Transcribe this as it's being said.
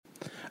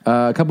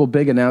A couple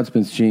big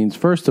announcements, Jeans.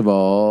 First of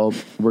all,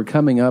 we're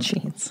coming up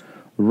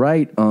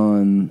right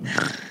on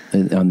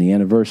the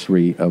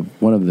anniversary of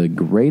one of the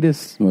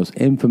greatest, most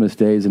infamous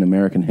days in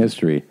American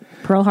history.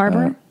 Pearl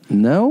Harbor?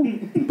 No,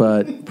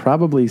 but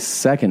probably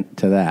second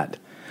to that.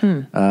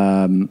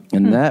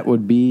 That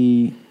would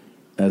be,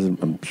 as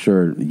I'm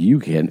sure you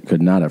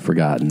could not have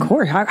forgotten. Of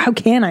course. How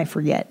can I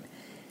forget?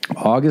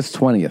 August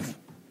 20th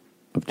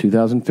of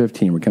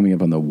 2015. We're coming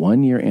up on the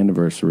 1-year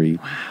anniversary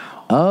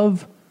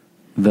of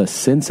the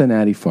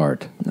Cincinnati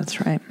fart.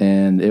 That's right.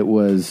 And it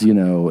was,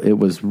 it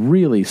was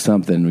really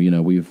something.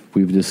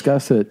 We've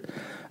discussed it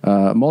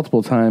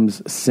multiple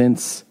times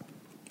since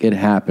it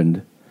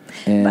happened.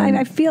 And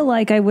I feel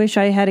like I wish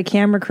I had a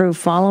camera crew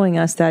following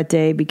us that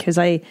day, because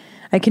I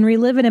can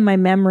relive it in my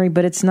memory,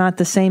 but it's not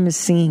the same as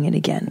seeing it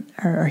again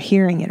or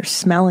hearing it or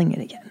smelling it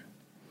again.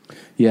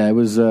 Yeah, it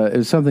was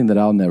something that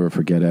I'll never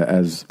forget.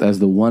 As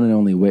the one and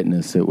only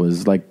witness, it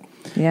was like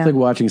it's like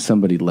watching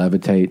somebody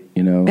levitate,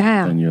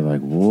 and you're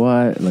like,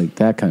 what? Like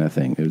that kind of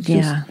thing. It was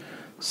just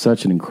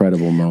such an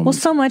incredible moment. Well,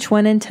 so much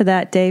went into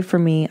that day for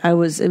me. It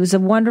was a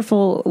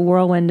wonderful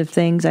whirlwind of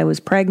things. I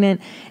was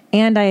pregnant,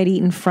 and I had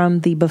eaten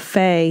from the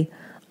buffet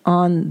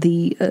on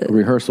the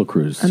rehearsal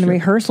cruise. On the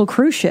rehearsal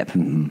cruise ship.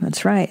 Mm-hmm.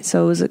 That's right.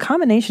 So it was a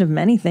combination of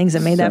many things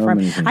that made that for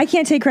me. I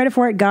can't take credit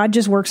for it. God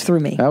just works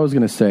through me. I was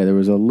going to say there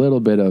was a little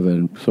bit of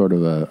a sort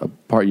of a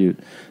part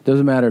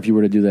doesn't matter if you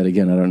were to do that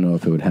again. I don't know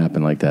if it would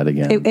happen like that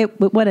again. It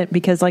wouldn't,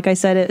 because like I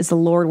said, it's the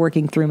Lord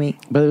working through me.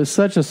 But it was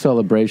such a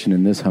celebration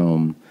in this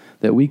home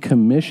that we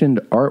commissioned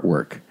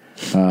artwork.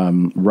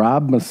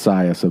 Rob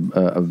Messias,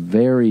 a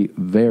very,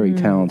 very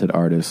talented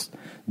artist,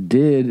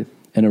 did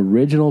an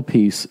original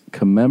piece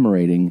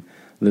commemorating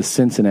the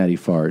Cincinnati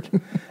fart.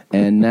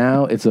 And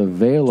now it's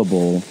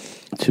available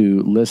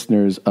to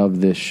listeners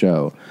of this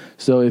show.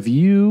 So if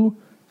you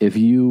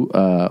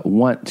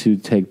want to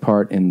take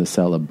part in the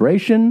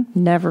celebration,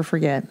 never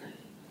forget.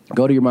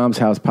 Go to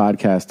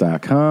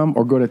yourmomshousepodcast.com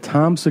or go to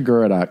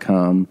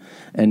tomsegura.com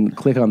and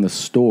click on the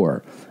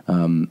store.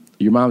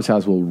 Your Mom's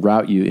House will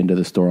route you into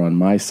the store on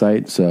my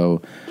site.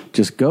 So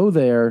just go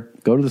there,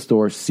 go to the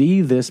store,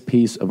 see this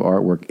piece of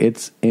artwork.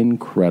 It's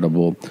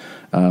incredible.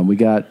 We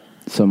got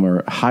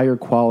some higher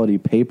quality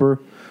paper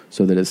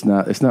so that it's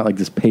not like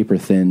this paper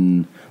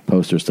thin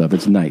poster stuff.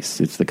 It's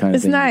nice. It's the kind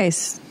of thing.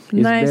 It's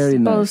nice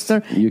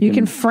poster. You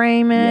can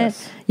frame it.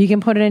 Yes. You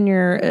can put it in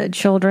your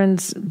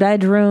children's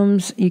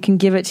bedrooms. You can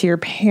give it to your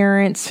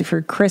parents for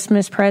your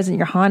Christmas present,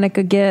 your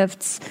Hanukkah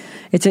gifts.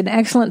 It's an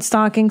excellent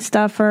stocking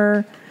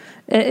stuffer.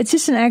 It's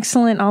just an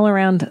excellent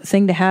all-around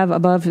thing to have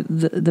above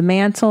the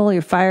mantle,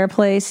 your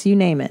fireplace, you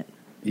name it.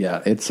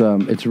 Yeah, it's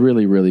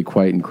really, really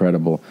quite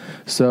incredible.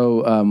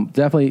 So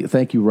definitely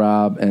thank you,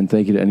 Rob, and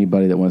thank you to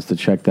anybody that wants to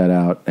check that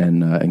out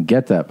and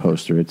get that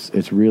poster.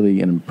 It's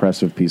really an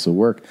impressive piece of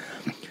work.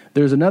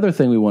 There's another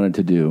thing we wanted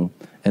to do,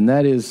 and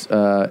that is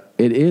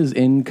it is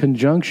in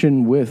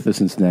conjunction with the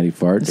Cincinnati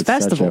Fart. It's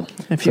festival,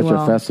 if you will.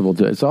 Such a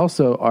festival. It's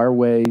also our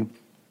way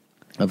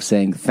of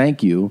saying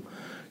thank you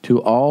to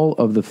all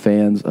of the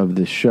fans of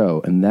this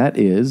show, and that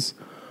is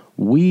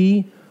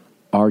we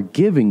are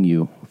giving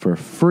you for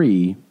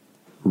free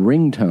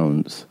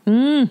ringtones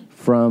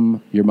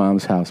from Your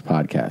Mom's House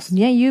podcast.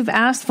 Yeah, you've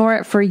asked for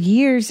it for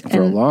years.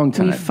 For a long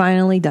time. We've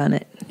finally done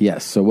it.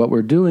 Yes, so what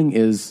we're doing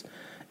is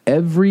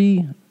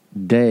every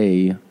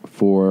day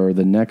for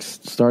the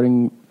next,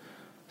 starting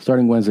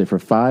Wednesday for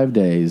 5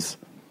 days,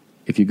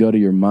 if you go to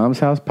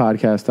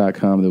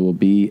yourmomshousepodcast.com, there will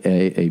be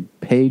a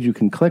page you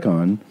can click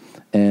on,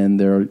 and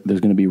there's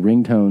going to be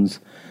ringtones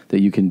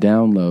that you can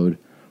download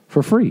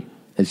for free.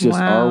 It's just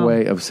our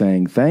way of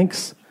saying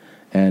thanks,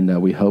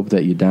 and we hope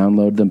that you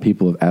download them.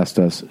 People have asked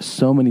us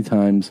so many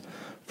times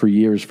for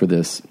years for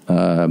this.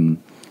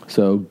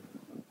 So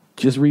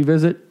just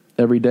revisit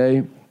every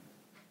day.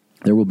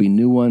 There will be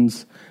new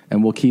ones,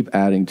 and we'll keep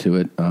adding to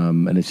it.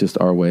 And it's just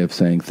our way of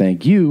saying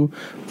thank you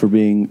for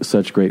being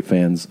such great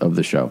fans of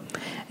the show.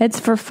 It's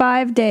for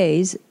 5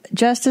 days,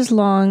 just as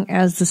long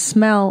as the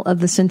smell of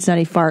the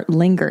Cincinnati Fart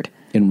lingered.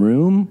 In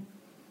room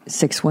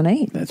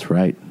 618. That's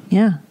right.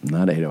 Yeah.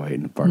 Not 808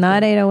 in fart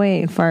Not break.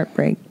 808 in fart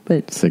break,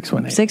 but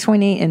 618.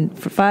 618, and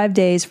for 5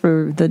 days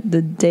for the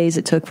days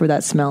it took for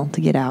that smell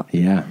to get out.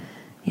 Yeah.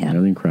 Yeah.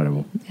 Really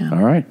incredible. Yeah.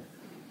 All right.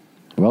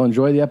 Well,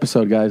 enjoy the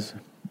episode, guys.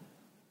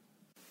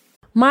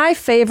 My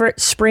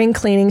favorite spring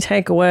cleaning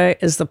takeaway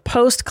is the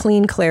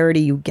post-clean clarity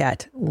you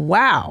get.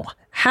 Wow.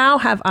 How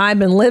have I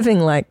been living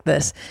like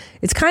this?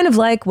 It's kind of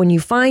like when you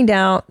find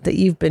out that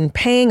you've been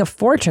paying a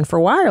fortune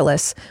for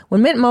wireless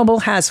when Mint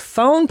Mobile has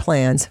phone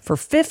plans for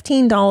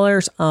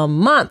 $15 a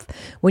month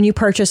when you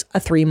purchase a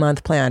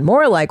 3-month plan.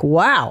 More like,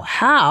 wow,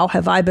 how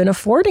have I been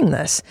affording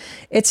this?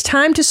 It's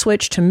time to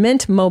switch to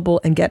Mint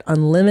Mobile and get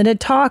unlimited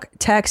talk,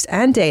 text,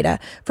 and data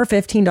for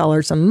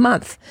 $15 a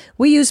month.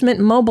 We use Mint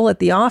Mobile at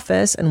the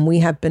office, and we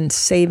have been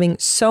saving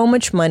so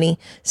much money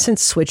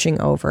since switching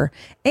over.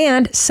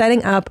 And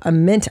setting up a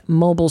Mint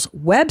Mobile's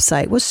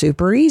website was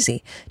super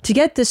easy. To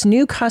get this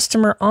new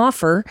customer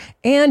offer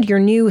and your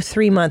new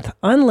 3-month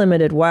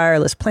unlimited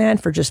wireless plan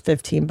for just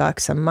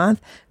 $15 a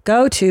month,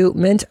 Go to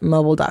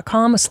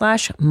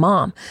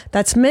mintmobile.com/mom.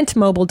 That's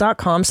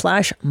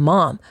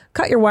mintmobile.com/mom.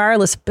 Cut your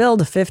wireless bill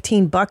to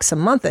 $15 a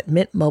month at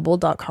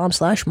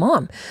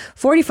mintmobile.com/mom.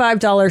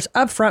 $45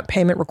 upfront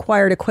payment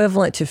required,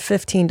 equivalent to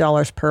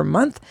 $15 per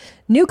month.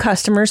 New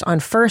customers on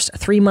first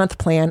 3-month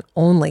plan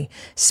only.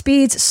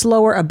 Speeds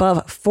slower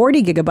above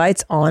 40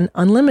 gigabytes on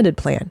unlimited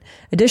plan.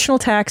 Additional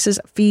taxes,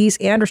 fees,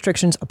 and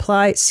restrictions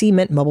apply. See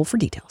Mint Mobile for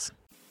details.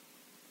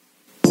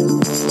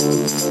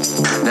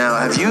 Now,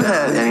 have you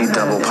had any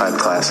double pipe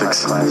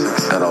classics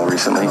at all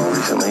recently? Double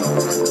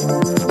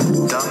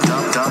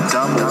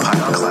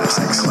pipe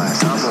classics.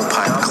 Double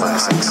pipe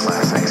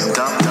classics.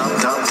 Double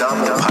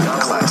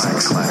pipe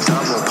classics.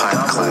 Double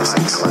pipe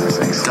classics.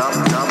 Double pipe classics. Double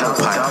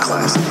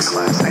pipe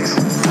classics.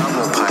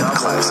 Double pipe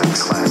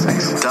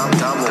classics.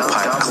 Double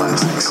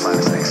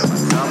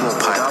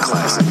pipe classics. Double pipe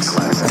classics.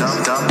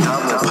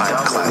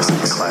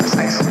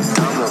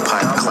 Double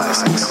pipe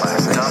classics.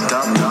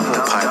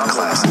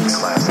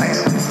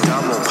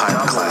 Double pipe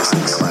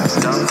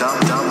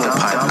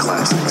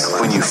classics.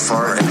 When you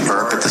fart and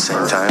burp at the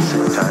same time?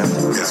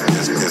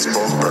 It's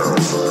both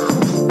barrels.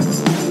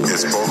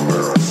 It's both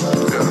barrels.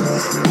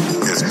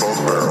 Yeah. It's both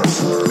barrels.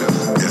 Yeah.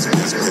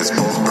 It's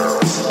both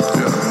barrels.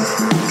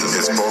 Yeah.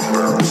 It's both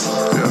barrels.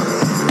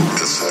 Yeah.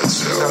 It's both barrels. It's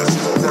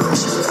both barrels. It's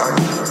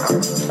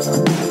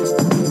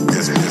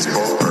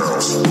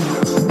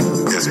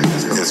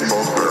both barrels. It's both barrels. It's both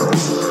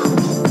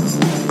barrels.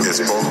 It's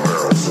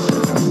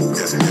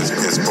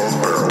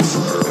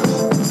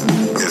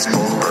both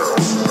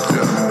barrels.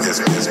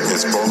 Yeah. It's both barrels. Yeah.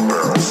 It's both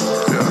barrels.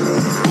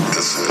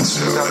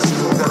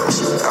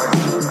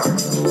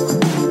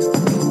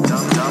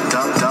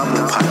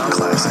 Double pipe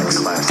classics.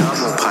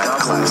 Double pipe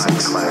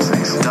classics.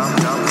 Double pipe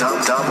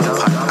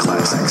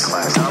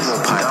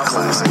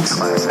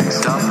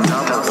classics.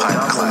 Double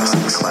pipe classics. Double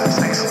pipe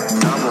classics.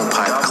 Double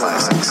pipe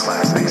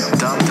classics.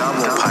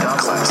 Double pipe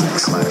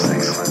classics.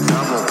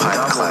 Double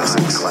pipe classics.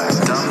 Double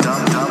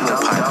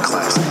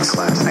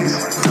pipe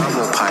classics.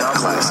 Double pipe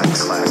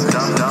classics.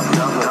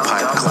 Double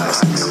pipe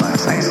classics.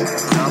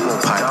 Double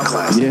pipe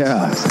classics.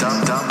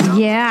 Yeah.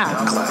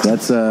 Yeah.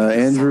 That's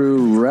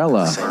Andrew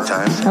Rella.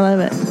 I love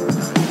it.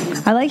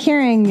 I like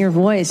hearing your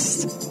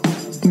voice,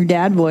 your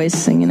dad voice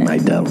singing it. I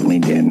definitely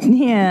did.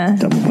 Yeah.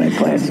 Double pipe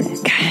classic.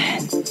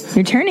 God,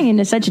 you're turning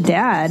into such a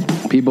dad.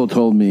 People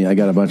told me, I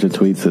got a bunch of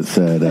tweets that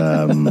said,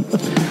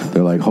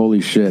 they're like,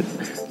 holy shit,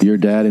 your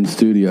dad in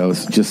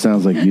studios just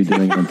sounds like you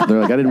doing it.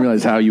 They're like, I didn't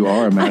realize how you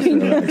are a master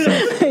of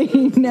accents.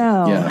 I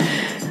know.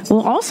 Yeah.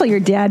 Well, also your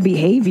dad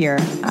behavior.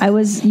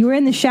 You were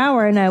in the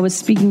shower and I was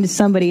speaking to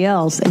somebody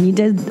else and you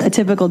did a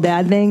typical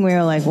dad thing where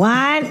you're like,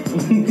 what?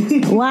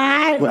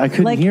 What? Well, I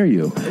couldn't hear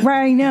you.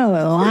 Right, I know.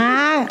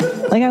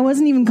 What? Like I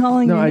wasn't even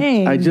calling your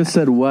name. I just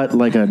said what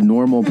like a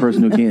normal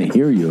person who can't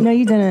hear you. No,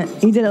 you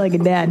didn't. You did it like a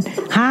dad.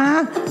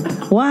 Huh?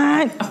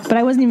 What? But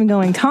I wasn't even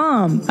going,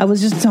 Tom. I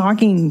was just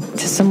talking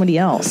to somebody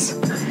else.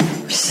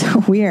 So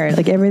weird.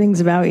 Like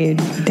everything's about you,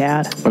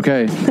 Dad.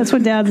 Okay. That's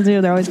what dads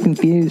do. They're always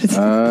confused.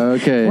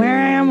 Okay. Where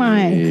am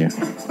I?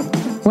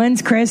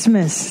 When's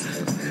Christmas?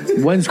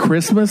 When's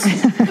Christmas?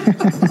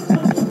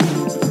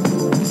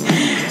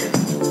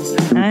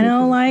 I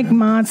don't like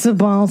matzo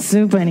ball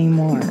soup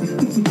anymore.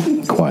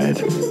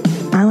 Quiet.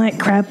 I like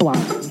crepe.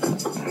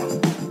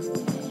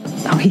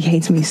 Oh, he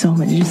hates me so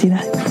much. Did you see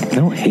that? I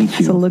don't hate you.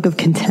 It's a look of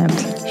contempt.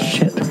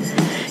 Shit,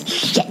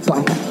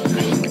 Blanca.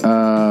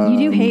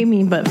 You do hate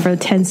me, but for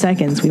 10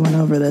 seconds we went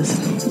over this.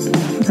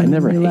 I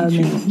never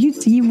hate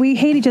you. We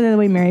hate each other the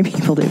way married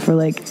people do for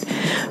like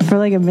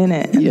a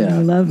minute. And yeah. then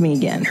you love me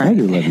again. Right? I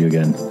do love you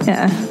again.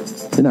 Yeah.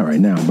 Not right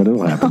now, but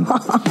it'll happen.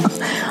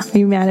 Are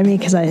you mad at me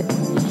because I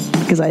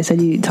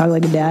said you talk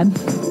like a dad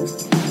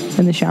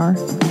in the shower?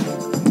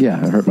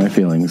 Yeah, it hurt my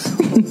feelings.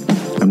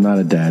 I'm not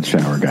a dad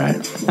shower guy.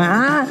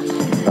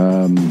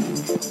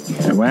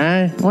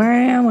 Where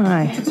am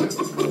I?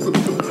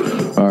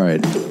 All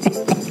right.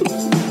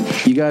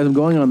 You guys, I'm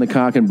going on the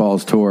Cock and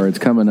Balls tour. It's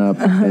coming up,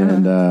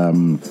 and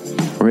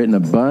we're hitting a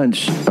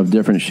bunch of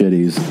different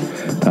shitties.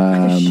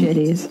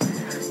 Shitties.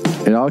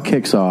 It all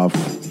kicks off,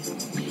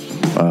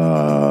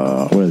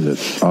 what is it,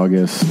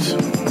 August?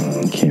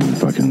 I can't even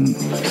fucking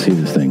see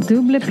this thing.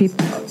 Double peep.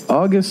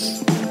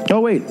 August.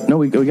 Oh, wait. No,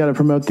 we got to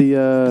promote the...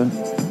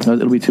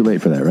 it'll be too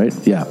late for that, right?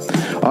 Yeah.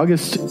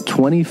 August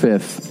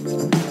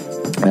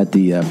 25th at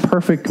the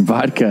Perfect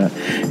Vodka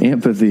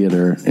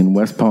Amphitheater in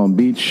West Palm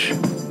Beach.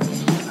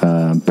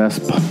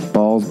 Best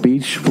Balls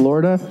Beach,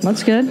 Florida.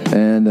 That's good.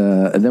 And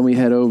then we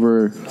head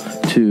over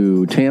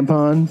to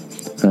Tampon,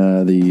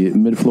 the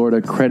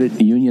Mid-Florida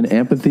Credit Union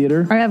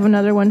Amphitheater. I have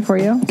another one for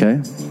you.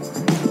 Okay.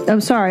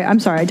 I'm sorry.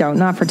 I don't.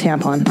 Not for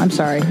Tampon. I'm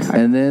sorry.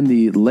 And then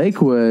the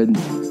Lakewood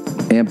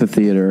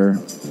Amphitheater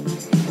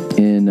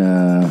in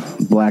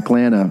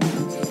Blacklanta.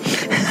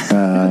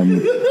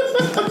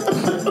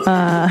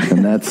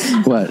 And that's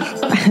what?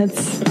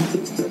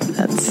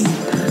 That's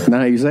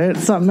not how you say it?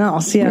 Something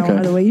else. Yeah.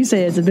 Okay. The way you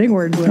say it, it's a big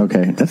word.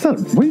 Okay. That's not.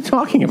 What are you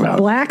talking about?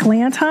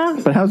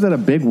 Blacklanta? But how's that a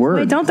big word?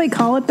 Wait, don't they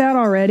call it that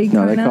already?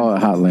 No, they call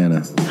it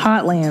Hotlanta.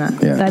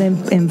 Hotlanta. Yeah. That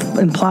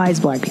implies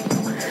black people.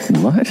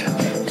 What?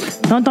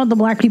 Don't the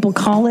black people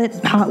call it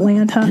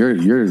Hotlanta?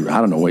 You're. I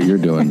don't know what you're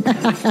doing.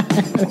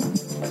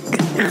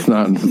 It's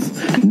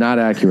not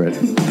accurate.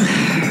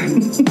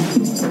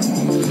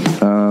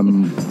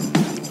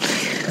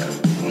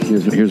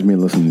 Here's me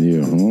listening to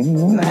you.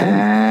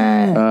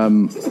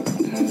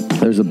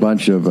 There's a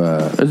bunch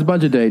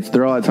of dates.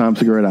 They're all at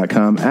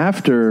TomSegura.com.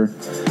 After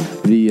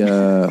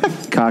the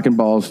Cock and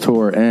Balls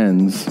tour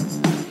ends,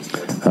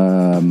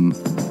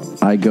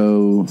 I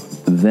go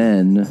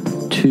then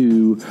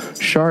to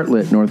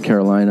Charlotte, North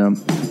Carolina,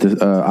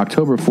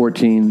 October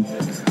 14.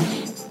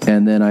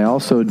 And then I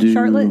also do...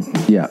 Charlotte?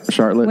 Yeah,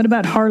 Charlotte. What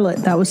about Harlot?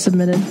 That was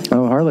submitted.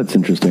 Oh, Harlot's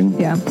interesting.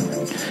 Yeah.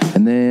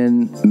 And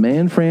then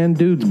Manfran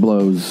Dudes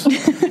Blows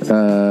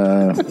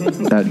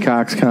at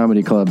Cox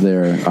Comedy Club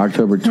there,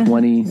 October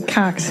 20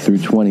 Cox. through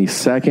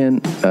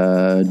 22nd.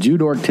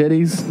 Judork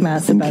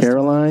Titties in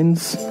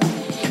Carolines.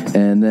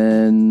 And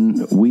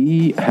then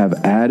we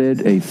have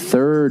added a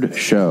third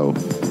show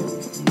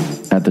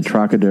at the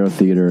Trocadero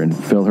Theater in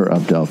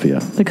Philadelphia.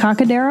 The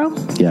Cockadero?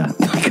 Yeah,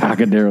 the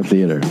Cockadero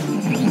Theater.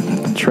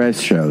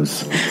 Tres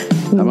shows.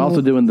 Ooh. I'm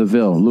also doing the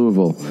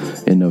Louisville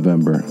in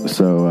November.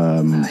 So,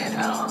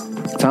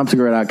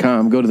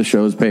 TomSegura.com. Go to the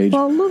shows page.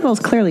 Well, Louisville's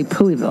clearly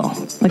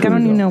Pooeyville. Like, I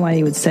don't even know why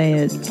you would say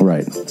it.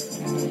 Right.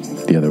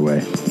 The other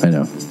way. I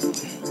know.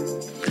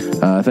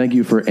 Thank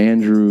you for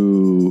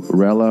Andrew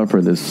Rella for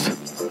this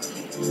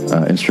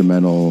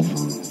instrumental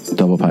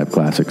Double Pipe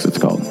Classics, it's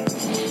called.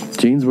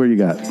 Jeans, what do you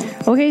got?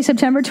 Okay,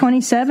 September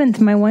 27th,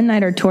 my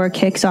one-nighter tour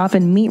kicks off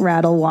in Meat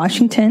Rattle,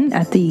 Washington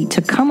at the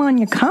To Come On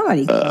Your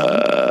Comedy.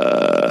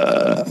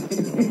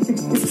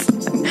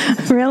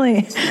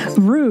 Really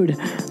rude.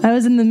 I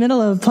was in the middle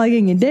of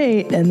plugging a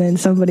date, and then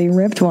somebody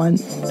ripped one.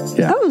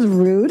 Yeah. That was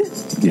rude.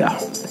 Yeah.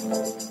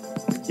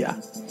 Yeah.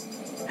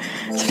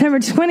 September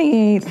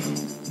 28th,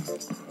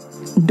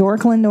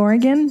 Dorkland,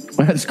 Oregon.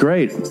 That's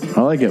great.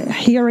 I like it.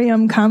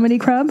 Helium Comedy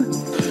Club.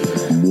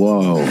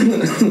 Whoa.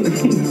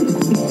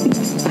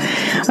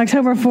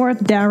 October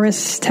 4th,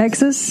 Dallas,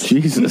 Texas.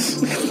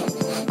 Jesus.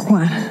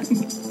 What?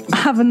 I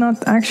have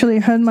not actually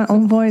heard my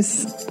own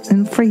voice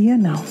in 3 years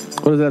now.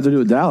 What does that have to do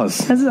with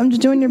Dallas? I'm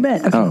just doing your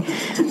bit. Okay.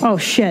 Oh,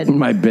 shit.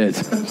 My bit.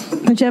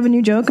 Don't you have a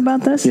new joke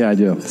about this? Yeah, I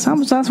do. That's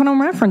what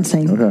I'm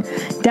referencing. Okay.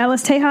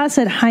 Dallas, Tejas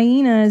at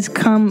Hyenas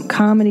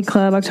Comedy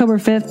Club, October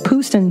 5th,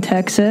 Houston,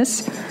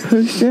 Texas.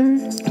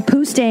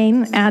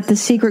 Houston at the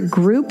Secret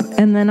Group.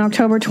 And then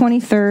October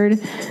 23rd,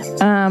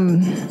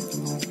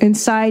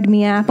 inside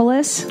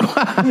Minneapolis.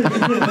 I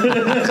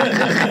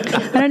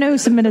don't know who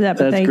submitted that,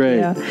 but that's thank great.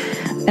 you.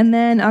 And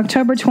then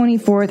October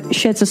 24th,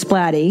 Shit's a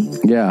Splatty.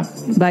 Yeah.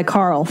 By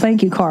Carl.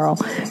 Thank you, Carl.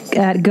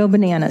 At Go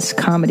Bananas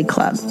Comedy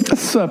Club.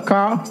 What's up,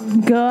 Carl?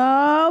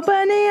 Go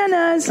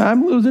Bananas.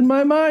 I'm losing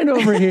my mind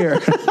over here.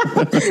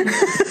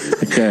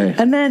 Okay.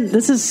 And then,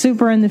 this is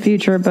super in the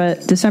future,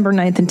 but December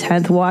 9th and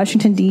 10th,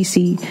 Washington,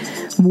 D.C.,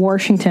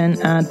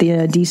 Washington at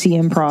the D.C.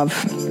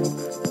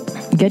 Improv.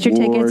 Get your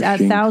tickets at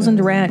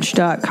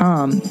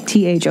thousandranch.com.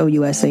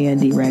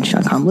 THOUSAND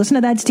ranch.com. Listen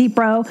to That's Deep,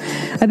 Bro.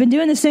 I've been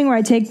doing this thing where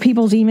I take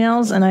people's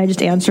emails and I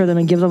just answer them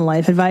and give them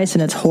life advice,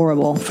 and it's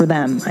horrible for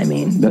them. I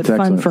mean, that's but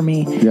fun excellent. for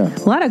me. Yeah.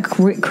 A lot of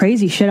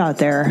crazy shit out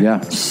there. Yeah.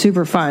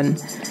 Super fun.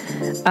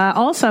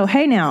 Also,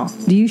 hey now,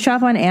 do you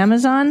shop on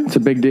Amazon? It's a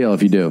big deal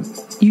if you do.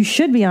 You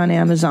should be on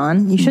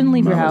Amazon. You shouldn't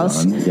leave your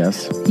house.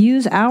 Yes.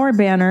 Use our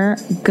banner.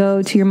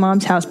 Go to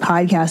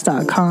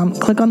yourmomshousepodcast.com.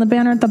 Click on the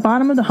banner at the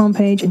bottom of the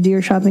homepage and do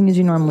your shopping as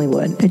you normally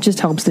would. It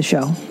just helps the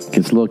show.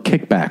 It's a little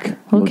kickback.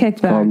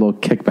 Kickback. Called a little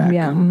kickback.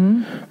 Yeah.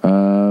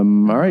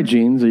 Mm-hmm. All right,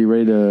 Jeans, are you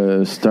ready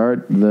to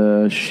start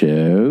the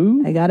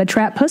show? I got a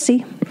trap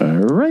pussy. All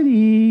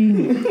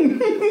righty.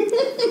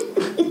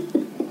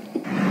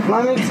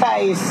 Let me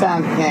tell you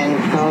something,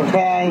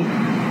 okay?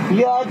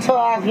 You're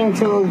talking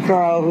to a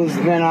girl who's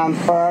been on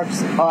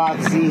Perks,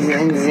 Oxys,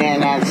 and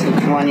Xanax for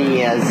 20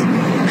 years.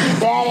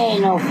 That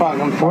ain't no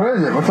fucking perk. What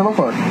is it? What's it look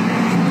like?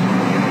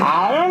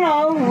 I don't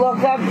know.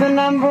 Look up the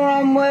number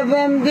on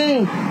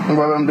WebMD.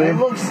 WebMD? It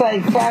looks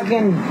like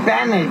fucking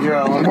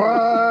Benadryl.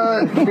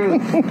 What?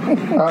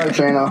 All right,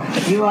 Trina.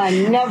 You are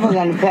never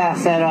going to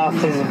pass that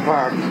off as a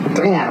perk.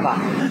 Damn. Never.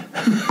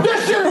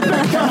 This shit is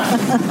big time.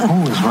 Who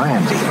is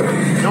Randy?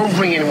 Don't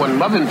bring anyone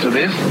love into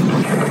this.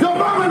 Your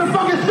mom in the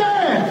fucking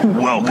stand!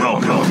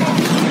 Welcome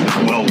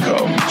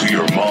to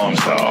your mom's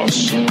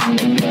house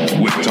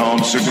with Tom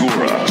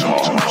Segura,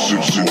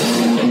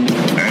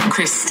 and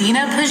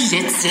Christina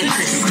Pazsitzky.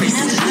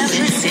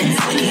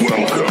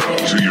 welcome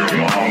to your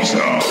mom's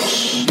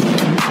house.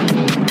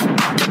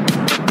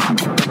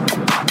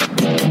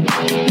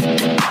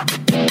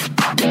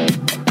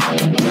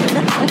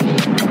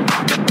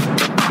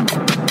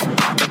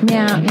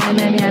 Meow, meow,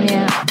 meow, meow,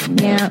 meow,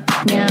 meow,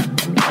 meow.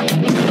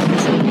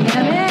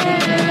 Meow, meow.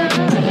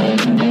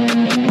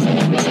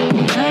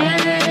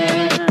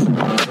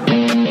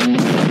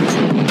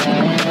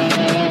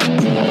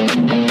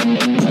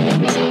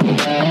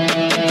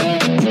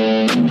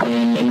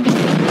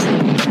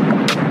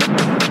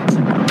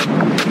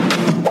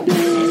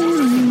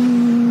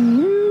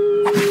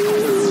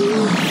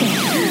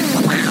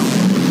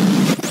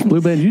 Blue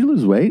Band, did you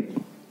lose weight?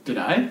 Did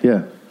I?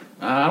 Yeah.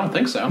 I don't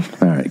think so.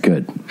 All right,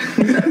 good.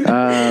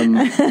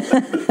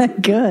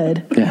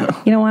 Good.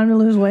 Yeah. You don't want him to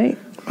lose weight?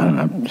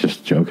 I'm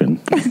just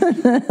joking.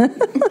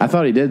 I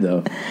thought he did,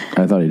 though.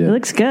 I thought he did. It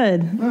looks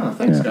good. Oh,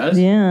 thanks, guys.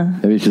 Yeah.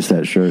 Maybe it's just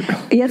that shirt.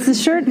 Yeah, it's the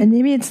shirt, and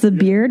maybe it's the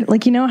beard.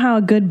 Like, you know how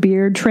a good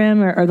beard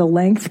trim or the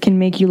length can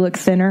make you look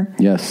thinner?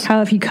 Yes.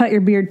 How if you cut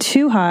your beard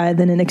too high,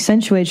 then it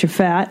accentuates your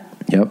fat.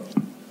 Yep.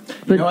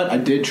 You know what? I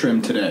did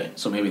trim today,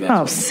 so maybe that's...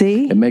 Oh,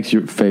 see? It makes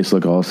your face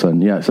look all of a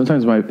sudden. Yeah,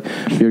 sometimes my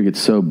beard gets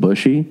so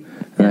bushy,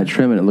 and I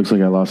trim it, it looks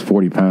like I lost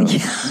 40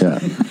 pounds. Yeah.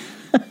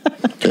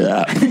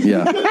 Yeah.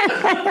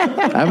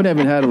 I haven't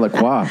even had a La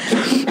Croix.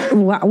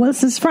 Wow,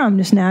 what's this from?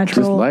 Just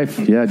natural? Just life.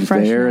 Yeah, just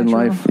the air and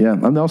life. Yeah,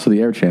 I'm also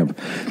the air champ.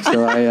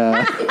 So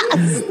I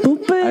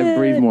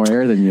breathe more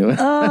air than you.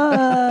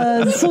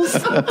 So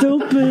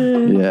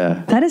stupid.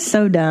 Yeah. That is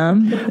so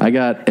dumb. I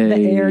got the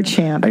air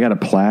champ. I got a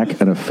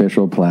plaque, an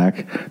official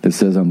plaque that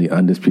says I'm the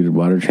undisputed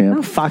water champ.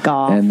 Oh, fuck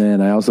off. And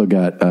then I also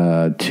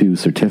got 2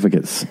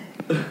 certificates.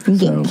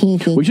 So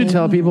we should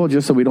tell people,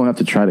 just so we don't have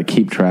to try to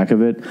keep track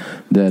of it,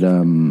 that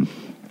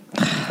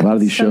a lot of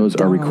these shows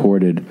are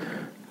recorded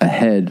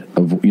ahead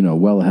of,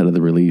 well ahead of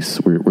the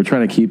release. We're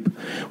trying to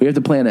we have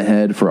to plan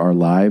ahead for our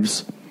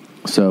lives,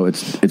 so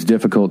it's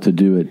difficult to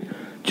do it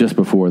just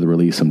before the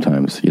release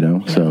sometimes,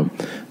 Yeah. So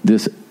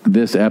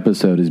this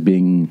episode is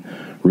being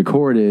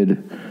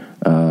recorded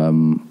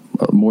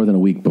more than a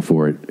week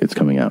before it's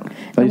coming out.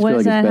 What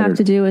does that have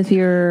to do with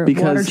your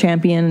water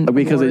champion?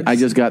 Because I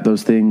just got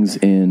those things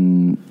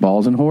in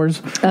balls and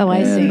whores. Oh,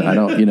 I see. I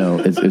don't,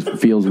 it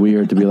feels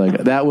weird to be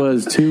like, that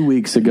was 2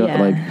 weeks ago. Yeah.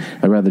 Like,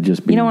 I'd rather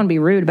just be. You don't want to be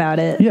rude about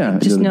it. Yeah,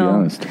 just to know. be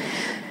honest.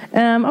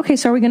 Okay,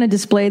 so are we going to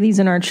display these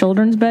in our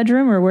children's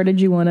bedroom, or where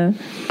did you want to?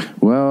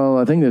 Well,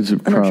 I think there's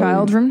probably. Our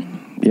child's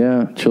room?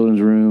 Yeah,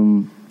 children's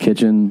room,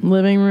 kitchen,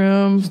 living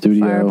room,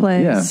 studio,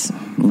 fireplace,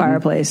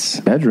 fireplace,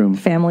 bedroom,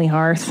 family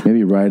hearth.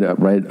 Maybe right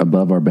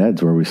above our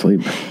beds where we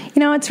sleep.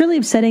 It's really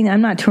upsetting.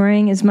 I'm not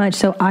touring as much,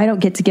 so I don't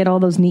get to get all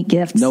those neat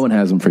gifts. No one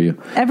has them for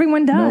you.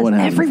 Everyone does. No one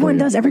has Everyone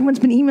does. Everyone's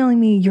been emailing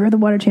me. You're the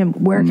water champ.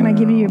 Where can I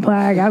give you your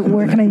plaque?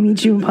 Where can I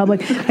meet you in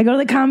public? I go to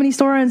the Comedy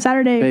Store on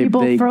Saturday. Babe,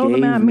 people throw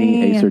them at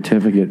me. me. A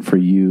certificate for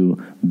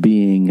you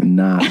being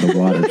not the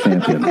water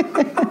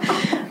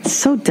champion.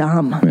 So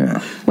dumb.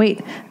 Yeah.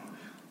 Wait.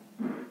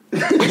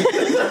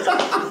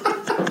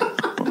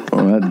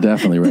 Well, that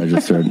definitely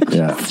registered.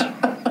 Yeah.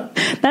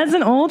 That's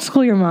an old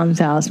school your mom's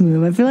house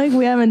move. I feel like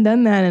we haven't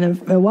done that in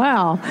a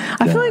while.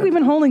 I feel like we've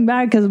been holding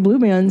back because Blue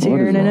Band's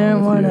here, and I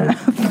don't want to.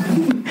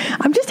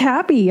 I'm just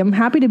happy. I'm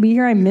happy to be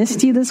here. I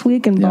missed you this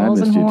week in Balls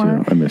and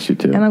Whore. I missed you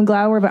too. And I'm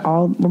glad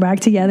we're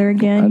back together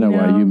again. I know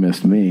why you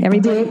missed me.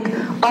 Every day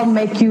I'll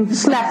make you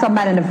slap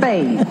somebody in the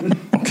face.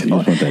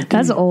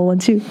 That's an old one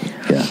too.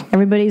 Yeah.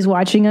 Everybody's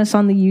watching us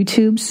on the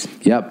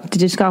YouTubes. Yep. They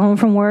just got home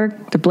from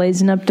work. They're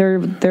blazing up their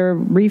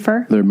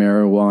reefer. Their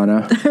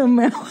marijuana.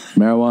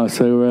 Marijuana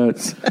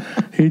cigarettes.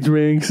 He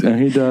drinks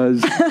and he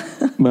does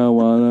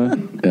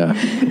marijuana. Yeah.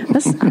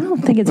 I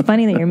don't think it's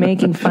funny that you're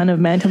making fun of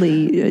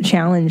mentally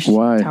challenged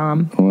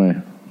Tom.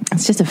 Why?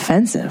 It's just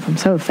offensive. I'm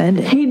so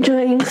offended. He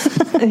drinks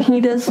and he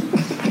does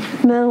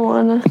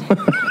marijuana.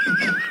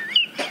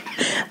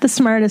 The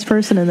smartest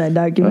person in that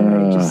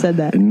documentary just said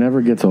that. It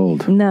never gets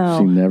old. No.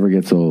 She never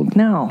gets old.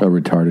 No. A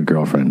retarded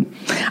girlfriend.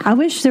 I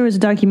wish there was a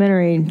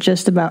documentary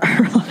just about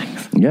her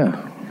life. Yeah.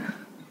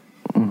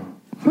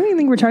 What do you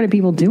think retarded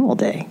people do all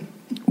day?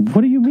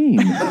 What do you mean?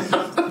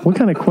 What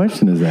kind of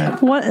question is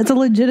that? What? It's a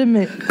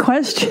legitimate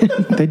question.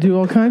 They do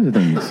all kinds of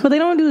things. But they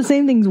don't do the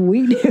same things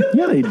we do.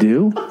 Yeah, they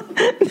do.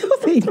 No,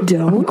 they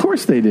don't. Of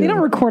course they do. They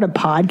don't record a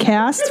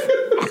podcast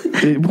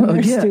in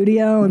their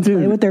studio and dude,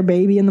 play with their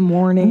baby in the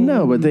morning.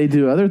 No, but they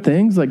do other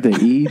things, like they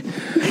eat.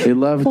 They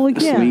love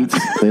sweets.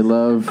 They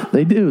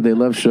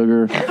love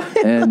sugar.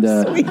 And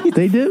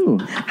they do.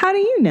 How do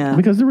you know?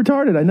 Because they're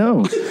retarded, I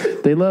know.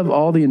 They love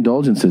all the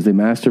indulgences. They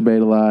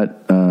masturbate a lot.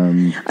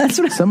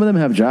 Some of them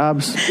have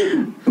jobs.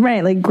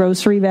 Right, like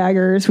grocery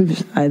baggers.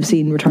 I've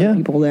seen retarded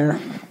people there.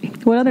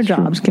 What other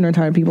jobs can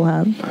retarded people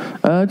have?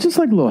 Just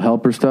like little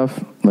helper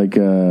stuff. Like,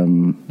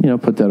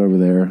 put that over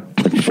there.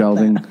 Like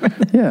shelving.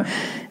 Yeah.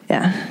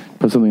 Yeah.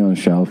 Put something on a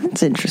shelf.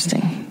 It's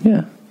interesting.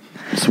 Yeah.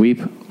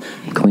 Sweep.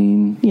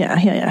 Clean.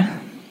 Yeah.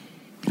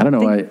 I don't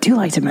know. I do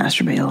like to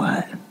masturbate a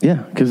lot. Yeah,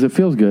 because it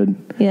feels good.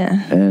 Yeah.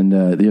 And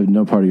you have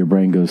no part of your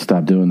brain goes,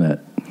 stop doing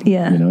that.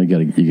 Yeah. You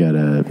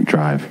gotta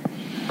drive.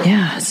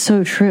 Yeah, it's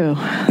so true.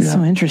 It's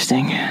so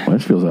interesting. Well,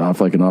 this feels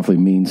like an awfully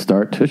mean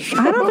start to show.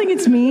 I don't think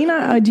it's mean.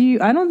 I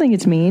don't think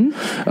it's mean.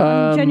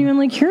 I'm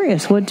genuinely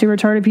curious. What do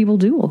retarded people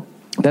do?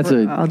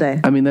 All day.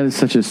 I mean, that is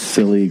such a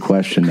silly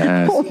question to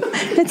ask.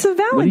 It's a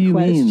valid what do you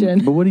question.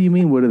 Mean? But what do you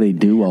mean? What do they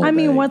do all day? I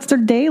mean, what's their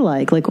day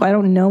like? Like, I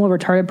don't know a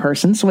retarded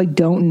person, so I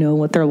don't know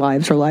what their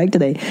lives are like. Do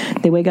they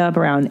wake up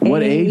around 8?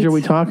 What age are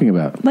we talking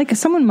about? Like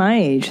someone my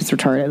age is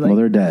retarded. Like well,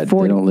 they're dead.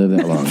 40. They don't live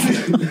that long.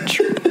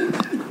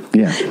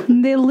 Yeah.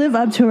 They live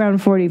up to around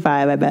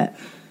 45, I bet.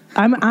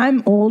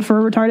 I'm old for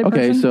a retarded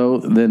person. Okay, so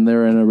then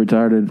they're in a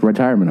retarded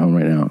retirement home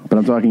right now. But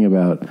I'm talking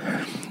about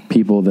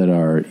people that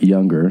are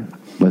younger,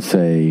 let's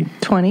say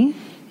 20.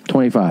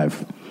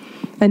 25.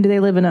 And do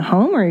they live in a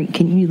home, or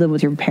can you live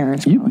with your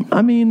parents? You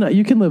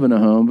can live in a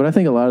home, but I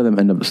think a lot of them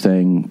end up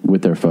staying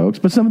with their folks.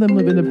 But some of them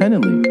live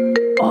independently.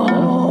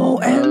 Oh,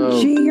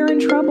 MG, you're in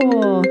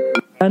trouble.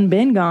 Done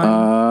been gone.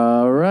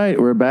 All right,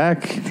 we're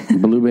back.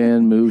 Blue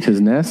Man moved his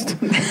nest,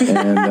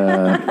 and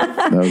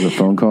that was a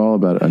phone call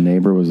about a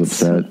neighbor was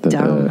upset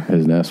that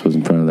his nest was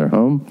in front of their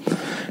home,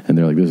 and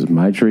they're like, "This is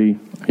my tree.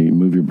 You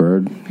move your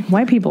bird."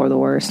 White people are the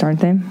worst, aren't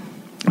they?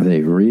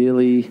 They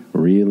really,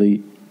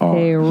 really are.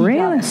 They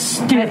really.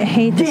 I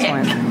hate this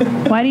one.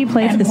 Why do you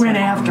play this? Went one?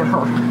 after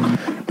her.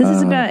 This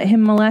is about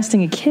him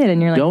molesting a kid,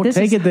 and you're like, don't this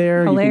take is it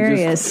there.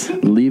 Hilarious. You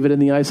can just leave it in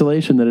the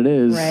isolation that it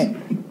is. Right.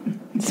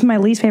 It's my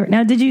least favorite.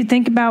 Now, did you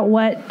think about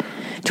what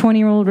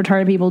 20-year-old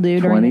retarded people do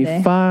during the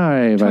day?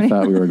 25, I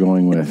thought we were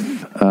going with.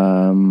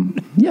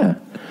 Yeah.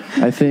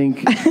 I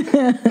think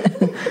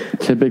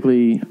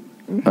typically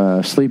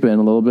sleep in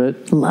a little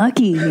bit.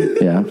 Lucky.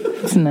 Yeah.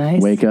 It's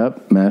nice. Wake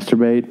up,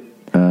 masturbate.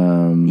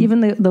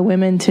 Even the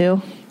women,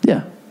 too?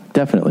 Yeah,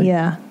 definitely.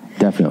 Yeah.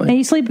 Definitely. And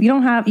you sleep, you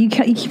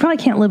probably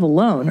can't live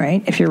alone,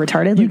 right? If you're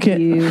retarded, you can't.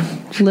 You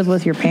live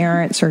with your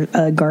parents or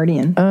a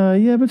guardian.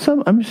 Yeah, but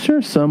I'm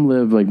sure some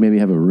live, like, maybe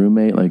have a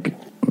roommate, like,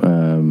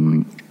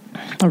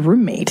 a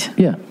roommate?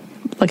 Yeah.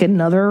 Like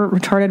another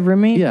retarded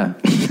roommate? Yeah.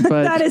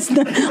 But that is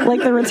like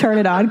the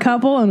retarded odd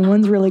couple, and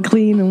one's really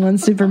clean and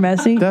one's super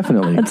messy.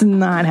 Definitely. That's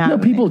not happening.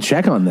 No, people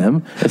check on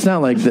them. It's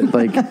not like that.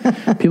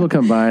 Like, people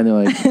come by and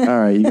they're like, all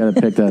right, you got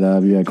to pick that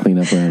up. You got to clean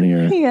up around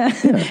here. Yeah.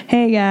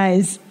 Hey,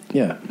 guys.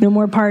 Yeah. No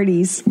more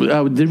parties. We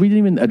didn't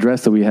even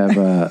address that we have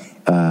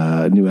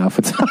new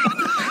outfits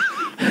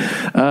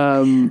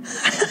on.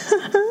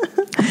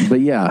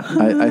 But yeah,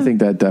 I think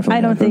that definitely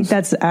I don't happens. think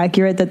that's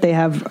accurate that they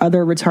have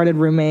other retarded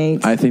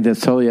roommates. I think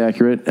that's totally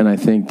accurate, and I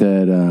think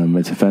that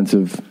it's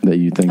offensive that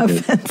you think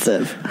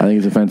offensive. I think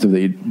it's offensive that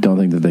you don't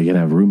think that they can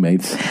have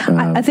roommates.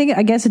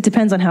 I guess it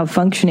depends on how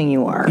functioning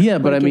you are. Yeah,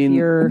 but like, I mean,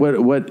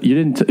 what you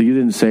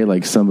didn't say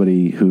like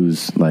somebody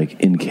who's like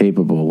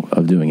incapable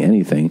of doing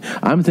anything.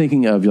 I'm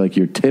thinking of like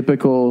your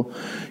typical.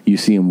 You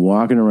see him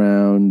walking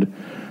around.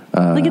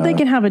 Like if they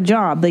can have a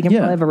job, they can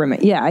probably have a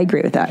roommate. Yeah, I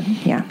agree with that.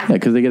 Yeah,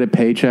 because they get a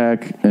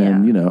paycheck,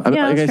 and you know, like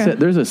I said,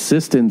 there's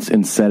assistance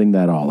in setting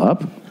that all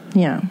up.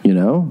 Yeah, you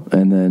know,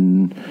 and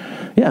then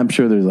I'm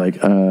sure there's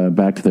like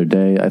back to their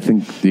day. I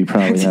think you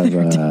probably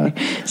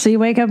have. So you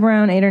wake up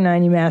around 8 or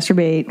 9, you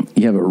masturbate.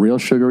 You have a real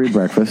sugary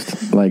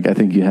breakfast. Like I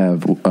think you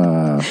have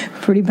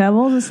Fruity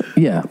Pebbles.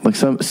 Yeah, like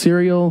some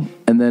cereal,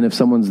 and then if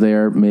someone's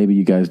there, maybe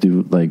you guys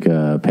do like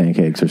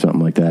pancakes or something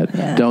like that.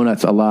 Yeah.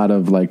 Donuts, a lot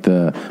of like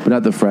but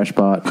not the fresh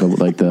pot, but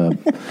like the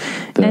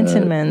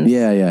Entenmann's.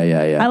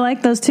 Yeah. I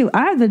like those too.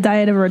 I have the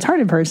diet of a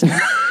retarded person.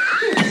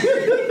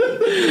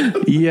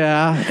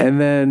 Yeah, and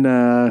then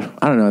I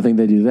don't know. I think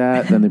they do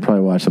that. Then they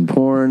probably watch some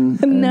porn.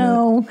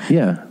 No.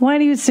 Yeah. Why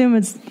do you assume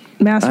it's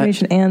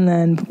masturbation and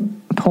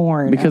then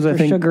porn? Because I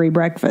think sugary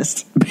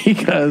breakfast.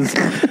 Because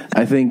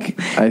I think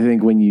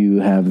when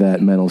you have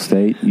that mental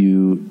state,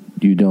 you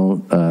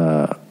don't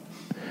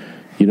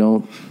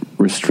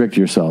restrict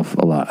yourself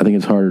a lot. I think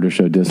it's harder to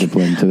show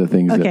discipline to the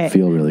things that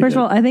feel really First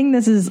good. of all, I think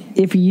this is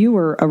if you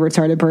were a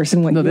retarded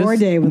person, what your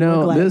day would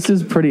look like. No, this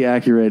is pretty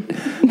accurate.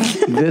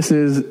 This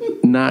is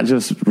not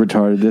just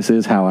retarded. This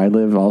is how I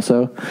live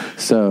also.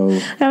 So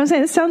I was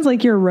saying, this sounds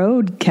like your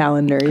road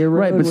calendar. Your road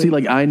right, but see,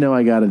 like I know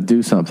I got to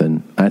do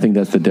something. I think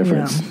that's the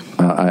difference. Yeah.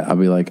 I'll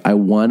be like, I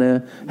want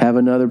to have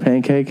another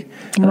pancake,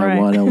 and I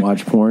want to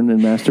watch porn and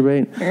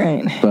masturbate.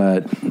 Right.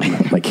 But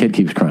my kid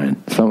keeps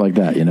crying. Something like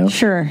that, you know?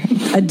 Sure.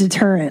 A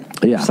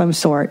deterrent of some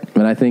sort.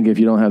 And I think if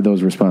you don't have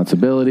those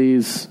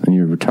responsibilities and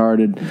you're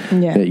retarded,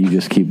 that you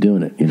just keep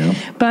doing it, you know?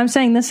 But I'm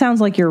saying this sounds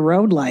like your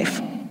road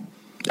life.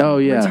 Oh,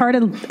 yeah.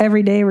 Retarded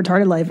everyday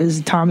retarded life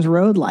is Tom's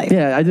road life.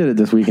 Yeah, I did it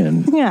this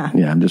weekend. Yeah,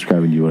 I'm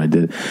describing to you what I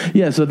did.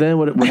 Yeah, so then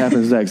what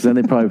happens next? Then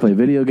they probably play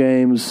video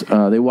games.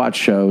 They watch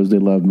shows. They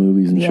love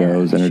movies and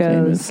shows,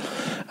 entertainment.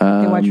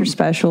 They watch your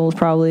specials,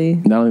 probably.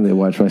 Not only do they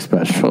watch my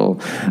special.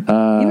 You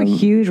have a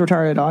huge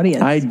retarded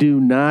audience. I do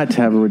not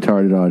have a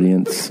retarded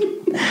audience.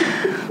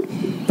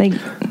 Okay.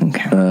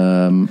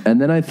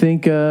 And then I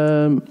think,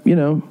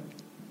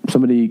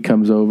 somebody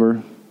comes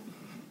over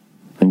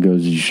and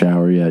goes, "Did you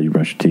shower yet? You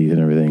brush your teeth and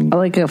everything?"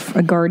 Like a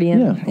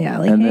guardian. Yeah.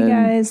 Like, and hey,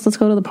 guys, let's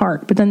go to the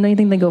park. But then don't you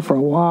think they go for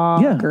a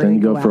walk? Yeah, then you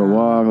go for a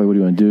walk. Like, what do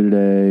you want to do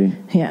today?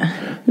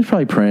 Yeah. There's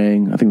probably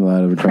praying. I think a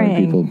lot of retarded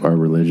people are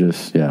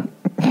religious. Yeah.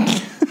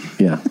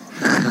 Yeah.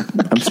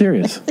 I'm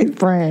serious.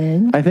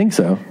 Praying. I think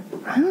so.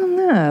 I don't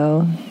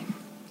know.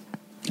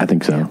 I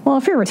think so. Well,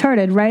 if you're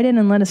retarded, write in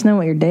and let us know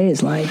what your day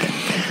is like.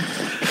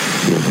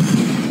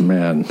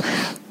 Man.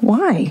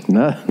 Why?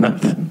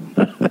 Nothing.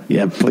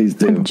 Yeah, please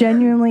do. I'm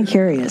genuinely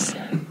curious.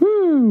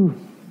 Woo.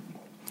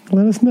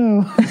 Let us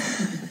know.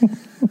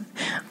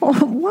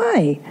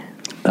 Why?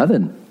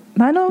 Nothing.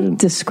 I don't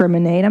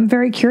discriminate. I'm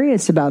very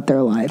curious about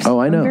their lives. Oh,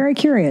 I know. I'm very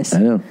curious. I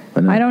know.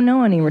 I don't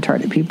know any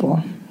retarded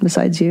people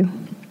besides you.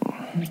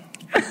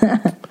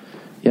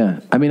 Yeah.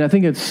 I mean, I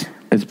think it's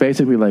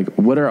basically like,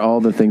 what are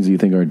all the things that you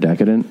think are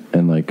decadent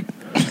and like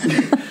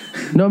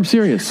No, I'm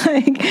serious.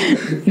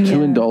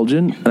 Too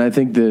indulgent. And I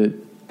think that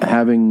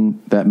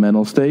having that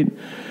mental state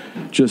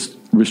just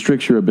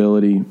restricts your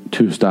ability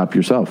to stop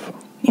yourself.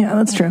 Yeah,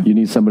 that's true. You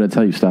need somebody to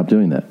tell you, stop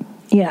doing that.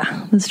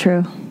 Yeah, that's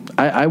true.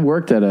 I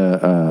worked at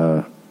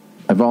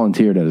I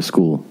volunteered at a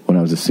school when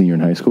I was a senior in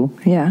high school.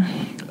 Yeah.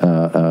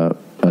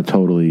 A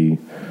totally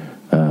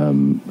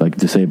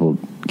disabled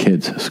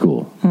kids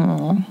school.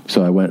 Aww.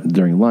 So I went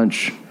during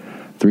lunch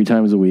 3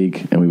 times a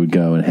week, and we would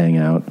go and hang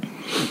out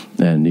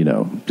and,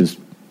 just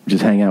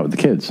hang out with the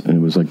kids. And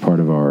it was like part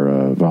of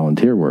our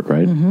volunteer work,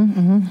 right?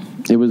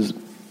 It was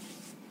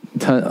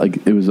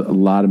it was a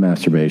lot of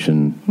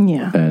masturbation.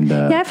 Yeah. And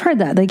I've heard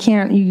that. They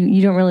can't,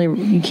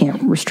 you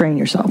can't restrain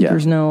yourself. Yeah.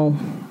 There's no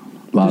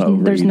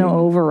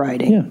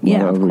overriding.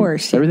 Yeah, of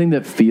course. Everything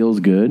that feels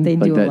good, They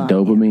like do a that lot,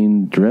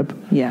 dopamine drip.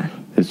 Yeah.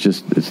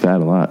 It's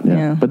that a lot.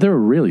 Yeah. But they were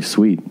really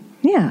sweet.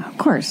 Yeah, of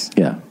course.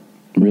 Yeah.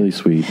 Really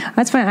sweet.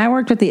 That's fine. I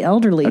worked with the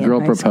elderly. A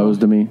girl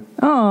proposed to me.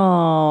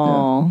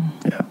 Oh.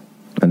 Yeah.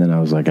 And then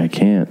I was like, I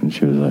can't. And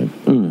she was like,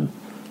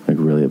 like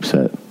really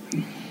upset.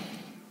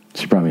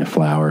 She brought me a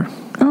flower.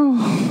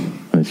 Oh.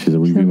 And she said,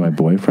 will you be my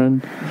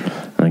boyfriend?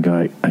 And I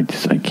go, I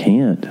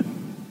can't.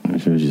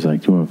 And she was just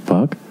like, do you want to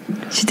fuck?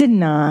 She did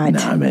not. No,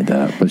 I made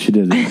that up. But she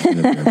did. She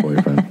did her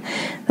boyfriend.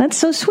 That's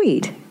so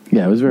sweet.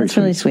 Yeah, it was very That's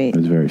sweet. really sweet. It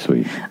was very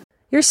sweet.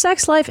 Your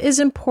sex life is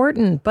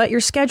important, but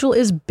your schedule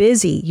is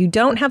busy. You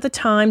don't have the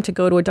time to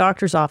go to a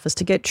doctor's office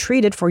to get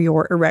treated for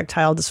your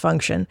erectile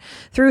dysfunction.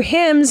 Through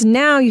HIMS,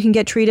 now you can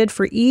get treated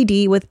for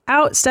ED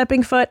without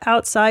stepping foot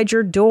outside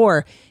your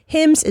door.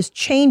 HIMS is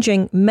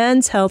changing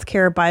men's health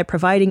care by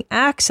providing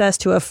access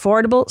to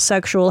affordable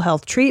sexual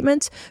health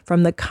treatments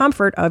from the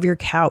comfort of your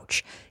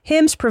couch.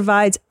 HIMS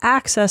provides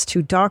access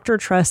to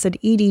doctor-trusted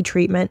ED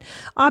treatment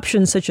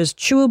options such as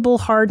chewable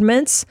hard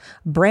mints,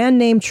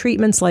 brand-name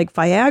treatments like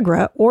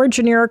Viagra, or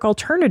generic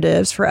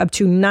alternatives for up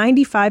to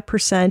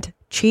 95%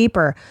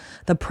 cheaper.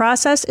 The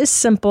process is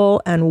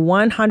simple and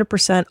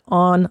 100%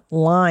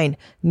 online.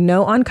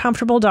 No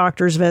uncomfortable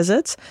doctor's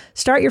visits.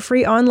 Start your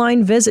free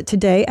online visit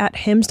today at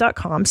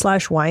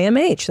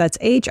hims.com/YMH. That's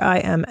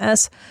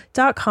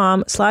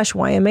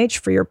HIMS.com/YMH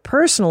for your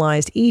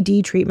personalized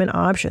ED treatment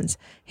options.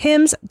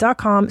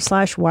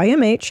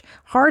 hims.com/YMH.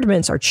 Hard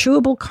mints are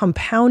chewable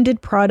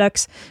compounded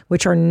products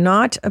which are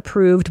not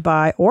approved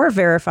by or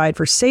verified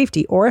for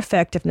safety or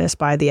effectiveness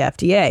by the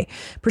FDA.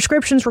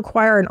 Prescriptions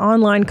require an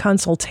online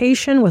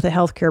consultation with a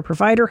healthcare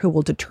provider who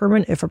will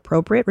determine if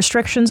appropriate.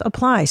 Restrictions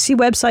apply. See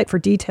website for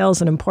details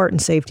and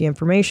important safety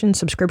information.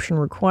 Subscription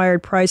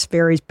required. Price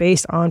varies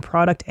based on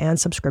product and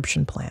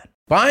subscription plan.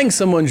 Buying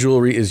someone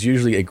jewelry is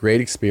usually a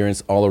great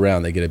experience all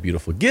around. They get a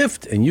beautiful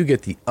gift, and you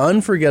get the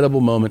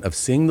unforgettable moment of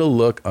seeing the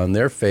look on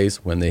their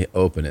face when they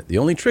open it. The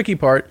only tricky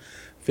part,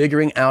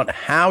 figuring out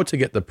how to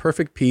get the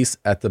perfect piece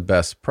at the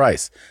best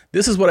price.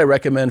 This is what I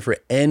recommend for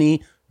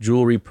any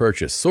jewelry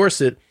purchase.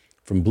 Source it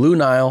from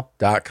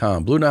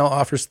BlueNile.com. Blue Nile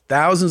offers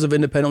thousands of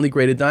independently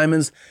graded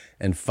diamonds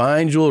and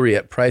fine jewelry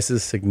at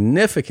prices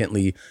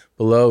significantly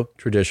below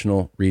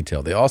traditional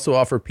retail. They also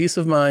offer peace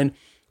of mind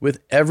with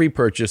every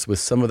purchase with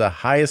some of the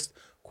highest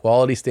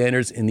quality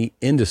standards in the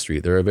industry.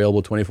 They're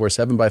available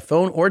 24/7 by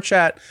phone or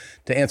chat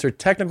to answer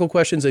technical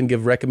questions and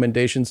give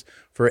recommendations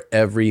for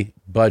every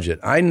budget.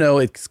 I know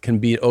it can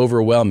be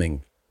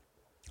overwhelming.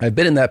 I've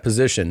been in that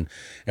position,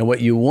 and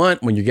what you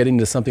want when you're getting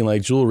into something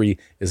like jewelry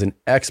is an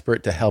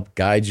expert to help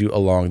guide you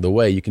along the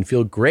way. You can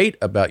feel great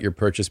about your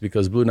purchase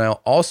because Blue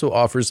Nile also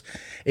offers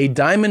a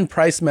diamond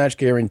price match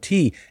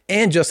guarantee.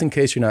 And just in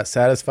case you're not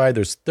satisfied,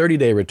 there's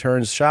 30-day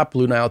returns. Shop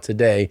Blue Nile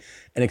today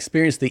and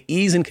experience the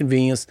ease and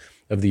convenience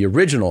of the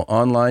original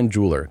online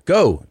jeweler.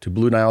 Go to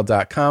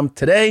BlueNile.com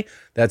today.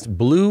 That's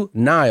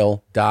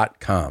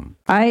BlueNile.com.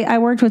 I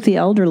worked with the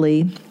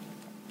elderly,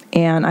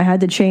 and I had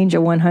to change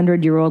a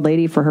 100-year-old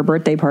lady for her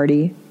birthday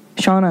party.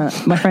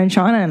 Shauna, my friend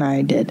Shauna and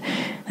I did.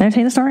 Did I tell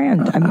you the story? I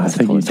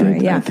think you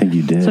did. Yeah. I think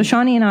you did. So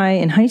Shawnee and I,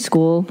 in high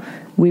school,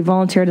 we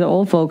volunteered at the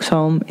old folks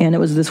home, and it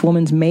was this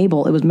woman's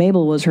Mabel.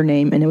 Mabel was her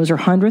name, and it was her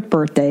 100th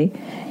birthday.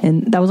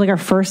 And that was like our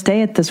first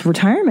day at this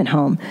retirement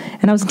home.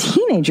 And I was a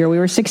teenager. We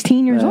were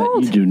 16 years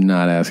old. You do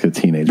not ask a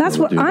teenager. That's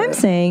what I'm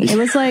saying. It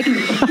was like...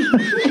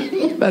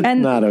 That's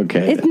not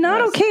okay. It's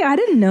not okay. I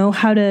didn't know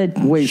how to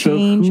change. So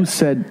who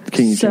said,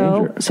 can you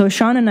change her? So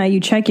Sean and I, you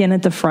check in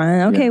at the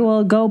front. Okay,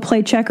 well, go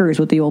play checkers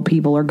with the old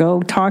people or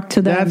go talk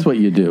to them. That's what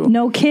you do.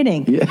 No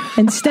kidding. Yeah.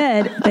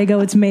 Instead, they go,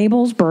 it's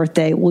Mabel's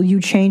birthday. Will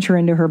you change her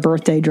into her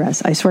birthday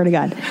dress? I swear to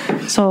God.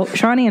 So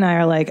Shawnee and I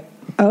are like,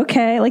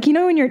 okay, like, you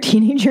know, when you're a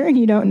teenager and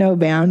you don't know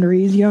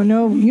boundaries, you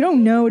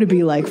don't know to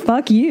be like,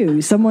 fuck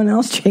you, someone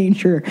else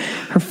change her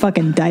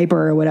fucking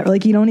diaper or whatever.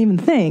 Like, you don't even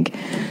think.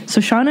 So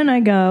Shauna and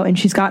I go, and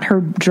she's got her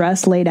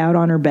dress laid out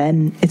on her bed,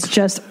 and it's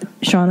just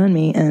Shauna and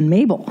me and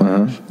Mabel.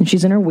 Uh-huh. And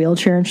she's in her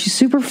wheelchair, and she's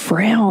super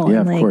frail.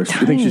 Yeah, and, of course.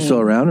 Tiny. You think she's still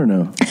around or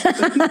no?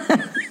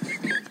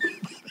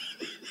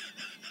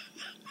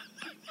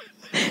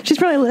 She's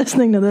probably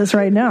listening to this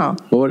right now.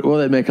 What will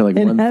that make her, like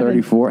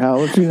 134? How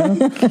old is she now?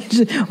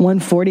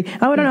 140.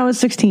 Oh, I don't know. I was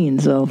 16,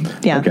 so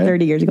yeah, okay.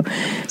 30 years ago.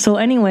 So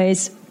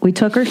anyways, We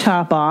took her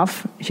top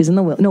off. She's in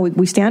the wheel. No,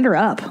 we stand her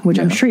up, which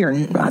I'm sure you're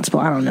not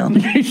supposed. I don't know.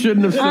 You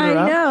shouldn't have stood her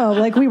up. I know.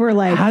 Like we were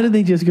like, how did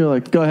they just go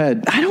like, go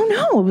ahead? I don't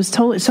know. It was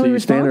totally so you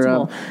irresponsible. Stand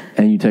her up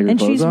and you take her and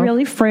clothes she's off?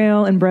 really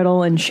frail and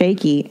brittle and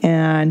shaky.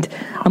 And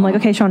I'm like,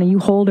 okay, Shauna, you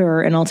hold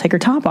her and I'll take her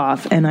top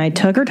off. And I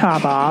took her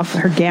top off,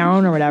 her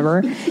gown or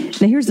whatever.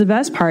 Now here's the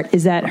best part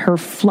is that her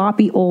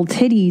floppy old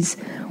titties,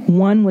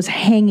 one was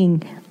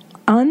hanging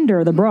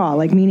under the bra,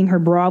 like meaning her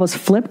bra was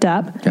flipped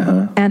up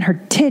and her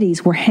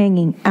titties were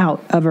hanging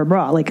out of her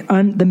bra, like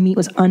the meat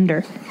was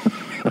under.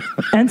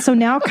 And so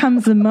now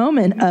comes the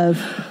moment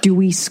of, do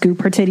we scoop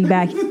her titty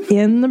back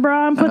in the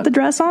bra and put the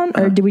dress on,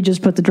 or do we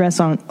just put the dress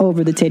on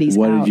over the titties?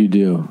 What out? did you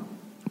do?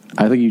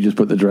 I think you just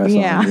put the dress on.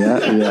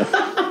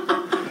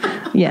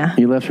 Yeah.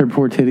 You left her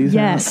poor titties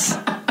Yes.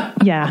 out?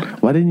 Yeah.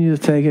 Why didn't you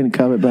just take it and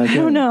cover it back in?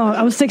 I don't know.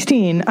 I was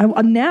 16.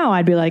 Now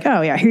I'd be like, oh,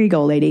 yeah, here you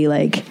go, lady.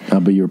 Like,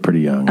 but you were pretty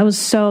young. I was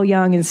so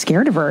young and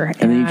scared of her.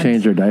 And then you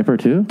changed her diaper,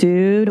 too?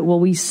 Dude, well,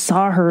 we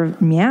saw her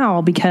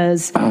meow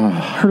because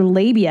her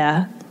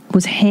labia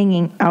was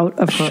hanging out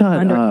of her.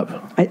 Shut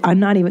up. I'm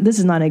not even, this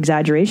is not an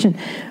exaggeration.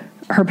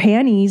 Her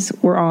panties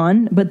were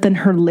on, but then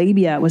her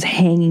labia was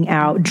hanging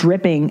out,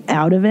 dripping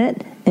out of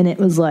it. And it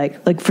was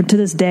like to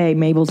this day,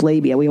 Mabel's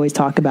labia, we always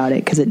talk about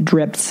it because it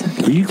drips.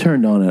 Were you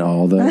turned on at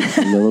all, though,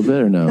 a little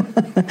bit, or no? Or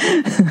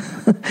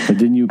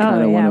didn't you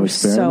kind of want to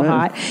experiment? So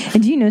hot.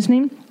 And do you know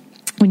something?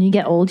 When you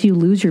get old, you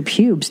lose your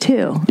pubes,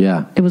 too.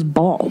 Yeah. It was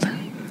bald.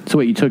 So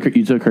wait, you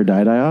took her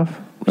dye off?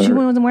 She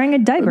wasn't wearing a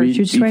diaper.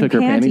 She was just wearing took her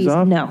panties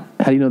off? No.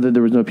 How do you know that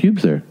there was no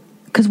pubes there?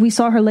 Because we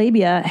saw her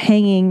labia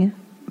hanging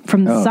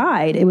from the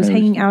side. It was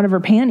hanging out of her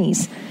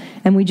panties.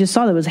 And we just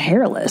saw that it was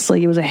hairless.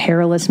 Like, it was a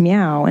hairless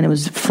meow, and it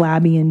was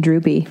flabby and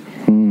droopy.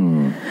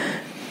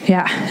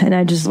 Yeah,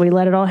 and we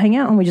let it all hang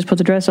out, and we just put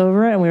the dress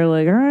over it, and we were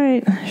like, all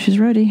right, she's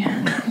ready.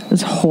 It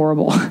was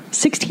horrible.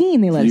 16,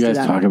 they let us do that. You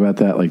guys talk about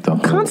that like the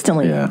whole...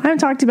 Constantly. Yeah. I haven't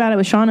talked about it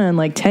with Shauna in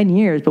like 10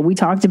 years, but we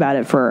talked about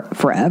it for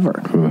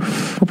forever.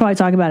 Oof. We'll probably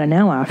talk about it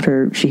now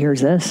after she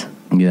hears this.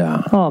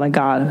 Yeah. Oh, my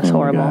God. It's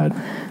horrible. God.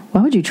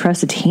 Why would you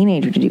trust a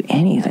teenager to do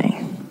anything?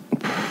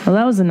 Well,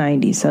 that was the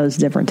 90s, so it was a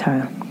different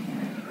time.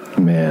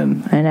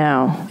 Man. I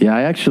know. Yeah,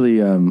 I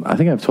actually, I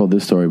think I've told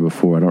this story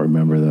before. I don't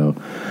remember, though.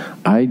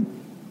 I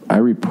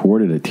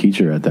reported a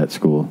teacher at that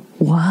school.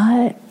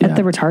 What? Yeah. At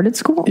the retarded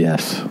school?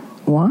 Yes.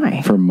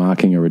 Why? For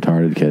mocking a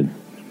retarded kid.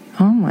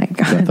 Oh, my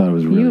God. I thought it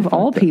was really you of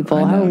all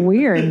people. How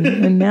weird.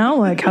 And now,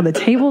 like, how the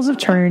tables have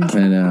turned.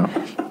 I know.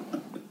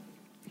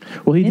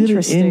 Well, he did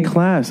it in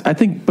class. I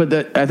think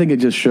it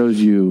just shows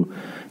you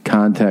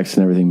context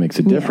and everything makes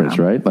a difference,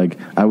 right? Like,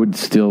 I would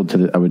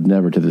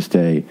never to this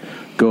day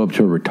go up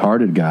to a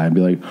retarded guy and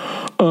be like,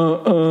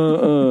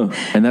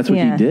 and that's what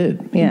he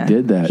did. Yeah. He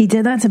did that. He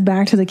did that to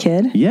Back to the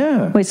Kid?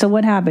 Yeah. Wait, so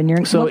what happened?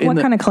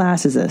 What kind of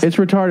class is this? It's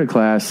retarded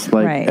class,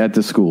 like at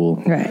the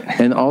school, right?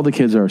 And all the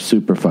kids are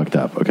super fucked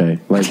up. Okay,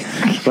 like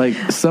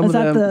some of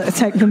them. Is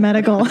that the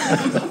medical?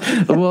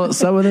 Well,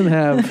 some of them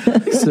have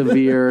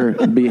severe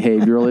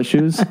behavioral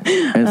issues,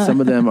 and some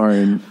of them are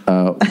in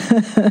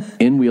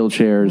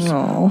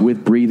wheelchairs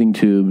with breathing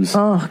tubes,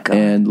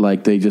 and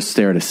like they just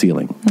stare at a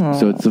ceiling.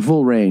 So it's the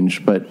full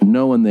range, but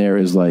no one there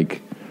is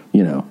like,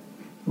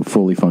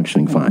 fully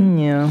functioning fine.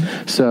 Yeah.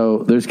 So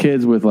there's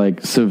kids with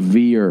like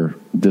severe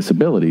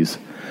disabilities,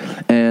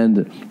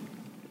 and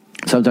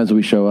sometimes when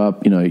we show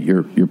up,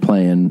 you're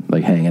playing,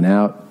 like hanging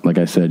out, like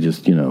I said,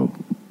 just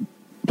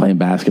playing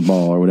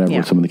basketball or whatever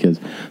with some of the kids.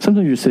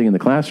 Sometimes you're sitting in the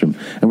classroom,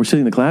 and we're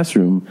sitting in the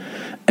classroom,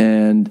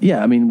 and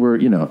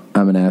we're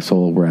I'm an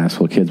asshole. We're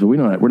asshole kids, but we're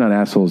not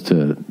assholes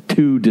to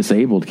two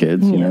disabled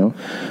kids,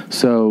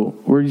 So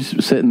we're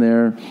just sitting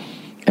there.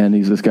 And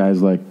this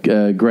guy's like,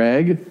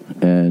 Greg,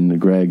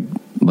 and Greg,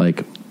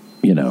 like,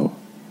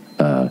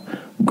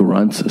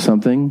 grunts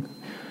something,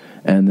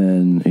 and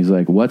then he's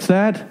like, what's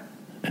that?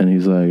 And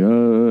he's like,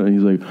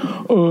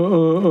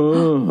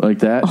 like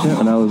that.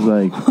 And I was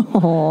like,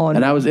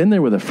 and I was in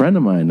there with a friend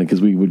of mine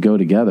because we would go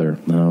together,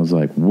 and I was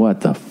like,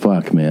 what the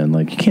fuck, man?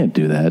 Like, you can't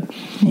do that.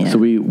 Yeah. So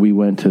we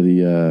went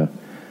to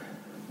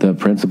the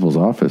principal's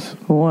office.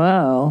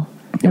 Whoa.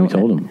 And we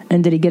told him.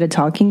 And did he get a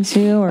talking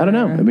to? Or? I don't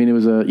know. I mean, it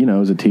was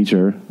a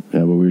teacher.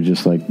 But we were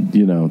just like,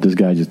 this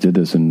guy just did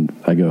this. And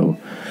I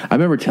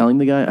remember telling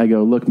the guy,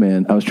 look,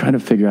 man, I was trying to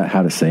figure out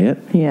how to say it.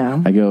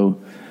 Yeah. I go,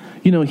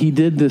 he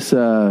did this,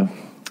 like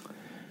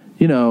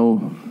a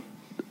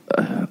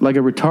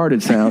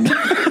retarded sound.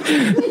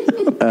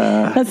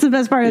 That's the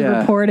best part of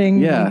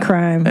reporting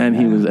crime. And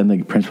and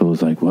the principal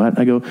was like, what?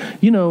 I go,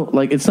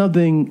 like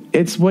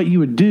it's what you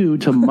would do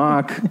to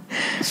mock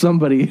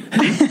somebody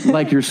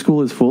like your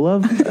school is full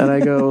of. And I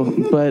go,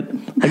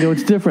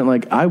 it's different.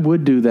 Like, I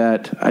would do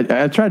that.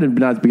 I tried to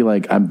not be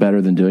like, I'm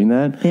better than doing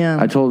that. Yeah.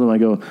 I told him,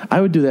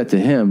 I would do that to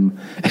him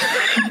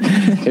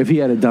if he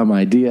had a dumb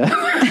idea.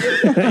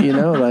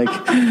 Like,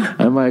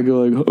 I might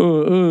go like,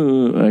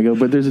 I go,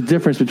 but there's a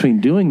difference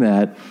between doing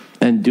that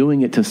and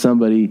doing it to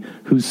somebody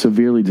who's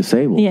severely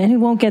disabled. Yeah, and who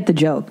won't get the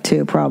joke,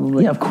 too,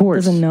 probably. Yeah, of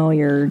course. Doesn't know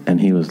you're...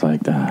 And he was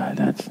like,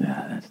 that's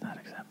not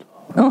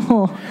acceptable.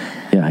 Oh.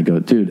 Yeah, I go,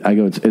 dude.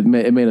 It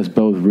made us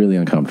both really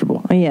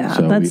uncomfortable. Yeah,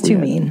 So that's too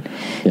mean.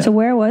 Yeah. So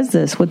where was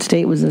this? What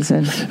state was this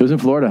in? It was in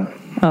Florida.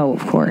 Oh,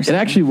 of course. It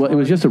actually it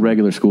was just a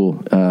regular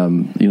school.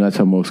 That's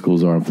how most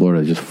schools are in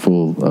Florida, just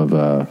full of.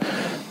 I'm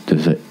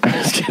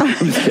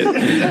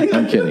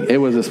kidding. It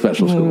was a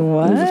special school.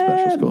 What? It was a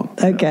special school.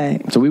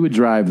 Okay. So we would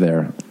drive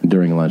there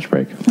during a lunch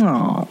break.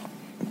 Oh,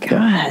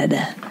 God.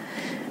 Yeah.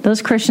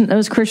 Those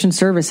Christian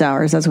service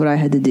hours, that's what I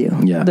had to do.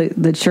 Yeah.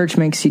 The church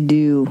makes you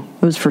do,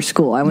 it was for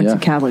school. I went to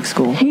Catholic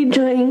school. He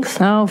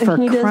drinks. Oh, for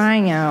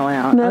crying out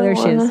loud. Marijuana. Oh, there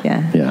she is.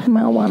 Yeah.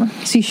 Marijuana.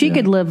 See, she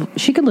could live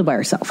by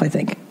herself, I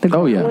think. He's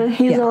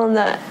on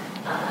that.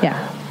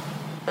 Yeah.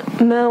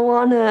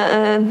 Marijuana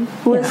and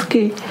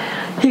whiskey.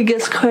 He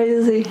gets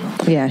crazy.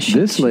 Yeah.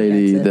 This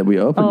lady that we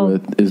opened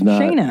with is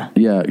not. Shayna.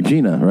 Yeah,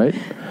 Gina, right?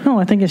 No,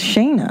 I think it's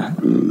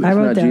Shayna. I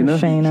wrote down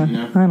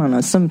Shayna. I don't know,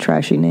 some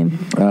trashy name.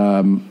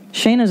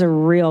 Shayna's a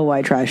real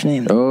white trash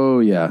name. Oh,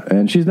 yeah.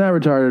 And she's not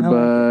retarded,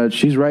 but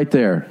she's right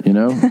there,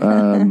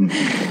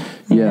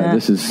 Yeah,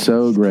 this is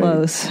so great.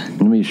 Close.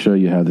 Let me show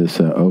you how this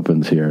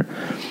opens here.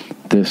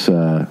 This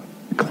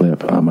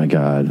clip, oh my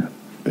God.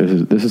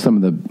 This is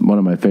one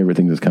of my favorite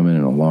things that's come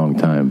in a long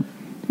time.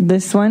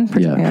 This one?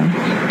 Yeah.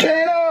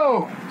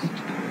 Jano!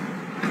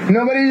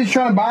 Nobody's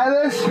trying to buy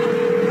this?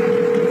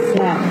 It's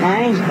not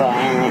mine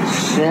buying that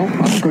shit.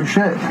 That's good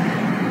shit.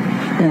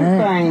 You're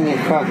buying your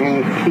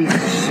fucking piece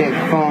of shit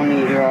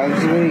phony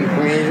drugs. What are you,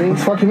 crazy? What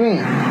the fuck you mean?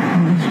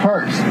 It's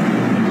perks.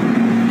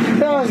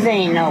 Those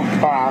ain't no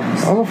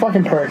perks. Those are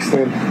fucking perks,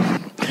 dude.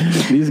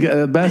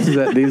 The best is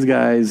that these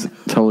guys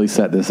totally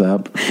set this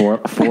up for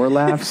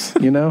laughs,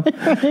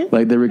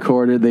 Like they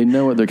recorded, they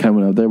know what they're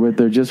coming up there with.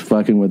 They're just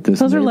fucking with this.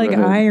 Those are like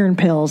iron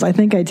pills. I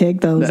think I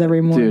take those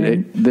every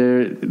morning.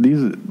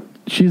 Dude,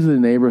 she's a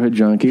neighborhood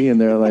junkie,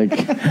 and they're like,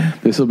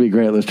 this will be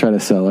great. Let's try to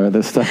sell her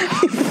this stuff.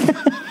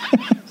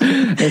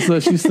 And so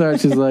she's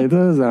like,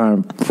 those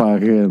aren't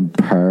fucking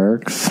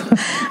perks.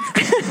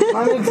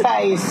 Let me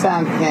tell you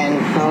something,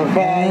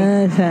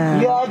 okay?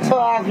 You're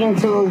talking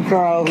to a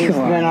girl who's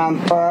been on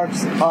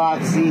perks,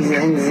 oxys,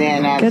 and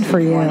Xanax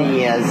for 20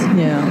 years.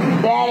 Yeah.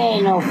 That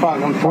ain't no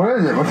fucking perk. What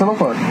is it? What's it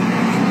look like?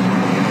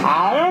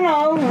 I don't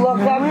know.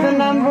 Look up the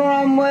number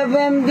on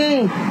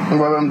WebMD.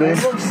 WebMD?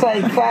 It looks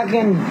like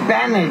fucking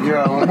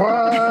Benadryl.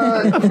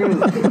 What?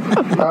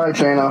 All right,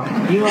 Jano.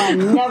 You are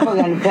never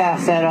going to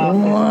pass that off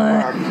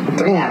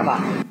as a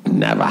perk.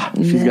 Never.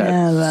 She's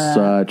got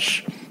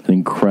such an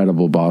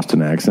incredible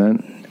Boston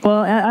accent.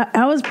 Well,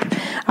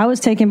 I was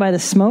taken by the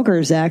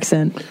smoker's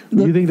accent.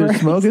 You think there's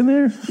smoke in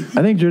there?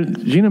 I think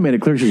Gina made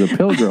it clear she's a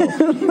pill girl.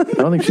 I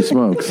don't think she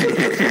smokes.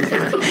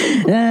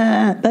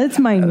 That's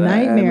my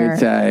nightmare. Let me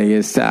tell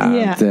you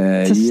something.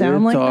 Yeah, to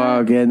sound like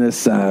talking to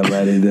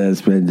somebody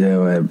that's been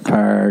doing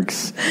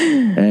perks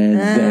and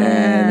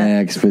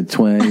Xanax for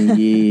 20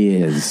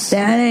 years.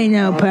 That ain't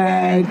no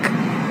perk.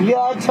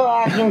 You're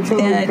talking to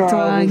a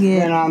girl who's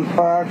been on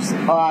perks,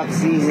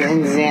 oxys,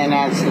 and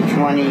Xanax for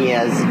 20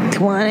 years.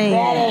 20.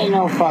 That ain't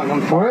no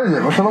fucking perk. What is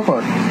it? What's it look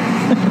like?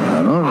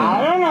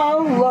 I don't know.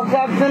 Look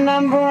up the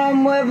number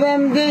on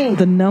WebMD.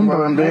 The number?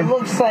 WebMD? It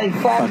looks like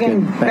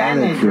fucking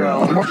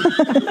Benadryl.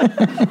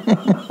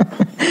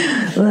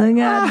 Look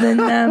up the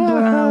number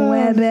on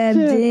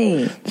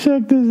WebMD.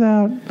 Check this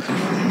out.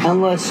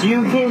 Unless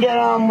you can get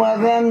on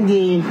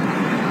WebMD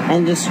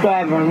and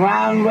describe a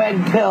round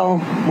red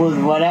pill with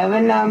whatever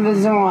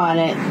numbers are on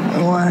it,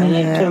 and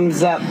it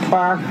comes up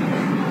perk,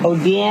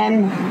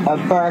 Odean, or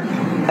perk,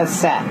 a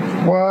set.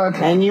 What?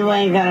 And you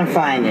ain't gonna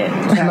find it.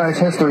 That's a nice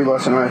history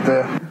lesson right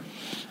there.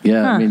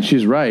 Yeah, I mean,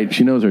 she's right.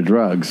 She knows her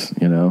drugs,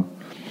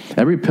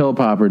 Every pill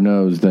popper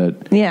knows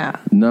that the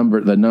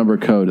number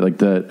code,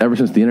 like ever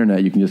since the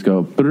internet, you can just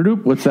go,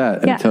 what's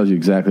that? And it tells you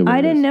exactly what it is.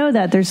 I didn't know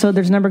that.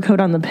 There's number code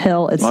on the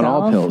pill itself. On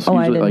all pills. Oh,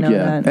 usually, I didn't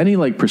know that.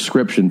 Any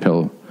prescription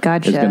pill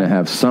Gotcha. is going to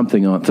have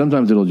something on.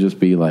 Sometimes it'll just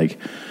be like,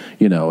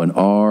 an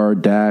R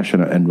dash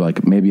and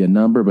like maybe a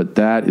number, but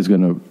that is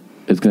going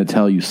to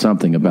tell you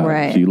something about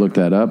it. So you look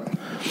that up.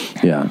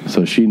 Yeah.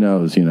 So she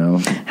knows,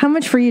 How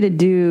much for you to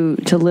do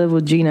to live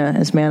with Gina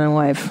as man and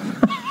wife?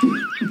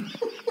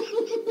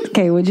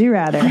 Okay, would you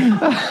rather? Are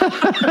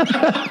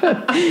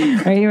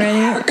you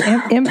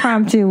ready?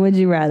 Impromptu, would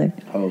you rather?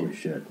 Holy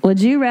shit. Would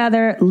you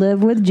rather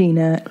live with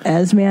Gina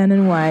as man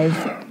and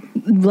wife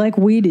like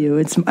we do?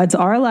 It's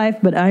our life,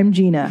 but I'm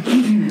Gina.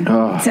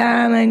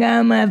 Time I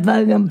got my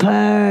fucking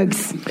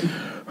perks.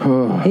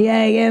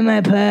 Yeah, I get my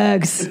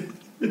perks.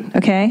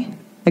 Okay?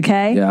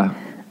 Yeah.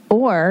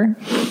 Or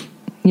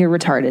you're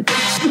retarded.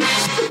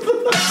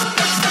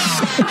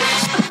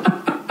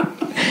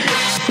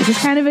 This is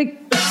kind of an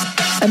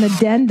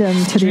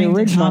addendum to the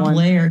original one.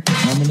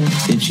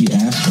 Permanent itchy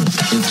assholes.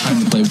 It's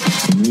time to play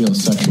real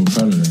sexual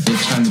predator.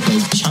 It's time to play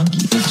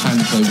chunky. It's time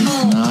to play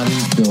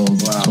snotty-filled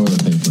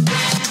toilet paper.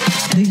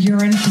 The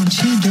urine from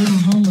two dirty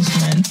homeless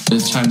men.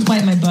 It's time to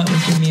wipe my butt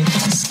with your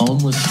mucus. Only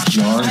bottomless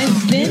jars.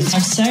 I've been to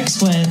have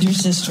sex with your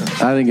sister.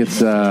 I think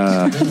it's,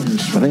 I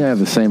think I have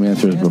the same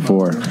answer as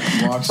before.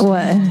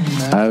 What?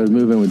 I was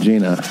moving with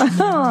Gina.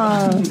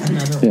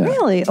 Yeah.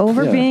 Really?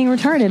 Over Yeah. being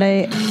retarded?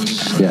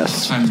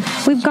 Yes.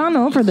 We've gone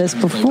over this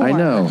before. I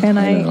know. And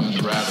I know.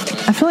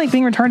 I feel like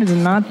being retarded is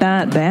not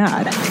that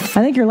bad.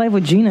 I think your life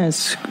with Gina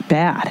is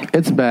bad.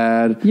 It's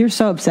bad. You're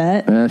so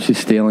upset. She's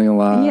stealing a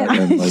lot. Yeah,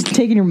 and, she's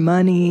taking your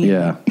money.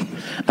 Yeah.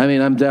 I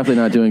mean, I'm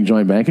definitely not doing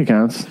joint bank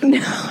accounts.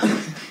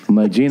 I'm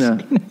like,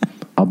 Gina,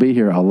 I'll be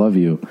here. I'll love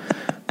you.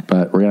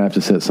 But we're going to have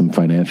to set some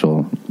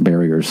financial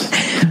barriers.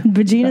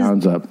 But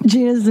Bounds up.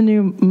 Gina's the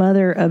new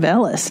mother of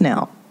Ellis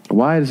now.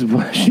 Why is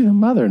she the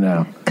mother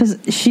now? Because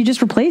she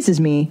just replaces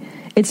me.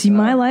 It's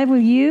my life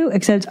with you,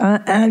 except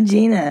I'm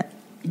Gina.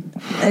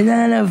 I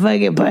don't know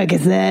fucking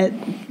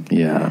Percocet.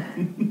 Yeah.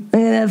 Look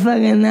at that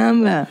fucking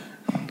number.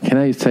 Can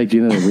I just take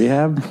Gina to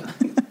rehab?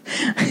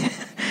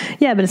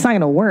 Yeah, but it's not going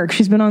to work.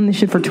 She's been on this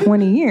shit for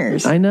 20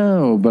 years. I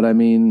know, but I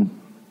mean,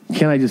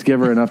 can't I just give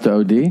her enough to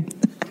OD?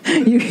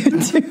 You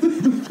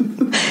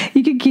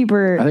could keep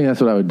her. I think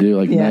that's what I would do.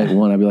 Like night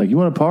one, I'd be like, "You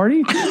want to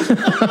party?"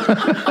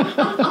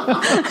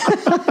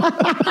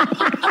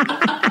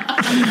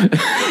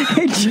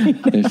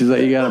 And she's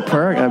like, "You got a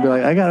perk?" I'd be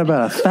like, "I got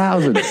about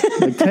 1,000.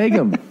 Like, take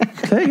them.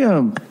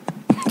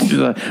 She's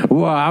like,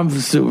 "Well, I'm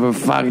super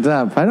fucked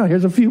up." I know.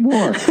 Here's a few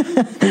more. I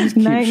just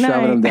keep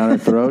shoving them down her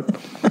throat.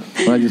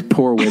 And I just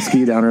pour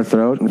whiskey down her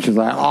throat, and she's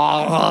like,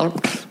 "Oh."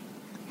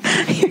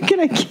 You're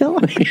gonna kill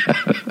her.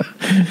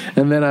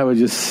 And then I would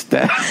just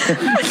stab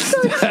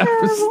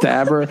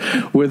her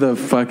with a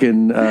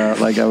fucking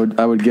like I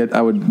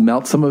would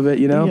melt some of it,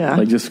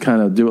 like just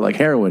kind of do it like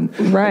heroin,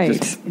 right? Like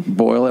just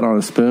boil it on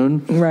a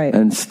spoon, right?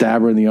 And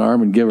stab her in the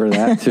arm and give her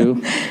that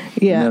too.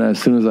 Yeah. And then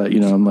as soon as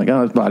I'm like,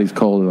 oh, his body's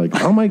cold. They're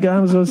like, oh my god,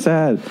 I'm so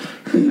sad.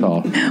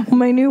 Call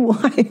my new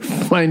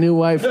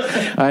wife.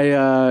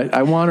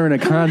 I want her in a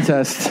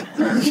contest.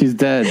 She's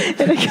dead.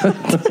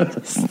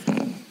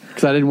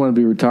 Because I didn't want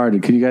to be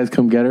retarded. Can you guys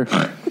come get her?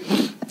 I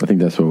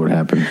think that's what would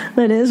happen.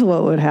 That is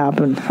what would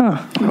happen.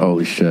 Huh.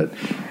 Holy shit.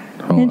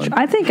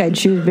 I think I'd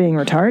choose being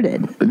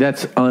retarded.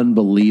 That's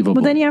unbelievable.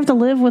 But then you have to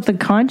live with the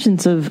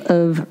conscience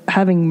of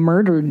having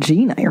murdered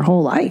Gina your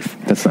whole life.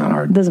 That's not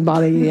hard. Doesn't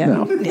bother you. Yeah.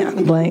 No.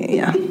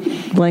 Yeah.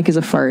 Blank as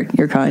a fart,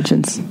 your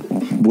conscience.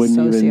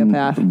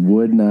 Sociopath.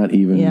 Would not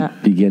even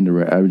begin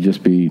to... I would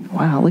just be...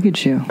 Wow, look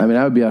at you. I mean,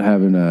 I would be out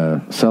having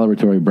a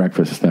celebratory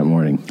breakfast that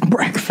morning.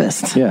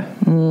 Breakfast? Yeah.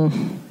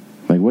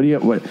 Like, what do you...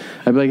 What?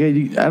 I'd be like,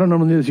 hey, I don't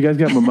normally do this. You guys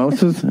got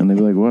mimosas? And they'd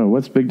be like, well,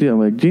 what's the big deal? I'm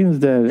like, Gina's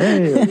dead.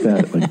 Hey, like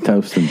that. Like,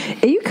 toasting.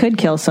 You could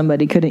kill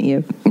somebody, couldn't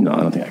you? No, I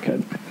don't think I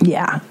could.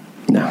 Yeah.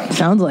 No.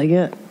 Sounds like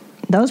it.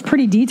 That was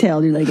pretty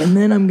detailed. You're like, and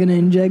then I'm going to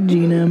inject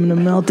Gina. I'm going to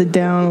melt it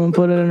down. I'm going to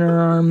put it in her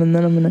arm. And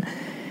then I'm going to...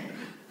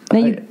 Now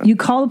you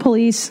call the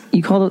police.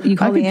 You call the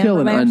I could kill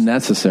an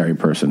unnecessary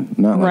person,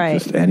 not like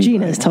just anybody.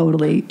 Gina's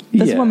totally.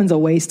 This woman's a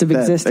waste of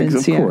existence.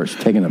 Of course,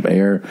 taking up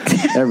air,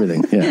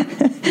 everything. Yeah,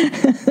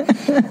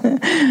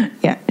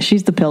 yeah.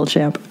 She's the pill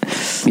champ.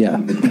 Yeah,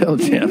 pill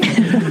champ.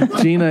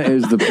 Gina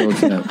is the pill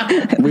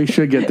champ. We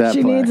should get that.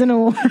 She needs an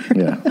award.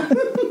 Yeah.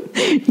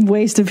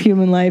 Waste of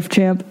human life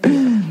champ.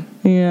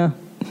 Yeah.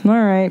 All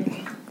right.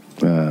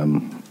 There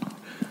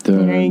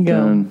you go.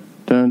 Dun,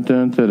 dun,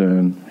 dun,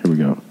 dun. Here we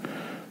go.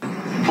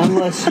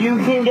 Unless you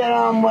can get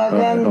on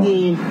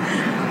WebMD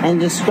and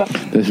discuss.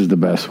 This is the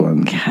best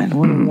one. God,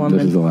 what a woman.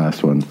 This is the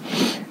last one.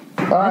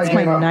 That's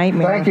my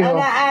nightmare. Thank you.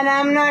 And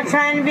I'm not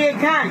trying to be a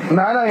cunt.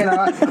 No, you're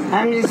not.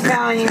 I'm just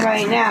telling you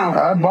right now.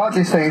 I bought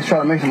these things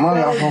trying to make some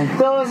money off them.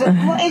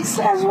 It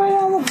says right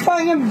on the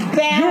fucking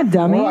back. Yeah,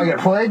 dummy. What, I get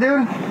play,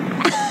 dude?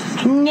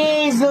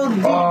 Nasal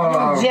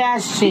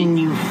decongestion,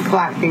 you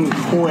fucking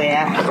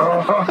queer.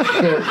 Oh,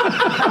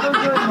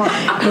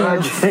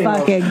 shit.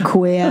 Fucking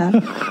queer.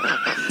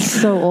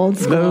 So old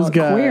school. Those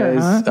guys, queer,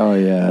 huh? oh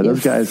yeah,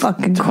 those guys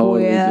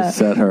totally just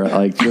set her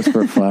like just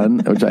for fun,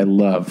 which I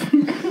love.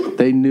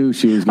 They knew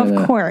she was gonna.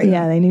 Of course,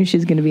 yeah, they knew she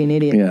was going to be an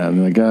idiot. Yeah,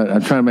 I'm like,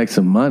 I'm trying to make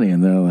some money,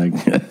 and they're like,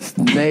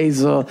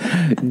 nasal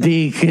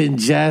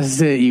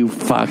decongestant, you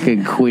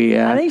fucking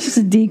queer. I think she's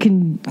a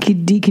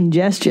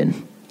decongestion.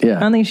 Yeah, I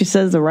don't think she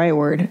says the right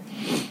word.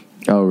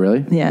 Oh,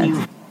 really?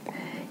 Yeah.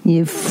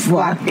 You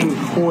fucking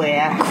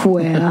queer.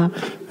 Queer.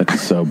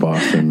 That's so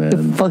Boston, man.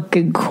 You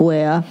fucking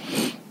queer.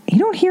 You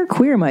don't hear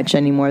queer much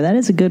anymore. That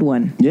is a good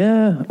one.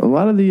 Yeah, a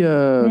lot of the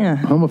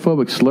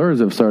homophobic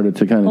slurs have started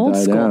to kind of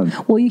die down.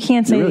 Well, you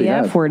can't say the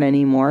F word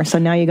anymore, so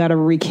now you got to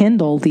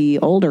rekindle the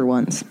older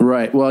ones.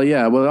 Right. Well,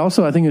 yeah. Well,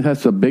 also, I think it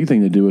has a big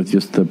thing to do with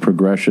just the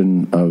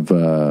progression of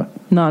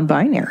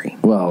non-binary.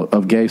 Well,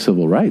 of gay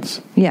civil rights.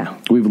 Yeah,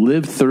 we've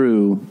lived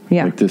through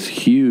like this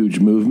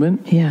huge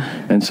movement. Yeah,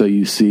 and so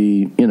you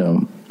see,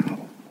 you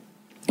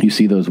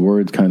see those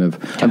words kind of.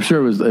 I'm sure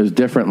it was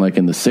different, like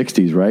in the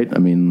 '60s, right? I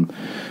mean.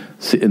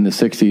 In the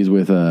 60s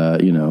with,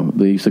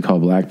 they used to call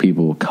black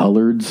people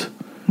coloreds.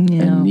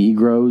 and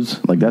Negroes.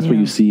 Like, that's what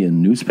you see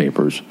in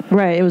newspapers.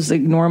 Right. It was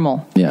like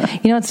normal. Yeah.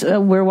 It's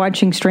we're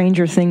watching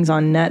Stranger Things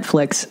on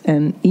Netflix,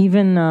 and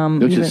even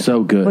which is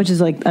so good. Which is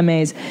like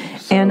amazing.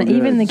 So and good.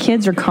 Even the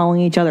kids are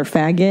calling each other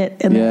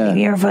faggot, and like,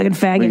 you're a fucking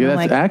faggot. That's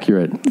like,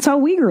 accurate. That's how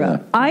we grew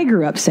up. I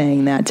grew up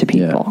saying that to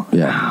people.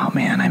 Yeah. Oh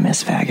man, I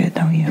miss faggot,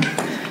 don't you?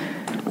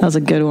 That was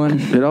a good one.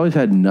 It always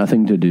had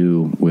nothing to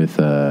do with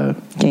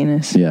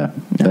gayness. Yeah,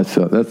 that's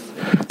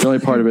the only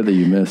part of it that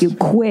you missed. You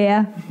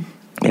queer.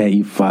 Yeah,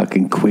 you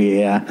fucking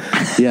queer.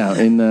 Yeah,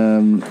 in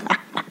the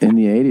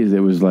 80s, it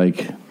was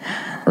like,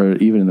 or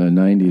even in the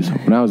 90s,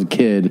 when I was a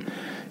kid,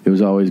 it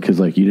was always because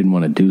like you didn't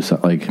want to do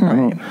something. Like,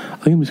 I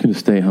think I'm just going to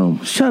stay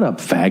home. Shut up,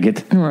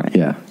 faggot. Right.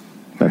 Yeah,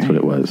 that's what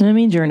it was. That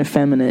means you're an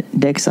effeminate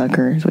dick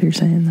sucker, is what you're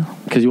saying, though.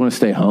 Because you want to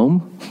stay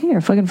home? Yeah, you're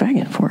a fucking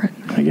faggot for it.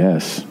 I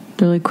guess.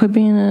 They're like, quit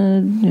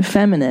being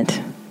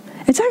effeminate.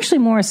 It's actually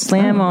more a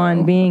slam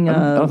on being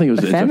I don't think it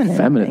was effeminate. It's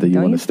effeminate that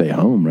you want to stay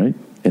home, right?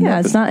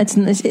 It's not.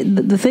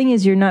 The thing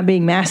is, you're not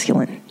being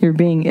masculine. You're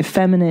being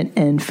effeminate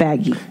and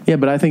faggy. Yeah,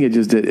 but I think it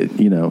just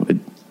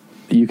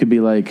you could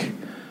be like,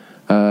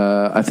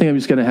 I think I'm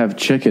just going to have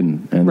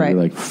chicken, and be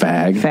like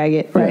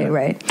faggot.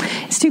 Right.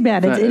 It's too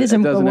bad. It is a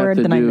word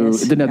that I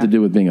miss. It didn't have to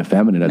do with being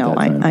effeminate at that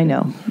time. No, I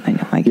know.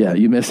 Yeah,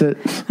 you miss it.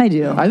 I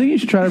do. I think you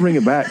should try to bring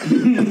it back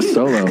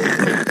solo.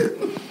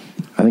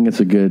 I think it's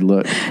a good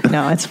look.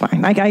 No, it's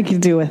fine. I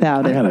can do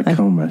without it. I gotta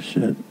comb my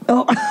shit.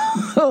 Oh,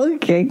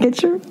 okay.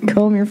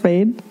 Comb your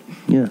fade.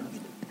 Yeah.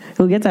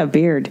 We'll get that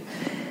beard.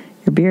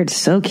 Your beard's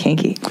so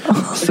kinky.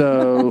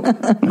 So,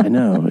 I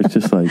know. It's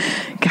just like...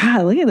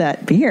 God, look at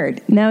that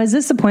beard. Now, is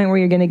this the point where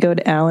you're going to go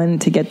to Alan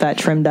to get that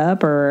trimmed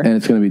up, or... And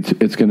it's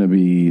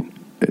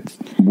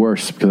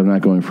worse because I'm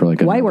not going for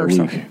like Why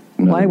worser?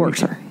 Why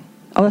worser?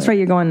 Oh, that's right.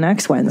 You're going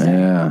next Wednesday.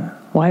 Yeah.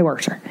 Why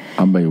worser?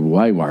 I'm a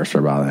way worser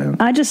about him.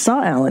 I just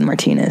saw Alan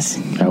Martinez.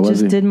 How was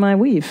he? Did my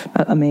weave.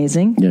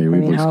 Amazing. Yeah, your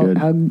weave looks good.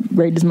 How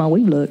great does my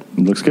weave look? It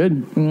looks good.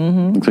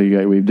 Mm-hmm. Looks like you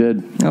got weave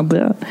did. I'll do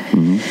it.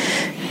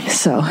 Mm-hmm.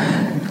 So,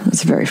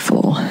 it's very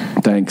full.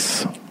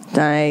 Thanks.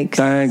 Can't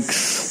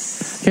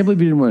believe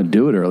you didn't want to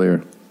do it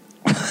earlier.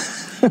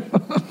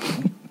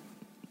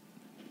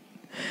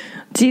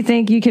 Do you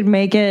think you could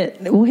make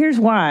it? Well, here's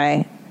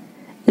why.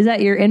 Is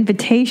that your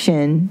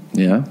invitation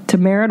to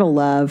marital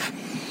love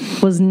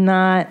was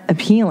not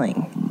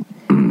appealing.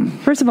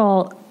 First of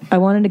all, I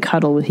wanted to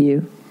cuddle with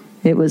you.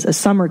 It was a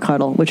summer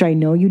cuddle, which I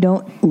know you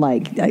don't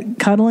like.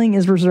 Cuddling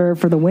is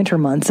reserved for the winter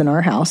months in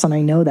our house, and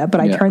I know that,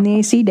 but I turned the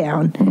AC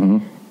down,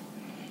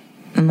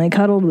 and I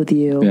cuddled with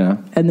you. Yeah.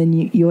 And then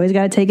you always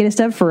got to take it a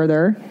step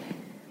further,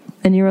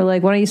 and you were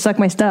like, why don't you suck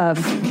my stuff?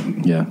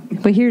 Yeah.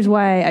 But here's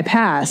why I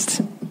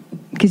passed.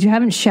 Because you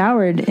haven't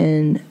showered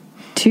in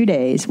 2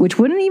 days, which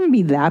wouldn't even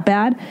be that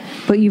bad,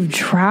 but you've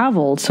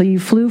traveled. So you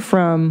flew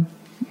from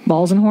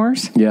Balls and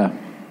Horse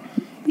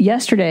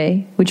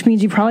yesterday, which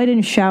means you probably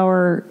didn't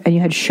shower, and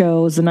you had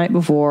shows the night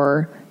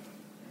before,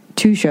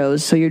 2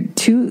 shows. So you're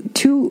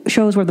two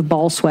shows worth of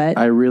ball sweat.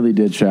 I really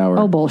did shower.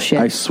 Oh, bullshit.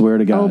 I swear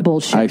to God. Oh,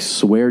 bullshit. I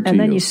swear to you. And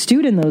then you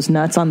stewed in those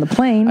nuts on the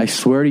plane. I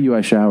swear to you,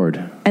 I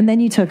showered. And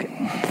then you took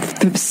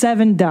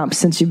 7 dumps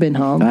since you've been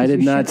home. I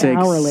did not take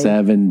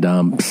 7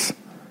 dumps.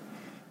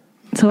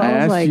 So I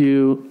asked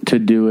you to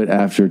do it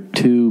after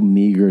 2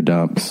 meager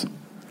dumps.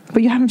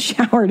 But you haven't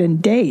showered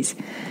in days.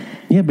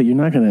 Yeah, but you're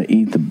not going to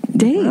eat the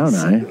brown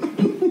eye.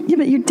 Yeah,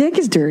 but your dick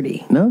is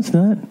dirty. No, it's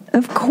not.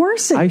 Of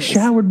course it is. I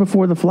showered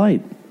before the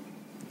flight.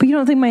 But you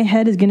don't think my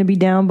head is going to be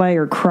down by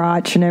your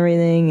crotch and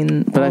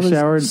everything? But I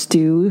showered...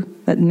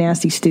 that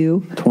nasty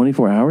stew.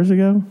 24 hours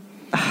ago?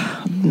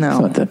 No. It's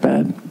not that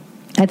bad.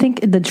 I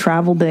think the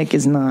travel dick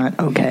is not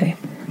okay.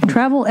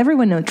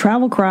 Everyone knows,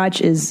 travel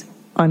crotch is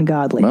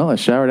ungodly. Well, I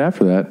showered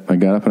after that. I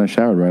got up and I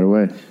showered right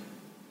away.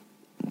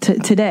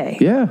 Today?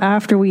 Yeah.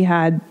 After we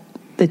had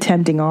the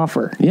tempting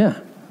offer? Yeah.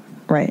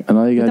 Right. And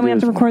all you got to do then we have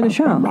to record the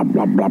show.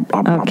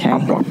 Okay.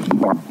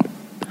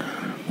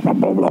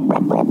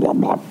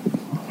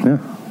 Yeah.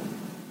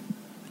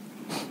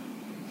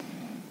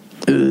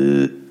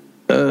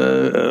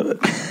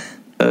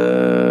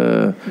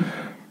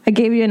 I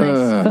gave you a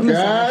nice foot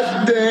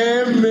massage. God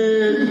damn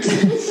it.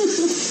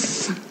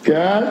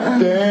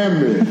 God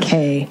damn it.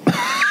 Okay.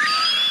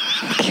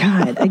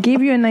 God, I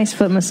gave you a nice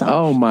foot massage.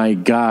 Oh my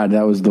God,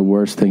 that was the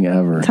worst thing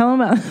ever. Tell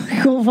them about the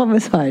cool foot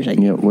massage.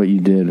 Yeah, what you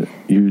did.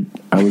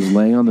 I was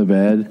laying on the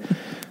bed,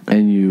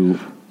 and you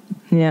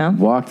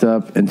walked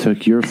up and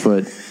took your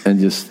foot and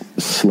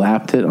just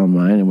slapped it on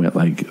mine and went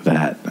like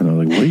that. And I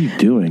was like, what are you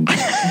doing?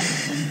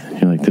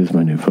 You're like, this is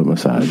my new foot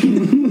massage.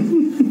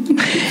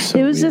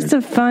 It was just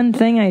a fun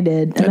thing I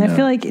did. And I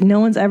feel like no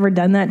one's ever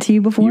done that to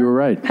you before. You were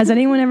right. Has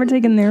anyone ever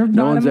taken their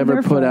No one's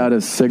ever put out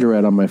a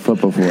cigarette on my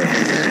foot before,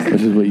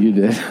 which is what you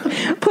did.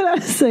 Put out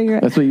a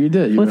cigarette. That's what you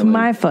did. With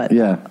my foot.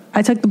 Yeah.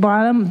 I took the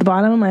bottom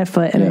of my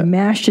foot and I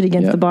mashed it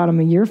against the bottom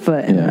of your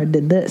foot and I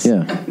did this.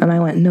 Yeah. And I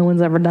went, no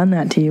one's ever done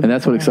that to you. And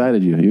that's what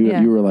excited you.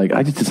 You were like,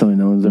 I just did something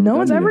no one's ever done. No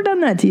one's ever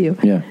done that to you.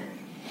 Yeah.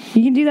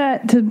 You can do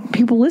that to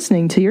people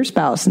listening to your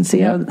spouse and see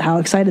how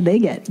excited they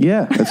get.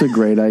 Yeah, that's a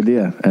great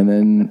idea. And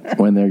then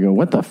when they go,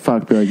 "What the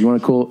fuck?" Be like, "You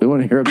want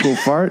to hear a cool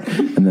fart?"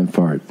 And then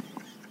fart.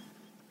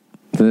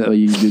 So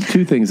you do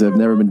two things that have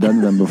never been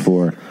done to them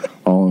before,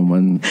 all in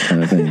one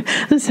kind of thing.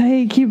 That's how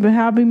you keep a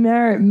happy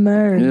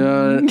marriage.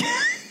 You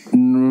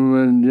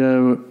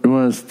want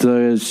to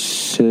start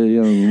shit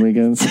on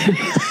weekends?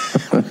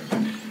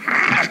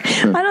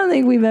 I don't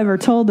think we've ever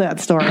told that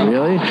story.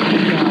 Really?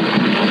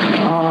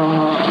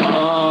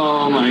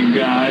 Oh my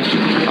gosh.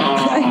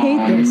 I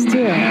hate this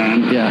too.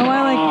 Yeah. Oh,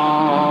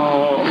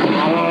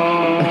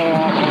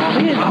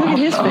 look at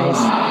his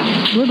face.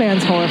 Blue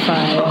Band's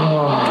horrified.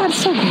 God,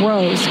 it's so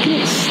gross. Can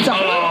you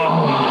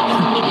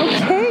stop?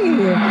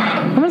 Okay.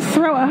 I'm going to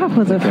throw up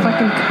with a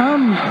fucking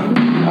cum.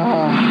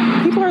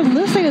 People are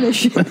listening to this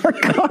shit in their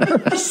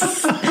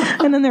cars.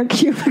 And then their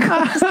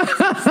cubicles.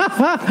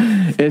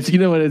 It's, you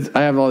know what,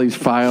 I have all these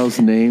files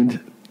named,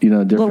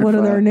 different. Well, what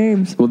are their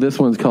names? Well, this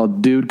one's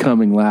called Dude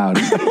Coming Loud.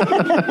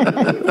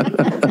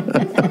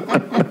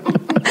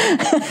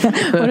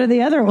 What are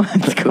the other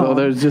ones called? Well,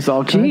 there's just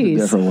all kinds of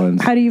different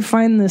ones. How do you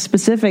find the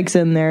specifics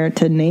in there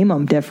to name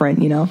them different,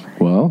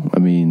 Well, I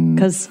mean...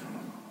 Because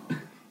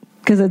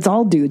it's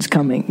all dudes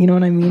coming, you know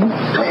what I mean? You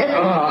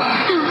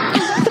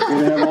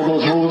have all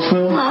those holes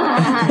filled?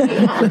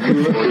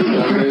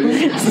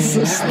 This is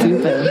so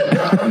stupid.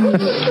 God.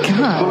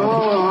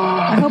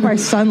 I hope our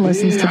son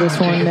listens to this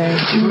one day.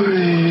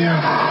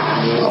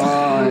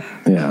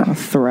 Yeah. I'll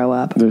throw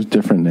up. There's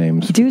different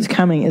names. Dudes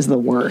Coming is the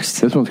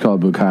worst. This one's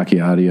called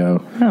Bukkake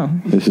Audio. Oh.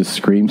 This is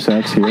Scream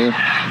Sex here.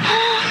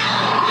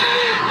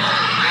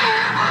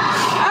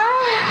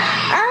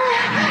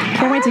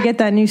 Can't wait to get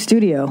that new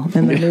studio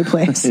in the new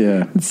place.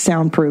 Yeah. It's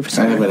soundproof.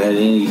 I haven't had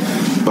any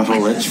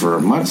butthole itch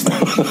for months now.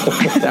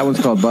 That one's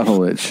called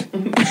Butthole Itch.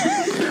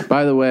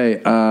 By the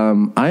way,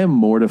 I am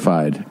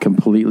mortified,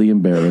 completely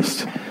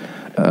embarrassed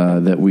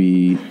that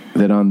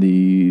on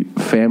the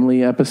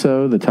family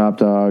episode, the Top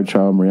Dog,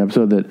 Charles Marie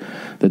episode, that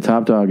the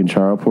Top Dog and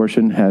Charles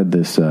portion had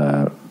this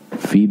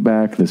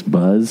feedback, this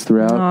buzz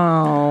throughout.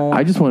 Oh.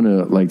 I just want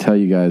to tell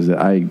you guys that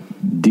I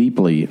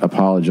deeply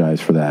apologize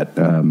for that.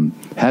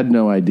 Had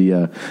no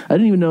idea. I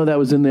didn't even know that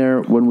was in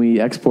there when we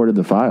exported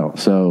the file.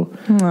 So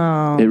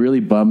it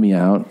really bummed me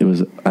out. It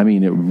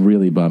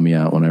really bummed me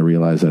out when I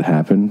realized that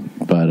happened.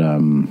 But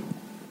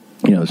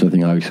there's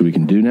nothing obviously we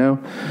can do now.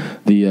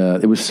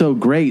 It was so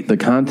great. The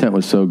content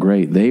was so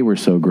great. They were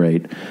so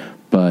great.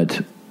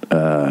 But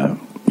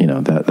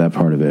that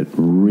part of it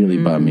really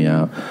bummed me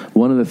out.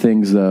 One of the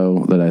things,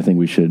 though, that I think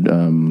we should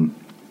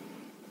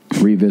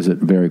revisit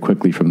very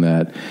quickly from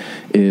that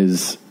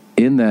is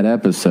in that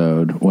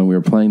episode when we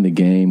were playing the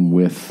game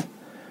with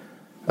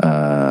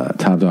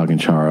Top Dog and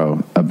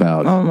Charo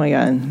about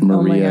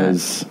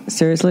Maria's.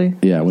 Seriously?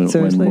 Yeah, when I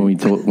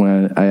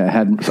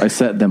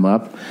set them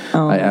up,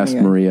 I asked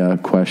Maria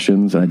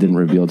questions, and I didn't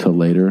reveal till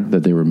later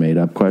that they were made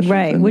up questions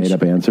and made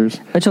up answers,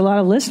 which a lot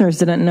of listeners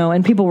didn't know,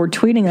 and people were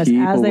tweeting us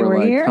as they were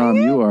here. Tom,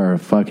 you are a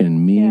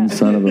fucking mean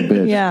son of a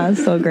bitch. Yeah,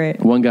 it's so great.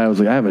 One guy was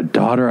like, "I have a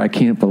daughter. I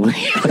can't believe."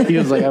 He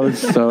was like, I was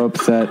so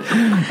upset.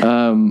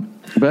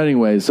 But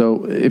anyway,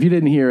 so if you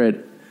didn't hear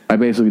it, I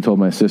basically told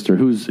my sister,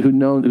 who's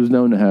known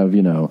to have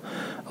a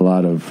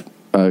lot of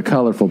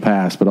colorful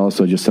past, but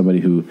also just somebody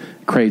who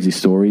crazy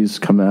stories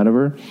come out of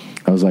her.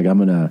 I was like, I'm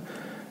gonna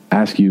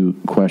ask you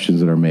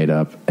questions that are made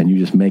up, and you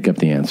just make up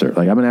the answer.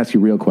 I'm gonna ask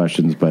you real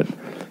questions, but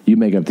you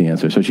make up the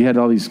answer. So she had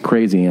all these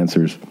crazy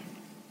answers,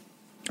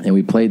 and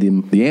we played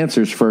the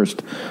answers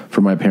first for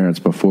my parents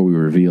before we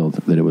revealed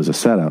that it was a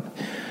setup.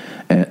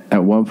 And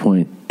at one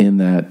point in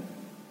that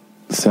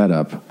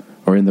setup,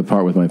 or in the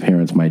part with my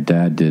parents, my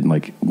dad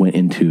went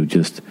into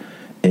just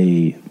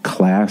a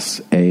Class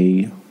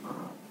A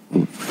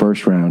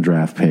first round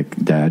draft pick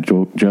dad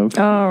joke.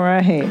 Oh,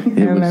 right. I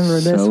remember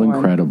this one. It was so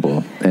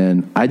incredible.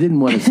 And I didn't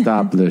want to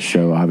stop the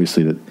show,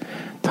 obviously, to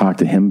talk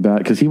to him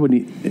about it, because he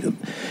wouldn't.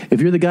 If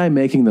you're the guy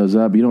making those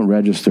up, you don't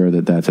register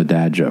that that's a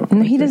dad joke.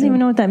 No, he doesn't even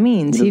know what that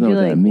means. He'd be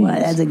like, "What?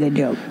 That's a good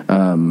joke."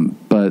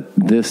 But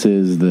this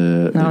is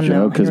the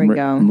joke, because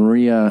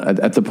Maria,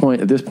 at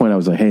this point, I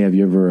was like, "Hey, have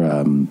you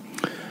ever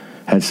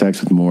had sex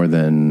with more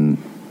than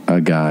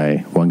one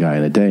guy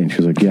in a day?" And she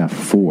was like, "Yeah,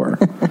 4."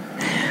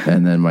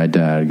 And then my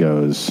dad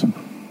goes,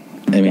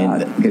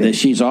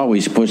 she's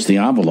always pushed the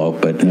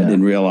envelope, but I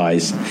didn't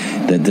realize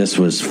that this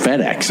was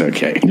FedEx.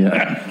 Okay.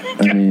 Yeah.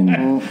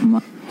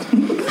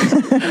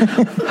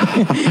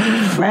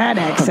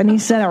 FedEx, and he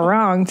said it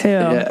wrong too.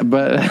 Yeah,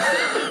 but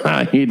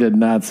he did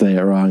not say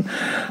it wrong.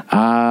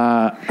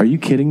 Are you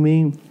kidding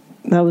me?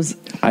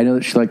 I know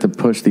that she liked to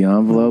push the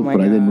envelope, but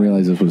I didn't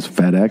realize this was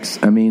FedEx.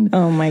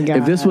 Oh my God.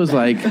 If this was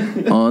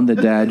on the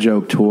dad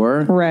joke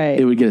tour, right,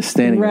 it would get a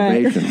standing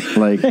ovation.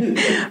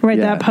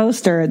 That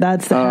poster,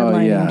 that's the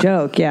headlining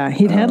joke. Yeah,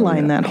 he'd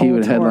headline that whole tour. He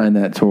would headline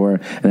that tour,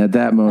 and at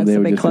that moment, they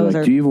would just be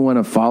like, "Do you even want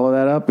to follow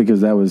that up?"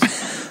 Because that was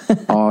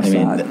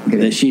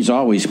awesome. She's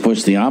always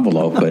pushed the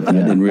envelope, but I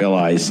didn't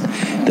realize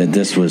that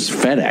this was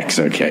FedEx.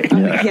 Okay.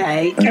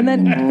 Okay. And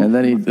then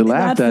he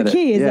laughed at it. That's the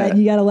key, is that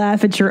you got to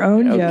laugh at your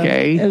own joke.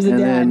 Okay. It was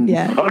the And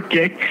dad. then-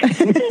 Okay.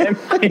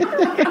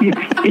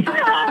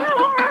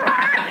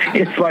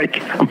 It's like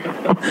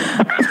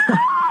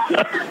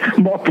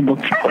multiple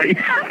choice.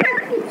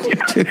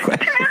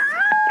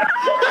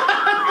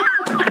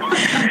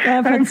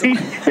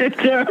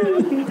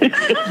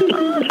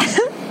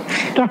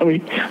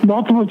 Sorry,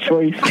 multiple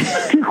choice.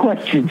 2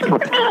 questions.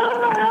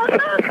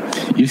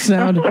 You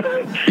sound.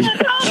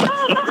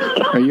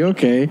 Are you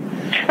okay?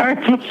 I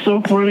feel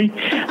so funny.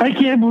 I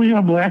can't believe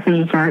I'm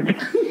laughing this hard.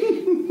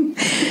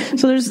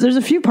 So there's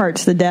a few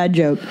parts to the dad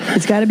joke.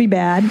 It's got to be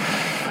bad.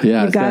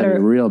 Yeah, it's got to be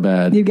real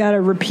bad. You got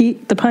to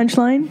repeat the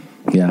punchline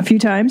a few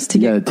times to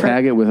get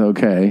tag it with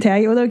okay.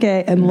 Tag it with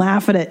okay and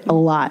laugh at it a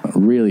lot.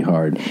 Really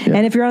hard. Yeah.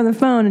 And if you're on the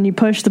phone and you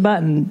push the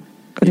button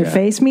with your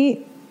face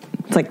meet,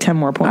 it's like 10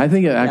 more points. I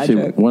think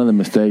actually one of the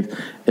mistakes,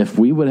 if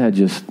we would have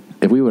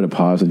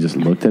paused and just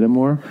looked at him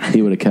more,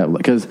 he would have kept.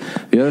 Because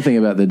the other thing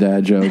about the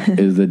dad joke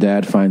is the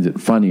dad finds it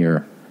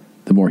funnier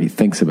the more he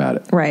thinks about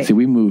it. Right. See,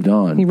 we moved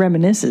on. He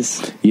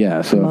reminisces.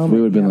 Yeah. So if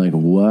we would have been like,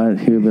 "What?"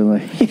 He would have been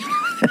like,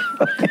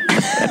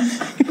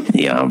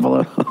 "The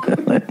envelope,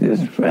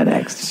 just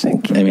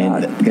FedEx." I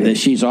mean,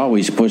 she's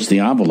always pushed the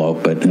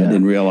envelope, but I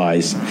didn't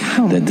realize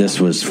that this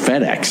was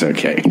FedEx.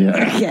 Okay.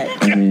 Yeah.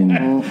 I mean.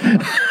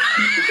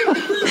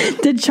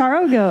 Did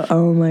Charo go,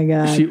 oh my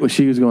God?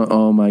 She was going,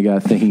 oh my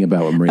God, thinking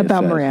about what Maria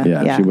said. Maria,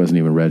 yeah, she wasn't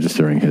even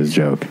registering his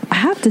joke. I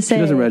have to say.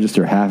 She doesn't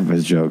register half of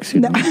his jokes. You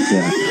know?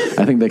 Yeah.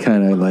 I think they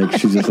kind of like,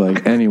 she's just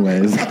like,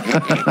 anyways.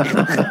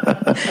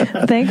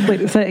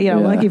 Thankfully,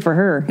 lucky for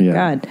her. Yeah.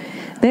 God.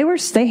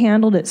 They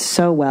handled it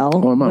so well.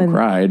 Well, Mom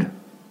cried.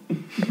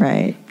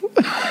 Right.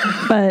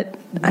 But,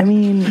 I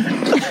mean,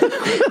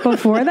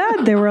 before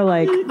that, they were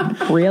like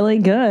really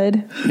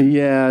good.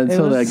 Yeah,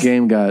 until that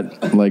game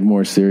got like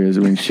more serious.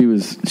 I mean, she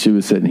was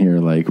sitting here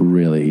like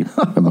really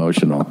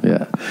emotional.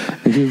 Yeah,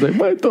 and she was like,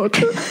 "My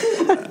daughter,"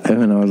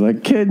 and then I was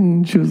like,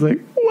 "Kidding?" She was like,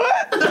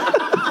 "What?"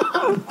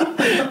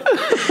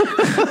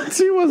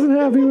 She wasn't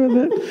happy with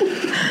it.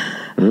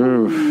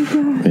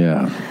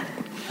 Yeah.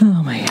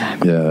 Oh my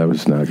God. Yeah, that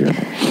was not good.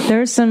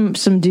 There's some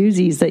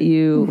doozies that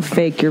you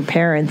fake your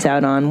parents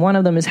out on. One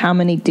of them is How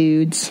Many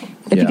Dudes.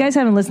 If you guys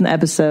haven't listened to the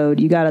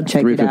episode, you got to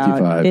check it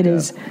out.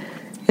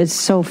 It's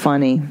so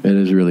funny. It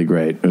is really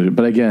great.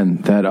 But again,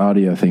 that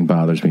audio thing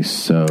bothers me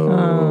so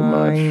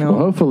much. Well,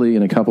 hopefully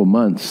in a couple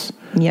months,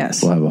 we'll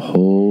have a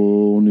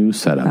whole new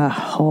setup. A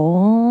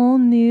whole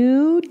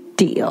new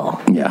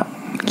deal. Yeah.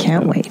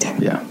 Can't wait.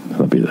 Yeah,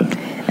 that'll be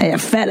the...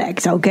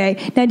 FedEx,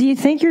 okay. Now, do you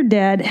think your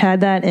dad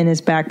had that in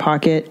his back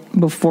pocket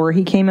before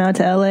he came out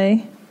to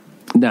L.A.?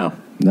 No,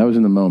 that was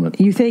in the moment.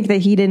 You think that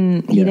he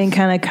didn't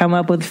kind of come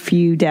up with a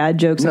few dad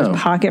jokes in his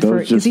pocket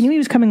because he knew he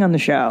was coming on the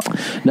show?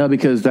 No,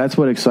 because that's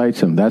what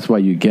excites him. That's why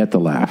you get the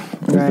laugh.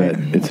 Right.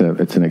 That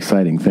it's an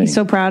exciting thing. He's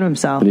so proud of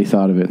himself. But he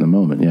thought of it in the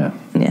moment. Yeah,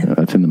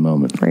 that's in the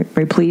moment.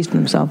 Very pleased with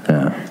himself.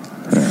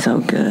 Yeah. So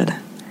good.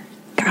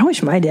 God, I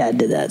wish my dad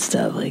did that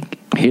stuff. Like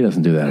he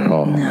doesn't do that at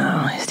all.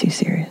 No, he's too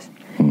serious.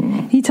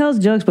 He tells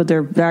jokes, but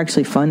they're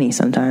actually funny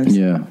sometimes.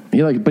 Yeah,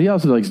 but he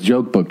also likes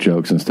joke book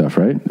jokes and stuff,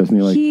 right? Doesn't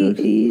he like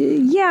jokes?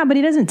 Yeah, but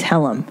he doesn't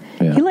tell them.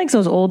 Yeah. He likes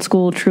those old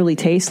school, truly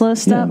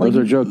tasteless stuff. Yeah, those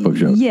are joke book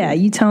jokes. Yeah,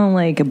 you tell him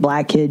like a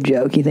black kid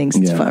joke. He thinks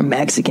it's a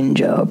Mexican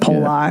joke,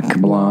 Polak,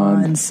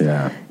 blondes.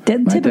 Yeah.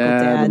 Typical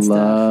dad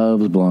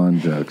loves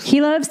blonde jokes.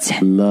 He loves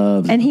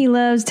and he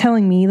loves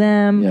telling me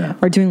them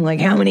or doing like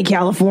how many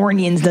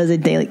Californians does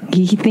it daily.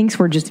 He thinks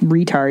we're just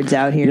retards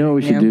out here. You know what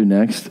we should do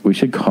next? We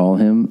should call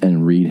him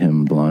and read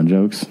him blonde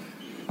jokes.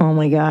 Oh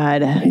my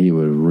God. He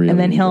would really. And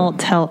then he'll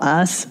tell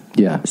us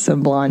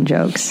some blonde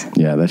jokes.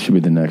 Yeah, that should be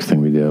the next thing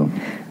we do.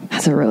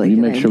 That's a really good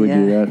idea. Make sure we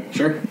do that?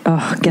 Sure.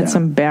 Oh, get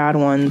some bad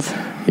ones.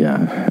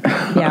 Yeah.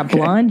 Yeah,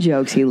 blonde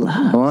jokes he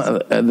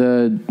loves.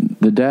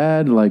 The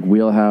dad, like,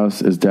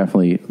 wheelhouse is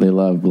definitely, they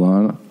love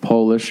blonde.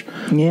 Polish.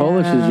 Yeah.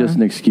 Polish is just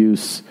an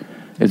excuse.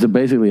 It's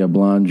basically a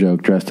blonde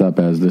joke dressed up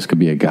as this could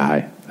be a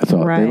guy. That's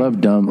all. Right. They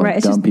love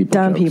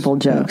dumb people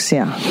jokes.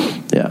 Yeah.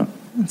 Yeah.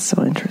 That's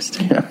so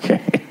interesting.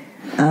 Okay.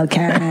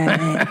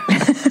 Okay.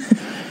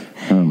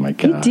 Oh, my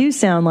God. You do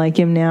sound like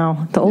him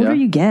now. The older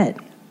you get.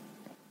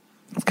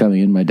 It's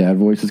coming in. My dad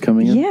voice is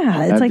coming in.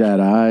 Yeah. It's like dad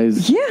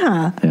eyes.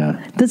 Yeah.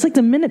 Yeah. That's like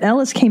the minute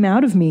Ellis came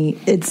out of me,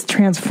 it's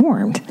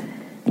transformed.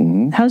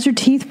 Mm-hmm. How's your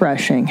teeth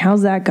brushing?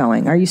 How's that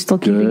going? Are you still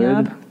keeping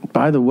up?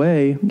 By the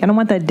way, I don't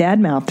want that dad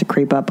mouth to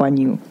creep up on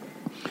you.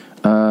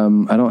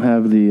 I don't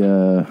have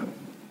the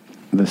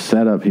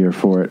setup here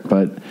for it,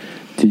 but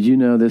did you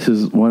know this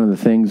is one of the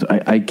things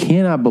I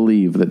cannot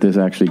believe that this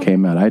actually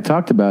came out. I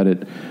talked about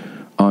it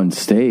on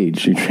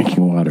stage. You're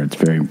drinking water. It's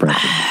very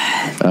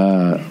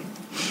impressive.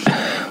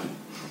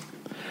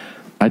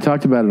 I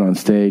talked about it on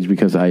stage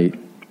because I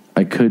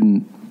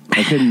couldn't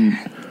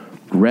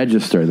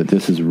register that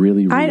this is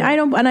really real. I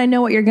don't, and I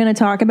know what you're going to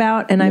talk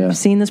about, and I've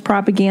seen this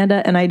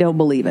propaganda, and I don't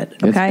believe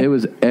it. Okay, it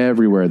was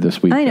everywhere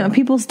this week. I know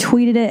people's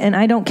tweeted it, and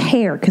I don't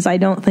care because I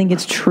don't think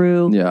it's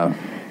true. Yeah.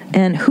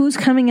 And who's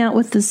coming out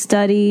with the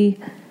study?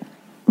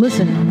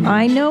 Listen,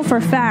 I know for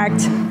a fact.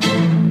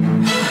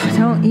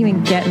 Don't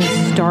even get me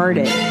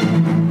started.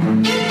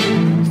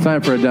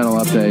 time for a dental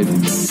update.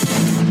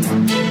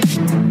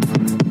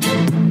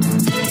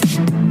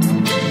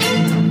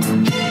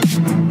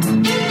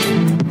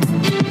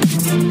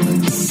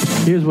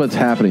 Here's what's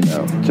happening,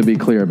 though, to be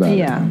clear about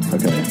it.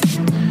 Okay.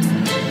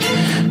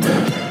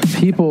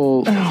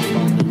 People...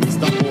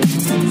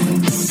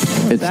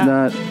 It's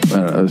not...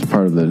 it was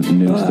part of the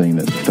news thing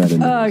that fed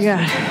into Oh,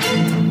 God.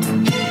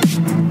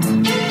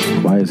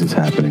 Why is this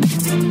happening?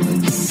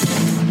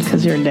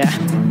 Because you're deaf.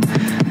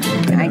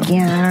 I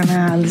don't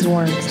know how this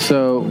works.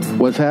 So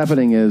what's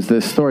happening is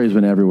this story has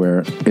been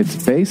everywhere.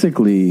 It's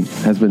basically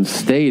has been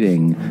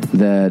stating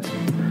that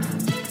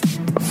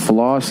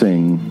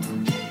flossing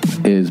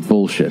is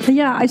bullshit.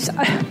 Yeah,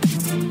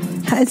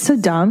 it's so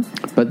dumb.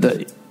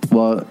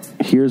 But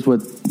here's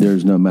what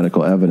there's no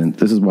medical evidence.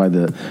 This is why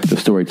the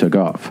story took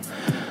off.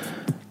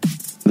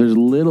 There's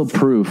little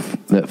proof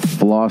that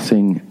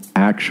flossing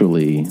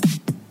actually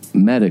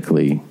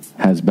medically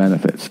has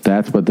benefits.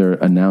 That's what they're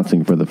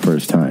announcing for the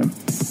first time.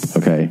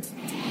 Okay.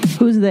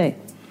 Who's they?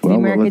 The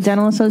American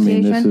Dental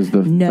Association? This is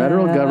the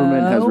federal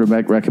government has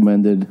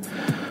recommended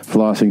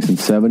flossing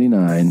since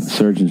 1979.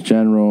 Surgeons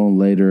General,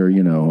 later,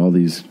 all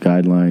these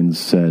guidelines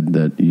said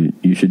that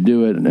you should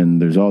do it,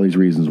 and there's all these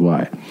reasons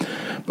why.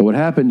 But what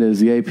happened is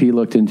the AP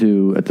looked at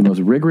the most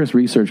rigorous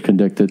research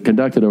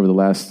conducted over the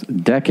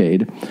last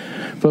decade,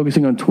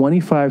 focusing on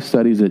 25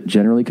 studies that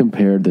generally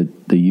compared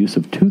the use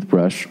of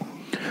toothbrush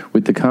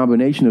with the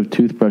combination of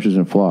toothbrushes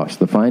and floss.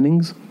 The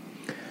findings?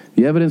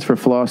 The evidence for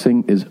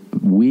flossing is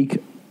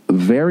weak,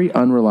 very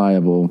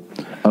unreliable,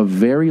 of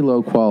very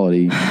low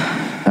quality.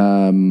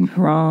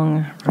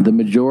 Wrong. The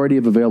majority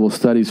of available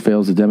studies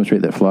fails to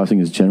demonstrate that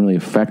flossing is generally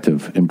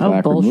effective in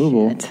plaque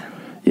removal.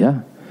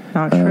 Yeah.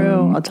 Not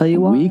true. I'll tell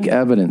you why. Weak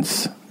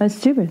evidence. That's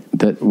stupid.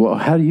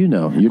 How do you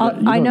know?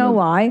 I know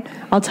why.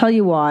 I'll tell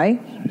you why.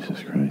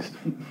 Jesus Christ.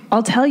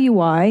 I'll tell you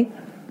why.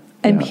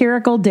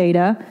 Empirical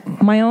data,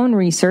 my own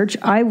research.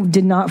 I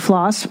did not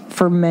floss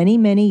for many,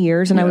 many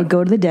years, and I would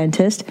go to the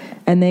dentist,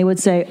 and they would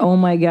say, "Oh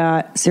my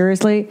God,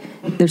 seriously?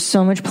 There's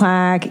so much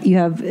plaque.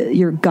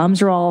 Your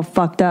gums are all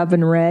fucked up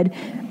and red."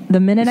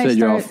 The minute I started,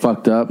 you're all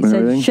fucked up and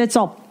everything. Shit's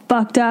all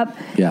fucked up.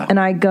 Yeah. And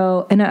I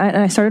go and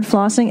I started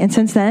flossing, and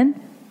since then,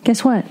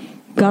 guess what?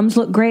 Gums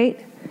look great.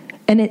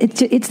 And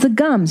it's the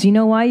gums. You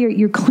know why?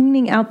 You're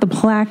cleaning out the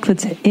plaque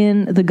that's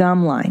in the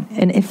gum line.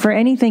 And if for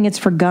anything, it's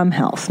for gum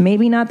health.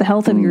 Maybe not the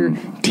health of your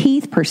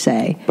teeth per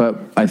se,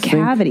 but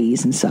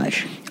cavities and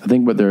such. I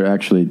think what they're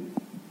actually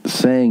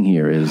saying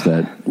here is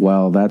that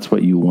while that's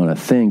what you want to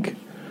think,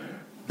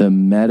 the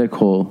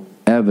medical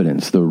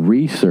evidence, the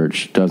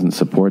research doesn't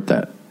support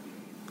that.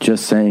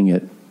 Just saying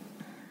it,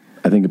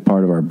 I think a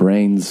part of our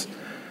brains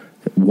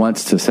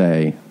wants to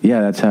say,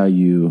 yeah, that's how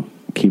you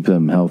keep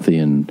them healthy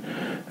and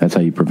that's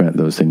how you prevent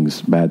those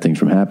things, bad things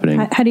from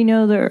happening. How do you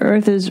know the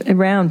Earth is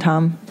round,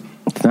 Tom?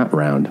 It's not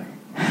round.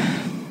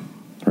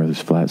 Earth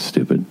is flat,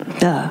 stupid.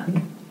 Duh.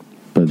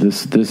 But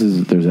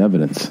there's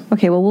evidence.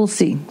 Okay, well, we'll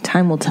see.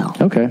 Time will tell.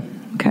 Okay.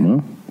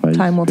 Well,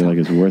 Time will tell. Like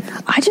it's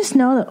worth. I just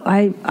know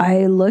that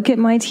I look at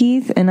my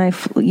teeth and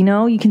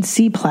you can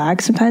see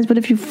plaque sometimes, but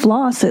if you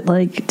floss, it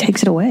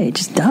takes it away. It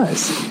just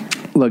does.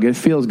 Look, it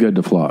feels good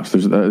to floss.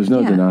 There's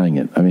no denying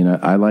it. I mean,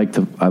 I like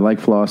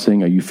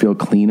flossing. You feel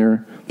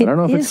cleaner. But I don't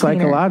know if it's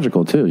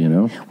psychological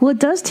too. Well, it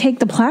does take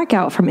the plaque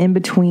out from in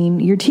between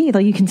your teeth.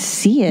 You can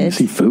see it. You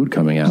see food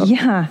coming out.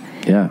 Yeah.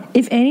 Yeah.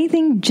 If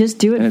anything, just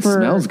do it and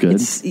for. It smells good.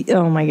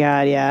 Oh my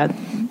God! Yeah.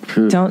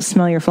 Don't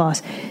smell your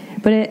floss,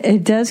 but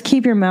it does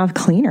keep your mouth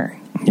cleaner.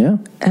 Yeah.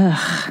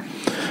 Ugh.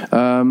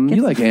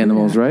 You like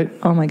animals, right?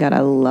 Oh my God, I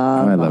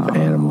love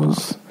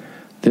animals.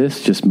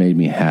 This just made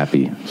me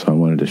happy, so I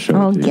wanted to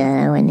show it to you.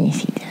 God, when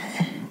is he done?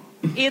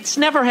 It's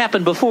never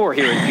happened before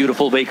here in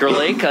beautiful Baker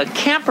Lake. A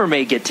camper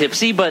may get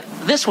tipsy, but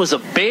this was a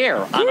bear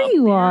on a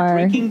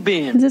beer-drinking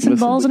binge. Is this some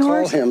balls and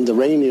horse? We call him the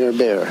Rainier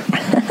Bear,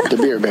 the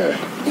beer bear.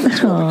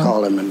 That's what we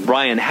call him.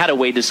 Brian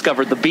Hadaway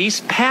discovered the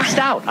beast passed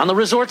out on the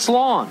resort's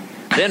lawn.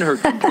 Then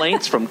heard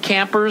complaints from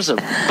campers of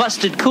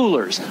busted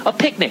coolers, a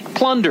picnic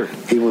plundered.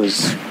 He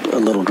was a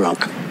little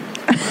drunk.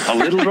 A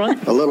little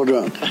drunk? A little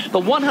drunk.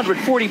 The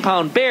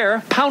 140-pound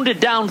bear pounded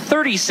down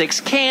 36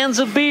 cans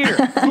of beer,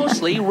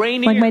 mostly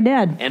Rainier. Like my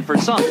dad. And for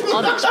some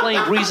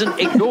unexplained reason,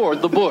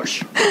 ignored the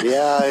bush.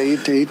 Yeah,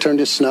 he turned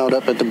his snout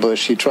up at the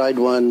bush. He tried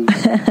one,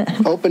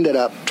 opened it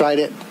up, tried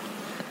it,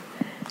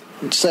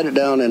 set it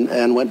down,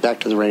 and went back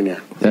to the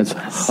Rainier. That's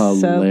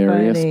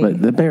hilarious. So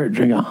but the bear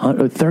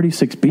drank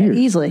 36 beers.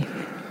 Easily.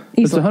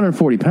 It's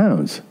 140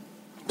 pounds.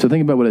 So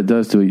think about what it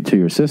does to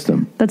your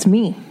system. That's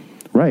me.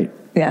 Right.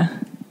 Yeah.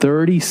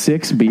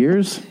 36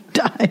 beers?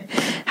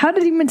 How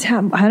did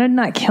it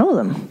not kill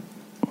them?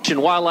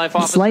 Wildlife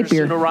officers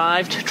soon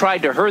arrived,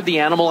 tried to herd the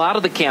animal out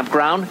of the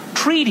campground,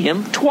 treed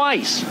him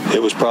twice.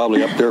 It was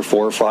probably up there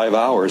 4 or 5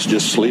 hours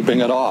just sleeping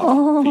it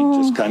off.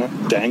 Feet just kind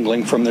of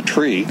dangling from the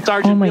tree.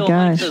 Sergeant Bill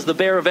Hunt says the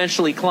bear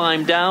eventually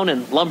climbed down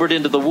and lumbered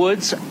into the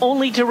woods,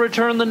 only to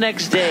return the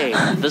next day.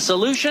 The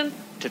solution?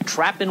 To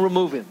trap and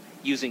remove him.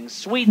 using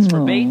sweets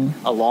for bait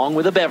along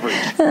with a beverage.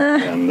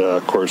 And,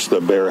 of course,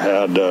 the bear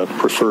had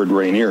preferred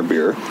Rainier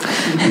beer.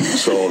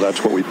 So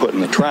that's what we put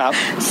in the trap.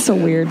 So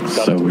weird.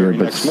 So weird,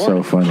 but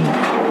so funny.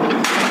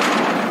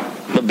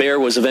 The bear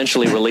was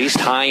eventually released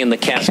high in the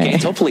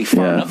Cascades, hopefully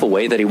far enough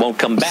away that he won't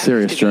come back.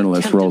 Serious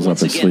journalist rolls up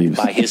his sleeves.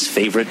 By his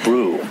favorite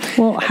brew.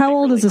 Well, how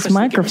old is this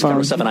microphone?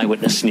 Is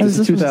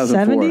this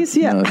 2004. 70s?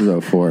 Yeah. No, this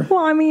is 04.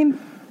 Well, I mean,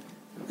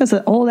 that's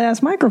an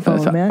old-ass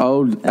microphone,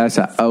 man. That's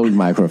an old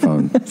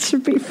microphone. That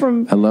should be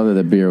from... I love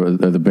that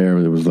the bear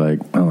was like,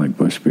 I don't like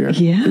Bush beer.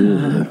 Yeah.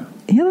 Ugh.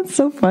 Yeah, that's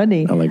so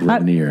funny. I like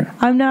Rainier.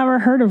 I've never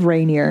heard of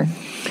Rainier.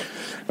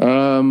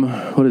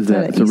 What is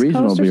that? It's a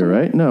regional beer,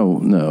 right?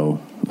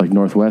 No. Like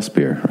Northwest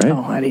beer, right?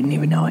 Oh, I didn't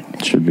even know it.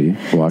 It should be.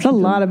 Washington. It's a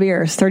lot of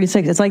beers,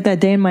 36. It's like that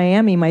day in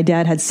Miami, my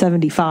dad had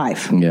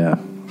 75. Yeah.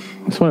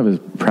 It's one of his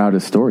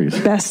proudest stories.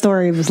 Best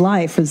story of his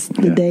life is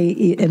the day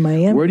in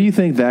Miami. Where do you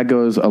think that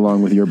goes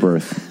along with your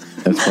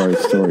birth as far as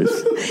stories?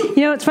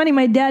 You know, it's funny.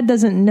 My dad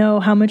doesn't know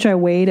how much I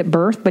weighed at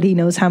birth, but he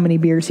knows how many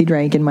beers he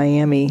drank in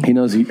Miami. He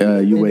knows you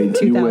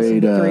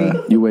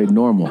weighed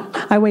normal.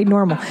 I weighed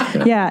normal.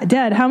 Yeah,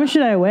 Dad, how much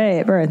did I weigh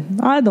at birth?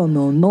 I don't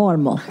know,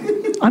 normal.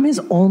 I'm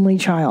his only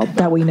child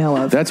that we know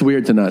of. That's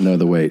weird to not know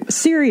the weight.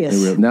 Serious.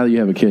 Now that you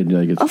have a kid,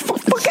 like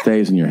it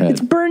stays in your head.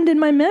 It's burned in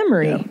my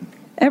memory. Yeah.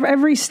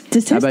 Every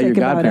statistic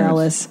about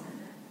Alice.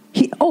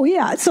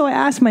 So I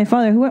asked my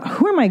father, who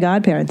are my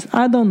godparents?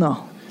 I don't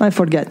know. I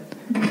forget.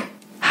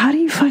 How do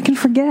you fucking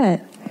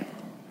forget?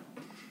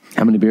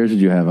 How many beers did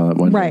you have on that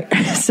one day?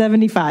 Right,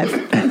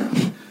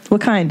 75.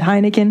 What kind?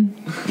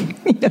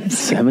 Heineken?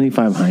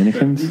 75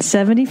 Heinekens?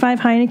 75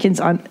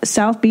 Heinekens on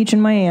South Beach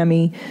in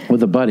Miami.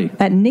 With a buddy.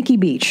 At Nicky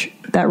Beach,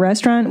 that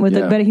restaurant.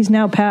 But he's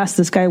now passed,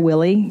 this guy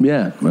Willie.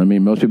 Yeah, I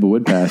mean, most people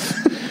would pass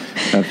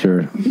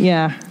after...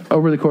 Yeah.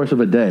 Over the course of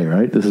a day,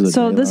 right? This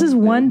is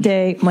one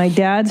day, my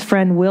dad's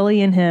friend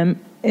Willie and him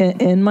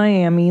in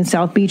Miami, in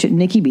South Beach at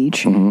Nicky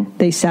Beach. Mm-hmm.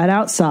 They sat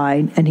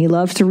outside, and he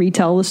loves to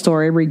retell the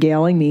story,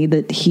 regaling me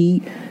that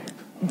he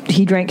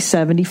drank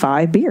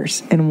 75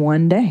 beers in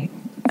one day.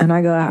 And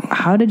I go,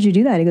 how did you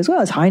do that? He goes,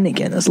 well, it's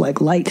Heineken. It's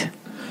like light.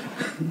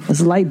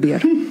 It's light beer.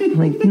 I'm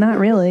like, not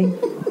really.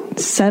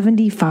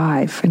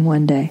 75 in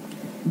one day.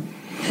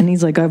 And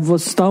he's like, I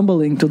was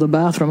stumbling to the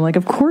bathroom. I'm like,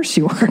 of course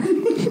you were.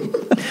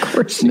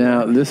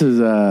 Now, this is...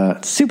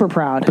 super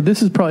proud. But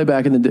this is probably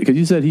back in the day, because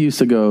you said he used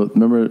to go...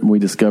 Remember when we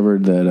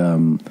discovered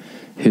that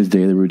his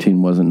daily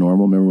routine wasn't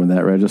normal? Remember when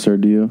that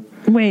registered to you?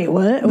 Wait,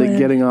 what? That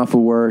getting off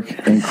of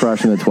work and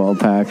crushing a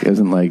 12-pack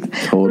isn't, like,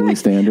 totally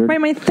standard? Right,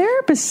 my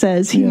therapist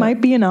says he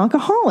might be an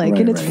alcoholic,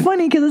 and it's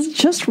funny because it's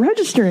just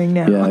registering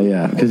now.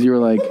 Yeah, because you were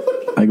like...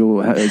 I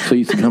go, so you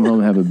used to come home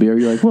and have a beer?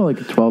 You're like, well,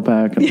 like a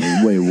 12-pack. I'm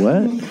like, wait,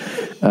 what?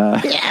 A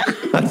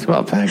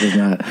 12-pack is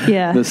not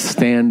the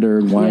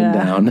standard wind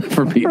down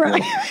for people.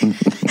 Right.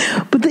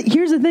 But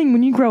here's the thing.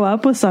 When you grow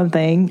up with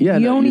something,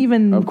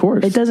 of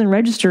course. It doesn't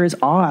register as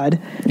odd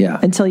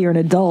until you're an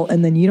adult,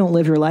 and then you don't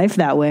live your life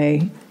that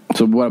way.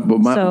 So what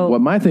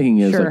my thinking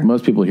is, like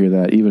most people hear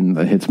that, even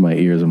that hits my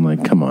ears, I'm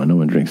like, come on, no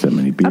one drinks that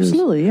many beers.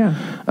 Absolutely, yeah.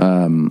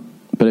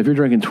 But if you're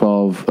drinking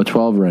 12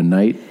 or a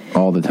night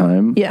all the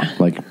time,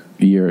 like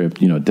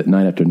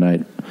night after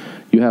night,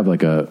 you have like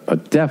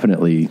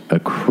definitely a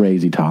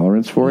crazy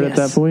tolerance for it at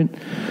that point,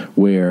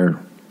 where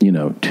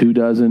 2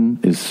 dozen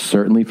is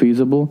certainly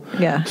feasible.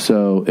 Yeah.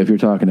 So if you're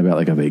talking about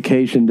like a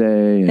vacation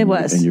day, and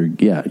you're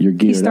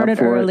geared he started up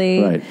for early.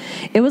 It, right.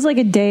 It was like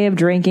a day of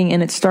drinking,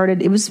 and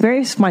it was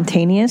very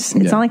spontaneous.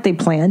 It's not like they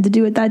planned to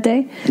do it that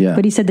day. Yeah.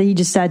 But he said that he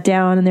just sat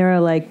down and they were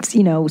like,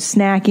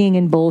 snacking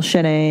and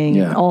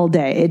bullshitting all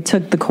day. It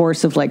took the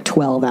course of like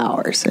 12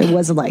 hours. It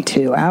wasn't like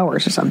 2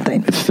 hours or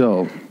something.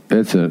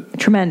 It's a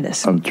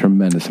tremendous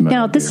amount.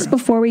 Now, this is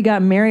before we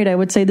got married. I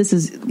would say this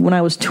is when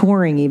I was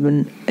touring,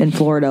 even in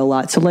Florida a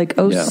lot. So like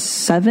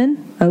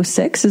 07,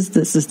 06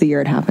 this is the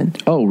year it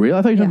happened. Oh, really?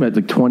 I thought you were talking about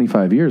like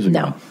 25 years ago.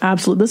 No,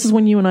 absolutely. This is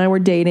when you and I were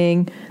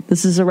dating.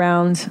 This is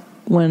around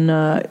when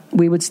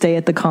we would stay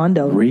at the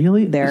condo.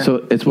 Really? There.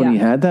 So it's when he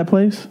had that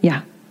place?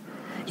 Yeah.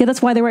 Yeah,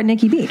 that's why they were at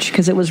Nicky Beach,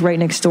 because it was right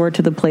next door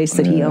to the place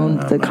that he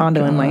owned the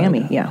condo in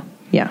Miami. Yeah.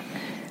 Yeah.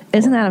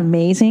 Isn't that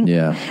amazing?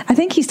 Yeah. I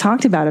think he's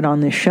talked about it on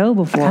this show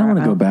before. I want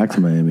to go back to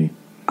Miami.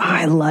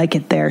 I like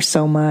it there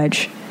so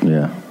much.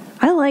 Yeah.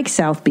 I like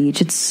South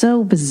Beach. It's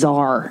so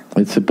bizarre.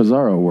 It's a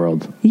bizarro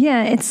world.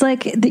 Yeah, it's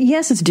like,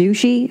 yes, it's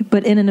douchey,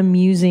 but in an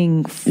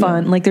amusing,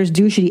 fun, like there's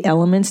douchey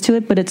elements to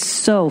it, but it's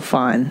so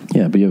fun.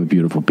 Yeah, but you have a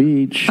beautiful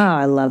beach. Oh,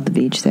 I love the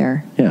beach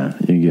there. Yeah,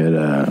 you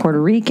get... Puerto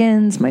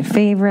Ricans, my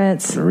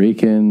favorites. Puerto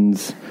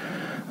Ricans.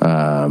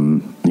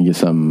 You get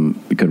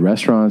some good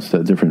restaurants,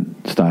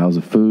 different styles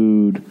of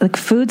food. Like,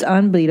 food's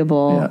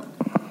unbeatable. Yeah.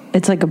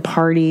 It's like a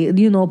party,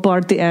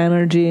 party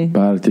energy.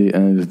 Party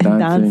and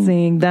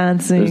dancing.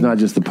 Dancing. There's not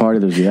just the party,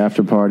 there's the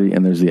after party,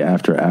 and there's the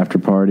after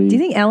party. Do you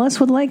think Ellis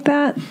would like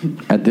that?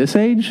 At this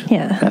age?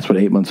 Yeah. That's what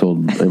 8 month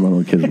old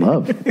kids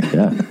love.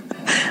 Yeah.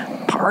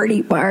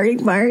 Party. Are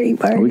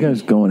we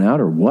guys going out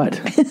or what?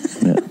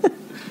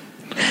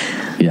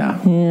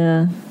 Yeah.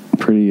 Yeah.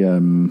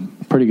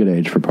 pretty good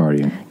age for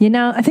partying.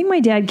 I think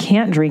my dad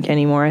can't drink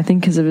anymore. I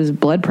think because of his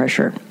blood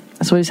pressure.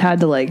 So he's had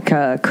to like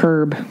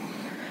curb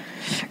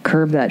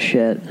that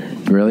shit.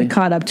 Really? It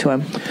caught up to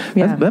him.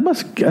 Yeah.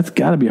 That's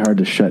got to be hard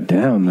to shut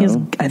down,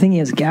 though. I think he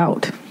has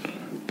gout.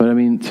 But I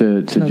mean,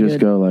 to just good.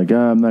 go like,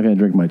 I'm not going to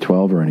drink my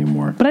 12er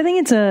anymore. But I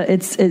think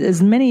it's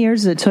as many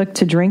years as it took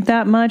to drink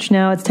that much.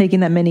 Now it's taking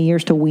that many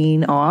years to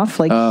wean off.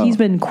 Like he's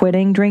been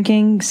quitting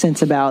drinking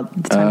since about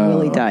the time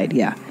Willie died.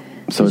 Yeah.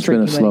 So it's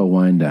been a slow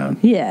wind down.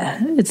 Yeah,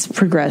 it's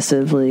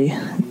progressively.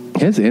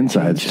 His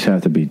insides just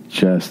have to be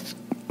just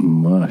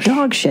mush.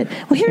 Dog shit.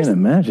 Well, I can't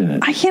imagine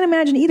it. I can't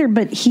imagine either,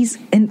 but he's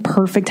in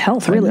perfect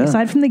health, really.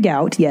 Aside from the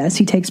gout, yes,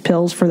 he takes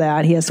pills for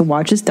that. He has to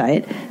watch his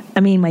diet. I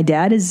mean, my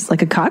dad is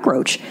like a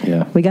cockroach.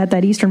 Yeah. We got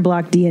that Eastern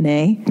Bloc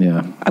DNA. Yeah.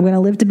 I'm going to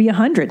live to be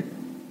 100.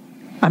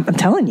 I'm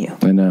telling you.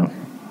 I know.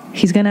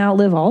 He's going to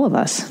outlive all of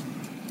us.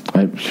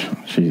 I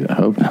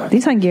hope not.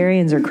 These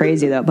Hungarians are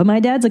crazy, though. But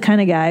my dad's the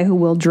kind of guy who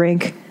will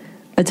drink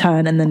a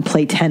ton and then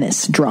play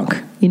tennis drunk.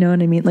 You know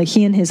what I mean? Like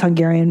he and his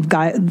Hungarian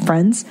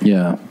friends.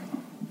 Yeah.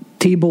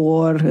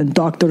 Tibor and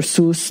Dr.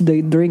 Seuss,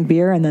 they drink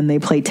beer and then they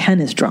play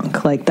tennis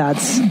drunk. Like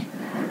that's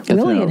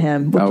Willie and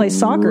him. We'll play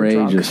soccer drunk.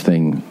 Outrageous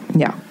thing.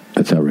 Yeah.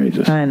 That's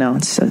outrageous. I know.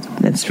 It's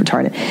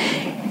retarded.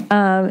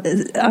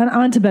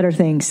 On to better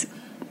things.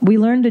 We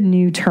learned a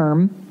new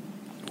term.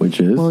 Which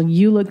is? Well,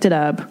 you looked it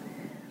up.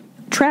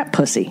 Trap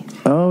pussy.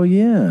 Oh,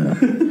 yeah.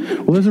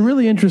 Well, there's a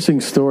really interesting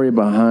story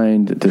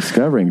behind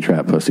discovering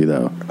trap pussy,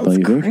 though.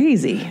 It's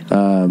crazy. It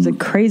was a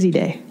crazy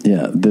day.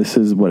 Yeah, this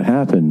is what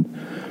happened.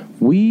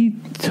 We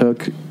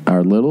took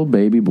our little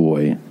baby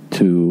boy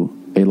to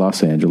a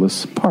Los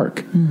Angeles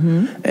park.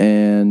 Mm-hmm.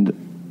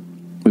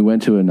 And we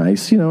went to a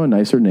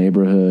nicer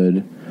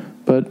neighborhood,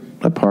 but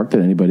a park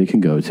that anybody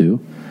can go to.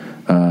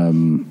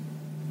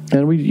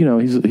 And we,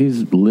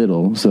 he's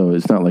little, so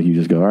it's not like you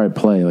just go, all right,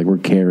 play. Like we're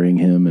carrying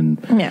him and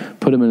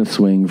put him in a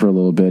swing for a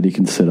little bit. He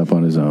can sit up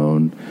on his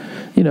own,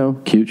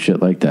 cute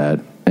shit like that.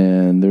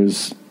 And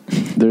there's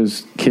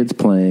kids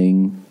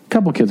playing, a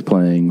couple kids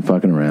playing,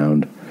 fucking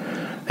around.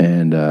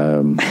 And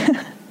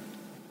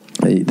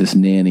this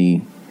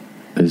nanny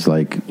is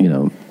like,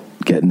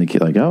 getting the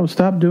kid like, oh,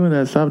 stop doing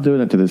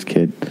that to this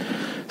kid,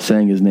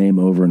 saying his name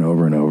over and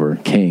over and over,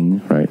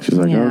 King, right? She's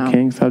like, oh,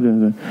 King, stop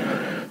doing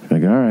that. She's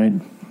like, all right.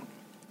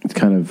 It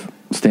kind of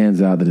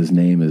stands out that his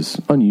name is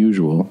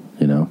unusual,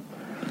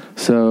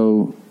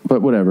 So,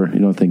 but whatever, you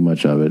don't think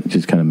much of it.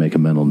 Just kind of make a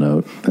mental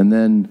note. And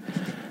then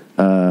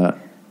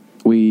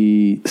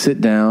we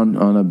sit down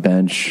on a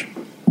bench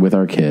with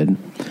our kid,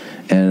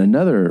 and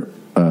another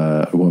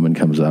woman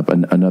comes up,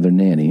 another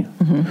nanny,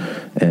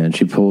 and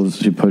she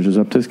pushes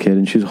up this kid,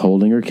 and she's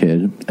holding her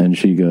kid, and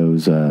she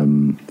goes,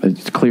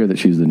 it's clear that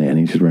she's the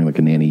nanny. She's wearing like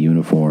a nanny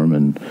uniform,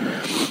 and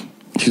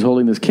she's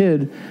holding this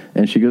kid,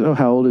 and she goes, oh,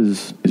 how old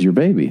is your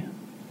baby?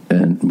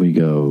 And we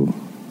go,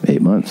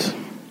 8 months.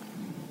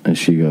 And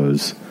she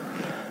goes,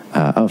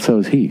 oh, so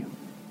is he,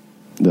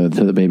 to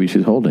the baby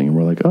she's holding. And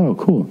we're like, oh,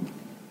 cool.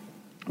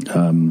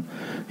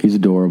 He's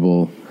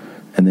adorable.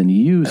 And then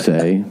you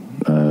say,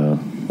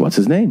 what's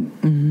his name?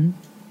 Mm-hmm.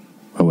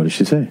 Oh, what does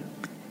she say?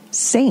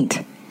 Saint.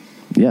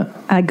 Yeah.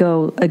 I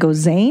go,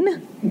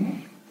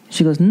 Zane?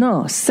 She goes,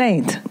 no,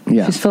 Saint.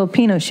 Yeah. She's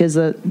Filipino. She has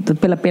the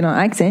Filipino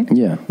accent.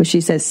 Yeah. But she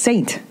says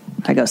Saint.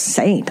 I go,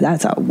 Saint?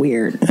 That's a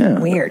weird name.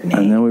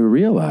 And then we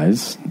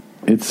realize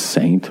it's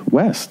Saint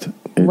West.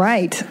 It's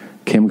right.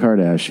 Kim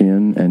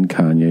Kardashian and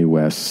Kanye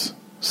West's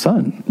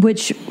son.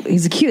 Which,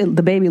 he's cute.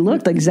 The baby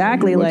looked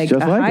exactly like a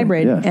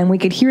hybrid. Yeah. And we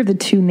could hear the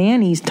two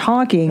nannies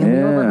talking. And we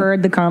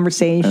overheard the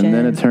conversation. And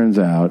then it turns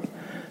out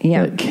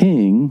that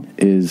King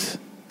is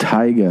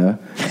Tyga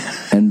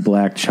and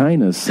Black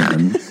China's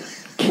son,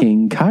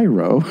 King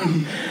Cairo.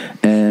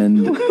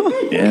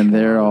 And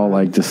they're all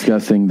like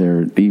discussing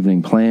their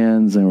evening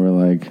plans, and we're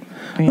like,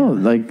 oh,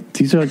 like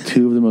these are like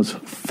two of the most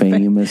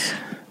famous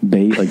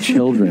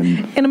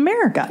children in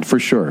America, for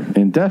sure,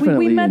 and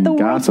definitely we met the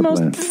world's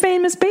most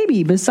famous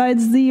baby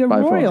besides the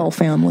royal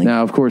family.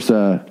 Now, of course,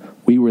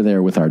 we were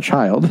there with our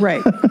child,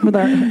 right, with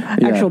our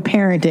actual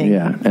parenting,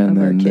 and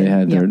then they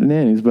had their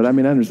nannies. But I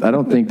mean, I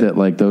don't think that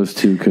like those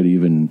two could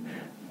even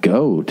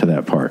go to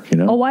that park,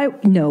 Oh,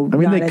 no. I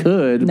mean, they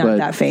could, not but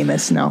that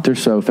famous. No, they're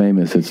so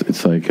famous.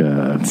 It's like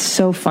it's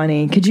so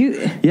funny. Could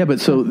you? Yeah, but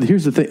so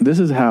here's the thing. This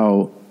is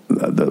how.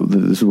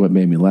 This is what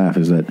made me laugh.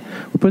 Is that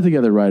we put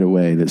together right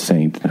away that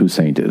who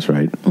Saint is,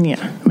 right? Yeah.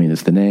 I mean,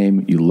 it's the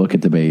name. You look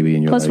at the baby,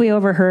 and you're Plus, like, we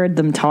overheard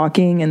them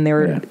talking, and they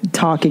were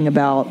talking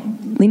about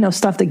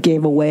stuff that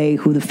gave away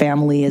who the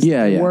family is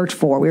worked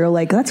for. We were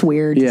like, that's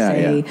weird to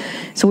say. Yeah.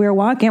 So we were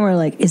walking, and we were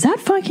like, is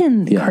that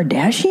fucking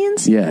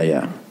Kardashians? Yeah,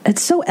 yeah.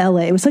 It's so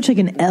LA. It was such like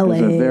an LA.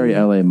 It was a very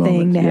LA moment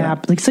thing to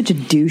happen. Like such a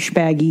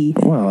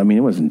douchebaggy. Well, I mean,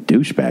 it wasn't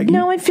douchebaggy.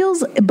 No, it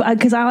feels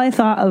because I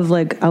thought of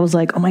I was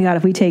like, oh my god,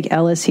 if we take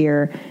Ellis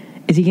here,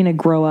 is he going to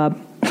grow up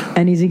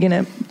and is he going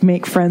to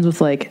make friends with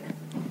like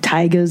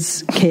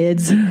Tyga's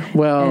kids?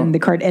 Well, and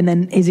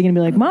then is he going to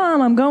be like,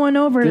 Mom, I'm going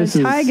over to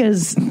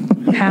Tyga's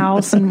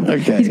house, and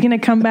he's going to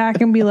come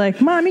back and be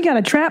like, Mom, you got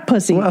a trap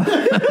pussy.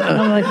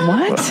 I'm like,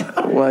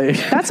 what? Like,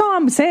 that's all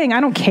I'm saying. I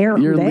don't care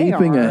who you're they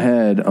leaping are.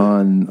 ahead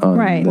on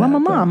right. that, well, I'm a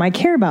mom. I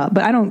care about,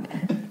 but I don't,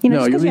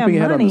 no, you're leaping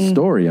ahead on the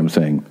story, I'm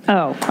saying.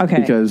 Oh, okay.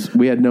 Because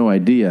we had no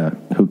idea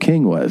who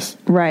King was.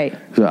 Right.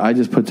 So I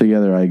just put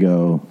together, I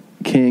go,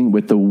 King,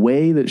 with the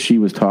way that she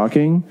was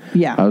talking,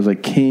 I was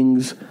like,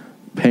 King's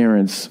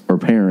parent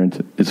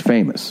is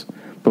famous,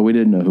 but we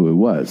didn't know who it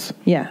was.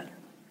 Yeah.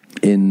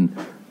 In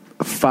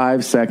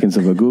 5 seconds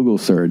of a Google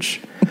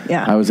search,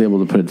 I was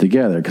able to put it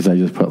together because I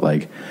just put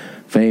like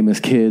famous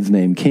kids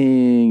named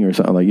King or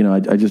something, like, you know,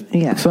 I just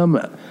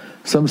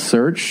some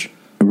search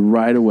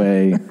right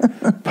away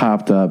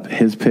popped up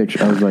his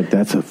picture. I was like,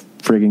 that's a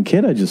friggin'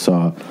 kid I just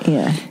saw.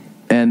 Yeah.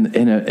 And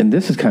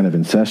this is kind of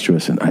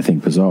incestuous and I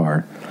think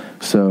bizarre.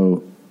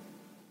 So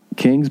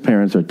King's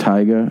parents are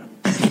Tyga,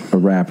 a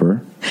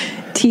rapper.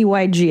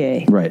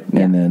 Tyga. Right.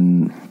 Yeah.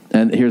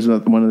 And here's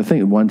one of the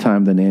things. One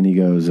time the nanny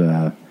goes,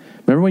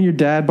 remember when your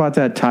dad bought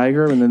that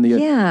tiger and then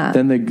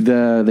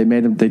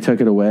they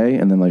took it away,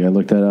 and then like I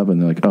looked that up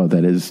and they're like, oh,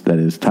 that is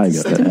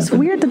Tyga. It's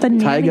weird that the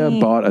nanny... Tyga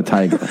bought a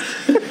tiger.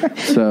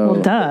 So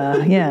well,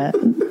 duh, yeah.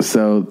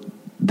 So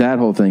that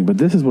whole thing, but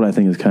this is what I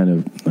think is kind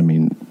of, I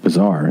mean,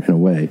 bizarre in a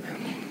way.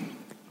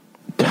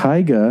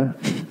 Tyga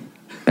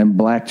and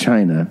Black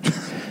China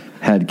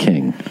had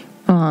King.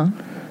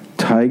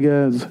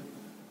 Tyga's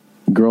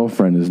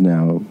girlfriend is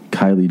now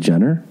Kylie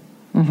Jenner,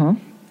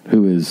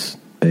 who is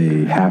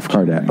a half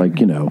Kardashian, like,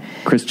 you know,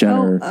 Kris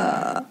Jenner,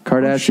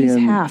 Kardashian. She's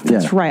half.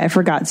 That's right. I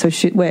forgot. So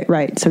she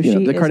right. So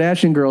she the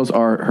Kardashian girls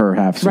are her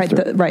half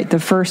sister. Right. The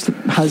first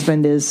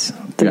husband is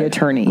the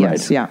attorney.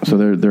 Yes. Right. Yeah. So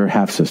they're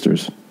half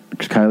sisters.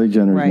 Kylie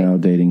Jenner is now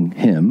dating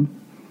him,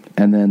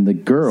 and then the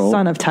girl,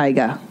 son of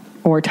Tyga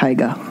or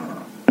Tyga.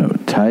 No,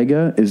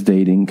 Tyga is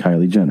dating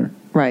Kylie Jenner.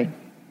 Right.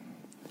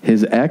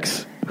 His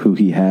ex, who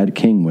he had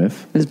King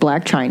with, is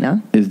Black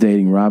China, is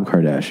dating Rob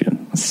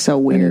Kardashian. That's so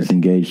weird. And is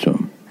engaged to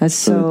him. That's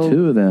so the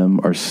two of them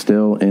are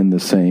still in the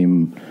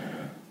same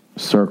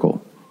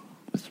circle.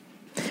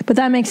 But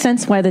that makes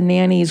sense why the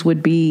nannies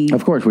would be,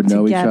 of course, would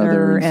know each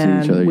other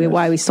and see each other.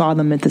 Why we saw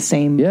them at the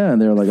same. Yeah,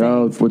 and they're like,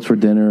 oh, what's for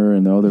dinner?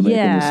 And they're making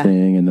this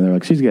thing, and they're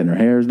like, she's getting her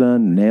hair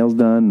done, nails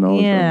done, and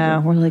all. Yeah,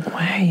 we're like,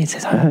 why is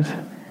it that?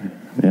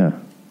 Yeah,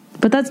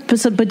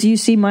 but do you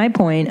see my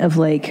point of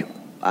like,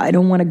 I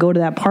don't want to go to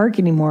that park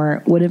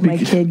anymore. What if my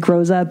kid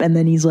grows up and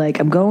then he's like,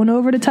 I'm going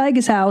over to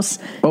Tyga's house?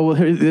 Oh, well,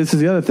 this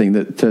is the other thing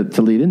that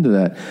to lead into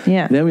that.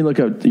 Yeah. Then we look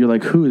up, you're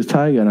like, who is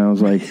Tyga? And I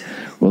was like,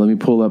 well, let me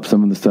pull up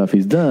some of the stuff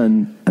he's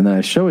done. And then I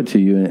show it to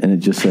you, and it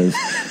just says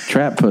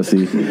trap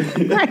pussy.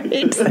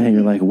 Right. And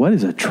you're like, what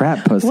is a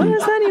trap pussy? What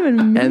does that even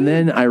mean? And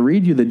then I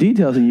read you the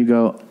details, and you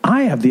go,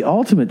 I have the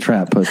ultimate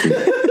trap pussy.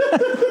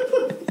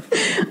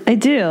 I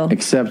do.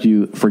 Except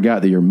you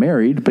forgot that you're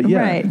married, but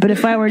yeah. Right, but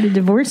if I were to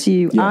divorce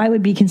you, I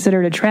would be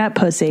considered a trap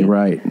pussy.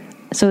 Right.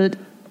 So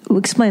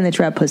explain the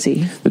trap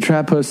pussy. The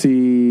trap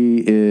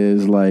pussy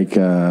is like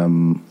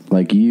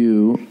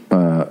you're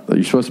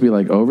supposed to be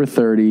like over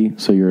 30,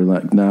 so you're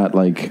like not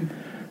like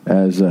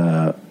as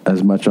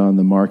much on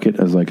the market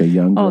as like a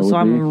young girl. Oh, so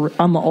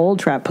I'm the old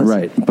trap pussy.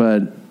 Right,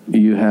 but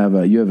you have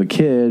a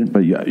kid,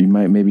 but you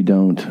maybe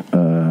don't.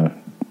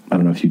 I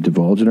don't know if you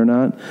divulge it or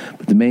not,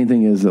 but the main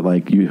thing is that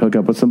like you hook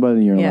up with somebody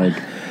and you're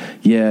like,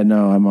 yeah,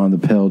 no, I'm on the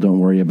pill. Don't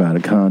worry about a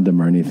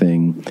condom or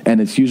anything. And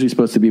it's usually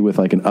supposed to be with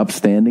like an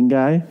upstanding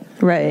guy,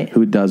 right,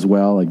 who does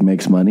well, like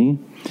makes money,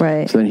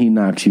 right. So then he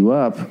knocks you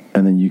up,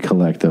 and then you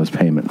collect those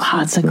payments. Oh,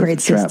 it's a great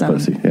trap system.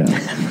 Pussy,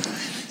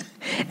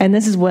 yeah. And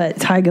this is what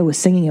Tyga was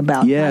singing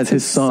about. Yeah, it's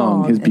his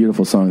song, his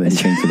beautiful song that he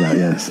sings about.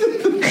 Yes,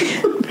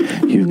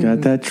 you've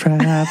got that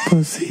trap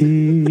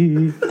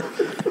pussy.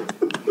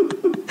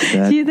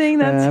 Do you think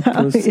that's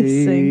how he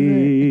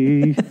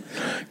sings it?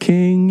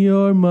 King,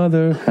 your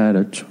mother had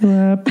a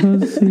trap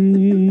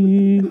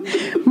pussy.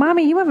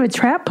 Mommy, you have a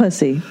trap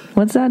pussy.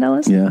 What's that,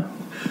 Ellis? Yeah.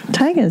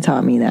 Tyga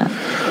taught me that.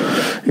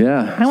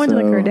 Yeah. I went to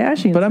the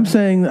Kardashians. But I'm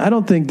saying, I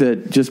don't think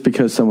that just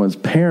because someone's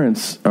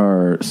parents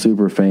are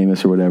super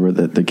famous or whatever,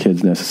 that the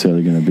kid's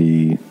necessarily going to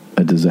be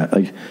a disaster.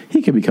 Like,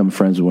 he could become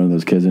friends with one of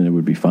those kids and it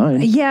would be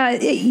fine. Yeah,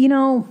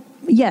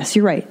 yes,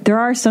 you're right. There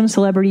are some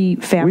celebrity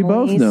families. We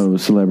both know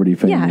celebrity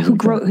families. Yeah,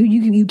 who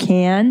you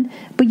can,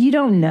 but you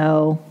don't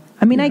know.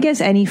 I mean, I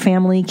guess any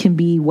family can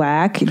be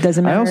whack. It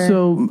doesn't matter I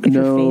also if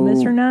know, you're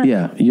famous or not.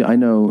 Yeah, I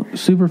know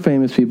super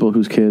famous people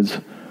whose kids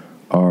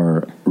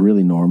are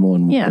really normal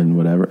and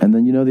whatever. And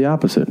then the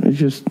opposite. It's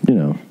just,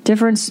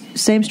 different,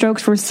 same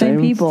strokes for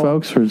same people.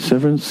 Folks for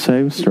different,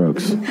 same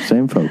strokes,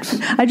 same folks.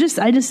 I just,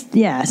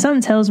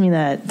 something tells me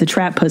that the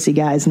trap pussy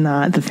guy is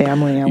not the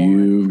family I want.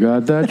 You've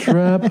got that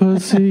trap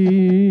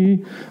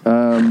pussy.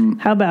 How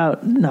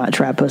about not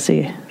trap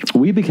pussy?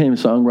 We became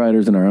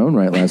songwriters in our own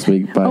right last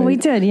week by we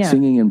did, yeah.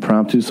 singing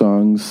impromptu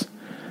songs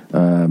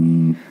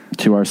to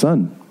our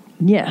son.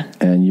 Yeah.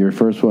 And your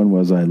first one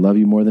was I Love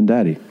You More Than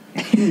Daddy.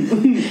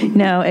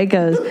 No, it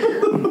goes,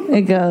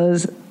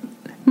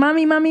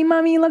 Mommy, mommy,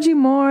 mommy loves you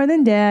more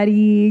than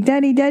daddy.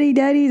 Daddy, daddy,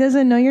 daddy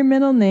doesn't know your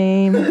middle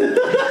name.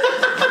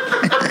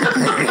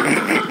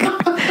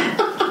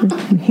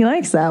 He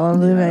likes that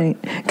one.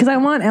 Because I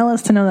want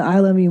Ellis to know that I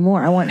love you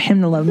more. I want him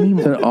to love me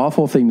more. It's an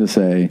awful thing to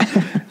say.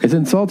 It's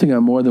insulting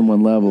on more than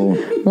one level.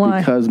 Why?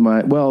 Because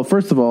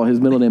first of all, his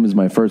middle name is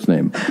my first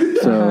name.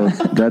 So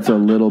that's a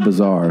little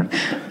bizarre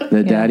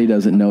that Daddy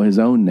doesn't know his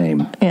own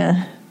name.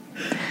 Yeah.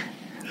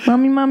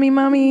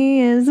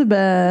 Mommy is the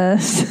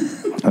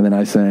best. And then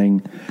I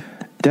sang,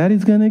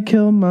 Daddy's gonna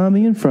kill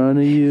Mommy in front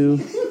of you.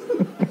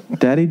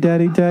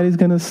 Daddy's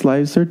gonna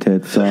slice her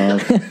tits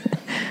off.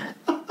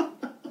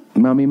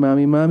 Mommy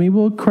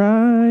will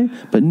cry,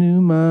 but new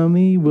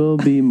Mommy will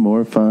be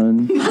more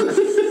fun.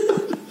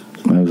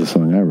 That was a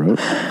song I wrote.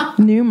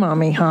 New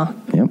Mommy, huh?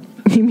 Yep.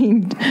 You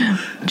mean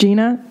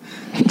Gina?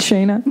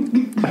 Shayna?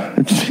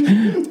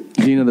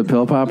 Gina the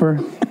pill popper.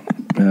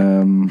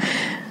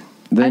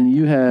 Then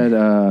you had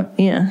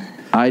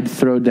I'd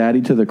throw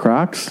Daddy to the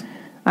Crocs.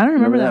 I don't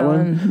remember that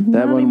one.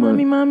 That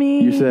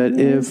Mommy. You said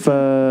if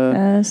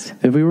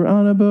we were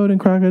on a boat and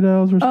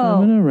crocodiles were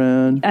swimming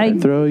around,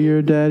 I'd throw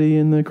your daddy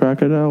in the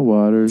crocodile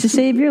waters to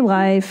save your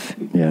life.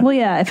 Yeah. Well,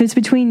 yeah. If it's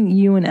between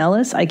you and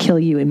Ellis, I kill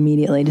you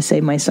immediately to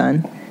save my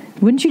son.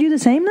 Wouldn't you do the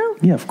same though?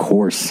 Yeah, of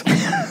course.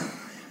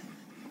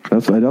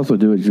 I'd also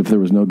do it if there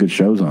was no good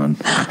shows on.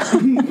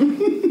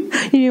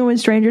 You know when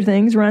Stranger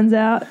Things runs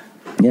out?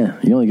 Yeah,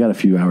 you only got a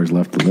few hours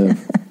left to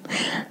live.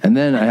 And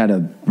then I had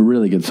a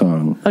really good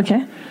song.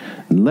 Okay.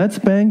 Let's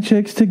bang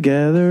chicks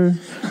together,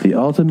 the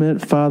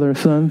ultimate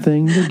father-son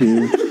thing to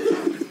do.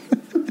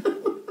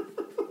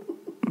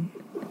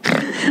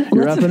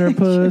 You're up in her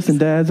puss and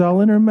Dad's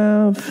all in her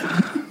mouth.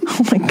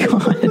 Oh my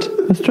God.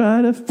 Let's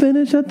try to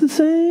finish at the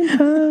same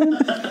time.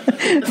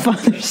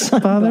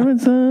 Father and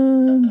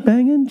son,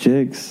 banging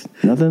chicks,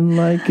 nothing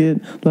like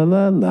it, la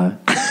la la.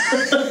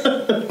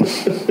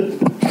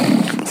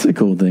 It's a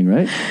cool thing,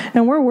 right?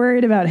 And we're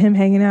worried about him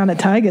hanging out at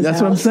Tyga's house.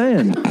 That's what I'm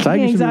saying.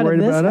 Tyga should be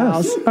worried about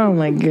us. Oh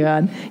my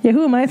God. Yeah,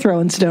 who am I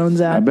throwing stones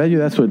at? I bet you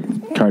that's what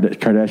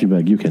Kardashian be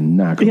like, you can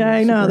knock. Yeah,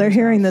 I know. They're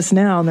hearing this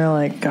now and they're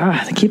like,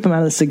 God, keep him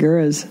out of the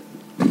Seguras.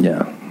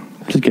 Yeah.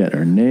 Just get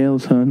her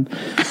nails, hun.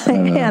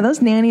 Yeah,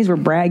 those nannies were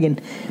bragging.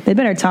 They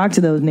better talk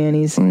to those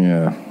nannies.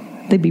 Yeah.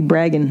 They'd be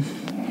bragging.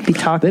 Be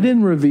talking. They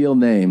didn't reveal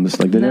names.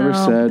 Like, they never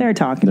said they're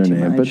talking their too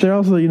name. much. But they're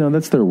also,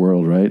 that's their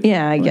world, right?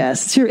 Yeah, I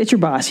guess. It's your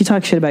boss. You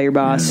talk shit about your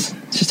boss. Yeah.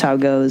 It's just how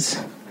it goes.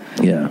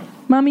 Yeah.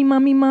 Mommy.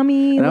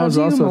 And I was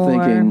also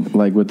thinking,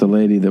 like, with the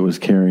lady that was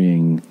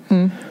carrying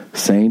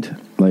Saint,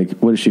 like,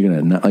 what is she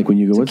going to, like, when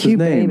you go, what's his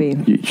name?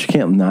 Baby. She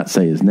can't not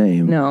say his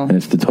name. No. And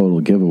it's the total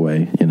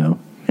giveaway, Yeah.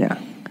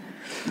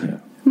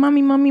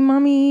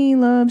 Mommy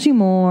loves you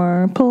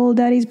more. Pull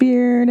Daddy's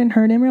beard and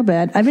hurt him real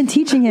bad. I've been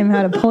teaching him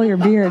how to pull your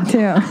beard,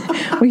 too.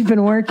 We've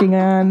been working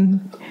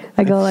on,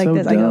 I go like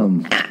this.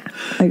 Dumb.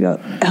 I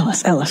go,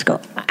 Ellis, go.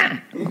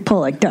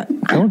 Pull like that.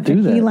 Don't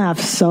do that. He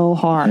laughs so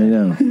hard. I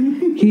know.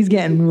 He's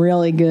getting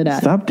really good at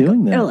it. Stop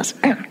doing that. Ellis.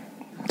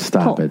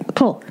 Stop it.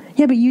 Pull.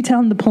 Yeah, but you tell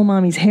him to pull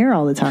Mommy's hair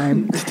all the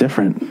time. It's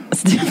different.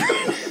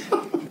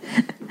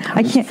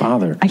 I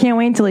can't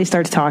wait until he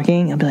starts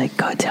talking. I'll be like,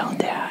 go tell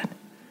Dad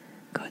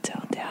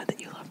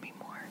that you love me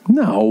more.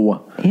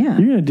 No. Yeah.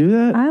 You're going to do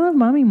that? I love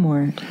Mommy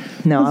more.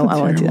 No, I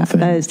won't do that. Thing.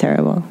 That is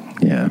terrible.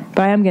 Yeah.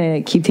 But I am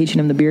going to keep teaching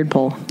him the beard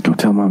pull. Go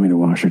tell Mommy to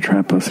wash her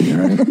trap pussy, all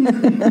right?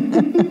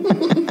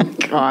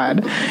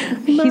 God.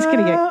 He's going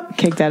to get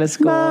kicked out of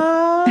school.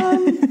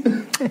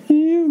 Mom,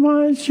 you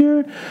wash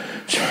your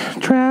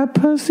trap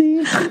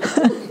pussy?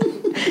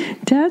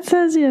 Dad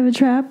says you have a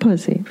trap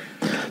pussy.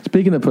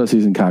 Speaking of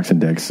pussies and cocks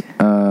and dicks,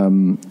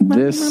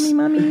 this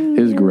mommy,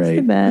 is great.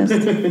 The best.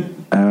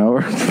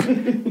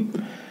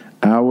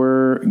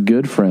 Our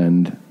good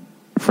friend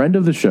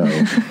of the show,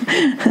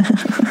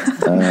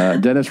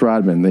 Dennis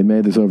Rodman. They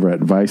made this over at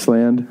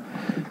Viceland.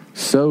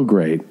 So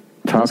great.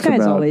 Those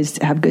guys always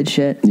have good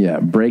shit. Yeah,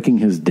 breaking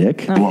his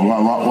dick.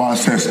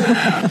 Watch this.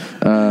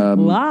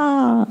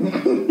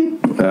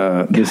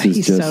 This is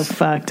he's just so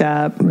fucked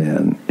up.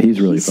 Man, he's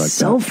really fucked up.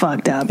 So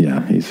fucked up.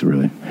 Yeah, he's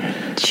really.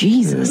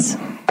 Jesus.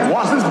 Yeah.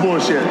 Watch this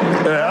bullshit.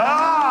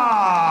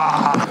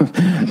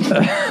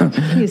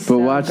 But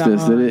watch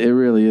this. It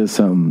really is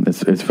something.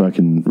 It's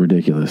fucking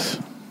ridiculous.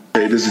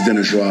 Hey, this is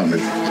Dennis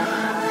Rodman.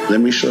 Let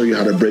me show you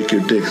how to break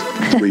your dick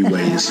 3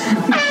 ways.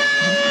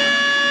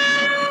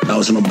 I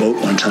was on a boat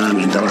one time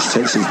in Dallas,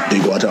 Texas. They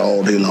go out there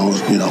all day long,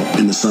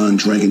 in the sun,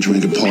 drinking,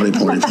 party,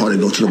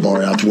 go to the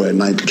bar afterward at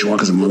night,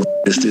 drunk as a motherfucker.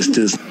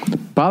 This.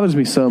 Bothers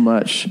me so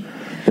much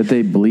that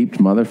they bleeped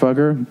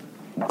motherfucker.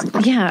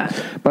 Yeah.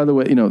 By the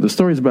way, the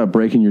story's about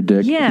breaking your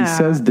dick. Yeah. He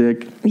says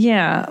dick.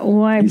 Yeah.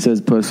 Why? He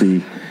says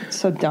pussy.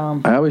 So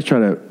dumb. I always try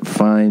to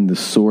find the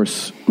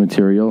source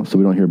material so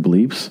we don't hear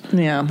bleeps.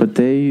 Yeah. But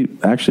they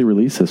actually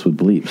released this with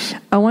bleeps.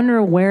 I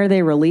wonder where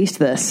they released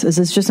this. Is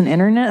this just an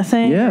internet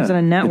thing? Yeah. Or is it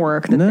a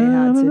network that no, they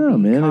had to no,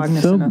 be man. It's so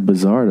cognizant of?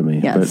 bizarre to me.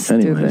 Yeah, but it's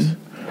anyways.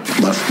 stupid.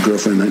 my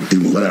girlfriend,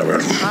 whatever.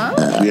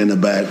 We're in the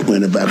back of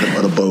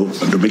the boat,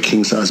 the big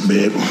king size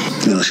bed.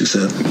 You know, she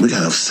said, we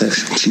gotta have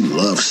sex. She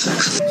loves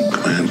sex.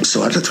 And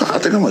so I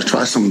think I'm gonna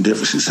try something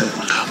different. She said,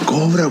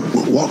 go over there,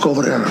 walk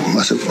over there.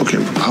 I said,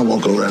 okay, I'll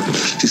walk over there.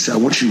 She said, I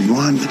want you to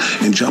run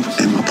and jump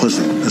in my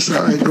pussy. I said,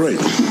 all right, great.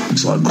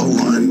 So I go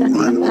run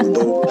on the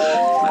boat.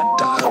 I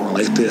dive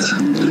like this.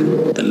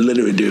 And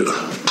literally do.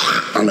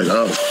 I'm like,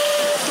 oh.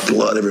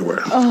 Blood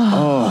everywhere.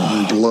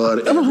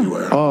 Blood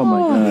everywhere. Oh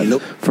my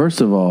God. First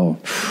of all,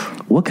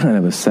 what kind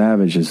of a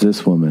savage is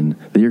this woman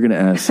that you're going to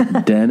ask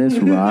Dennis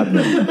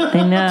Rodman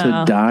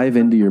to dive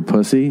into your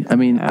pussy? I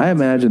mean, I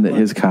imagine that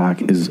his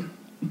cock is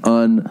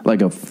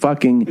like a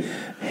fucking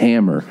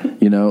hammer.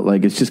 You know,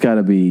 like it's just got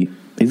to be.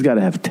 He's got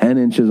to have 10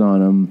 inches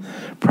on him,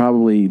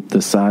 probably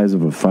the size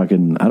of a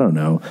fucking, I don't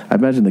know. I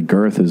imagine the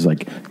girth is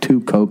like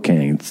 2 Coke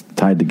cans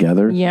tied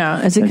together.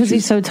 Yeah. Is it because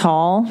he's so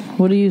tall?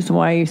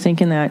 Why are you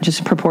thinking that?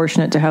 Just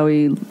proportionate to how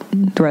the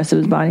rest of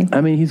his body?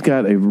 I mean, he's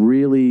got a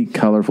really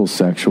colorful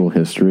sexual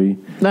history.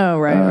 Oh,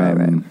 right.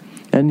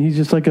 And he's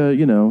just like a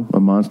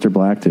monster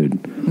black dude.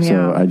 Yeah.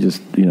 So I just,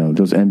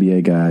 those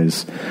NBA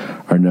guys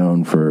are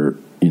known for,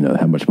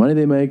 how much money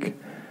they make,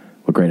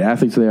 what great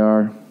athletes they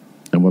are,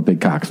 and what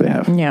big cocks they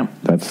have. Yeah.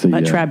 That's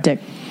the trap dick.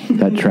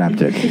 That trap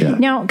dick, yeah.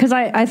 Now, because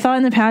I thought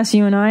in the past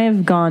you and I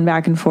have gone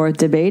back and forth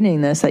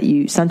debating this, that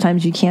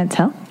sometimes you can't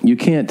tell. You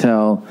can't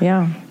tell.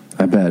 Yeah.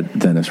 I bet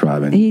Dennis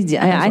Rodman.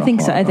 I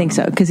think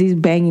so, because he's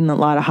banging a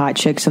lot of hot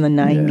chicks in the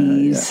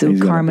 90s,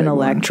 Yeah. Carmen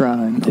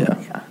Electra.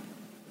 Yeah.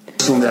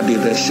 As soon as I did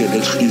that shit,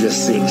 you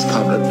just see it's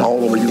popping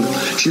all over you.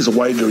 She's a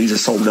white girl. You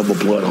just saw double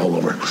blood all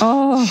over.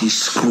 Oh. She's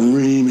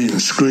screaming.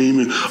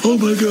 Oh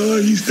my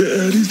God, he's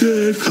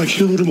dead. I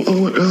killed him.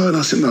 Oh my God. And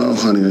I said, no,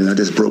 honey, I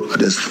just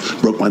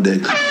broke my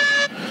dick.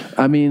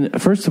 I mean,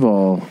 first of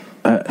all,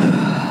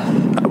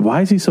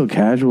 why is he so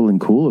casual and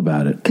cool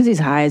about it? Because he's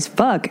high as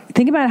fuck.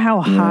 Think about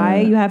how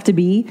high you have to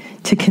be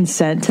to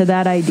consent to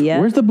that idea.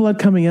 Where's the blood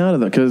coming out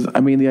of it? Because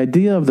I mean, the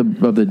idea of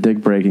the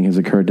dick breaking has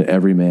occurred to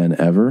every man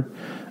ever.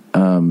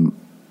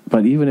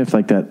 But even if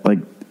like that, like,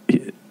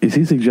 is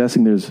he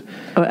suggesting there's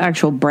an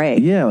actual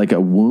break? Yeah, like a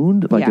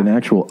wound, like an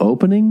actual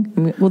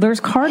opening. Well,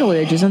 there's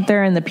cartilage, isn't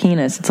there, in the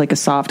penis? It's like a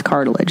soft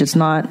cartilage. It's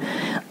not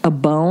a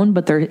bone,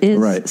 but there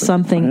is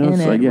something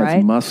in it, right?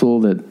 It's muscle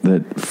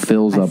that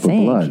fills up with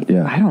blood.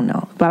 Yeah, I don't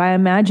know, but I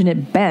imagine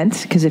it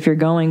bent because if you're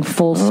going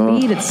full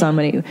speed at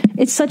somebody,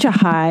 it's such a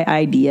high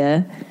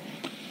idea.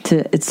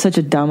 It's such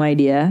a dumb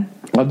idea.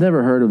 I've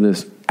never heard of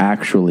this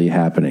actually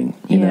happening.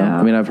 You know,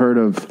 I mean, I've heard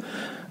of.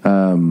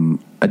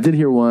 I did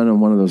hear one on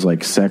one of those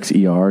like sex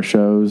ER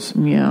shows,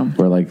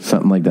 where like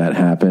something like that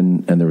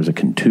happened, and there was a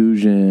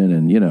contusion,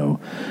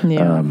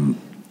 and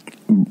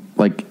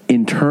like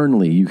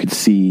internally you could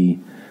see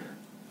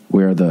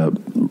where the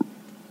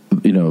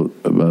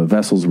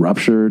vessels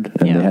ruptured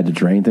and they had to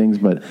drain things,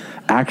 but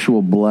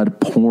actual blood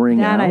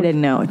pouring out. That I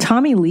didn't know.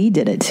 Tommy Lee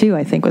did it too,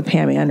 I think, with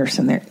Pam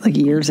Anderson there like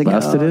years ago.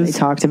 They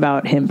talked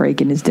about him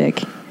breaking his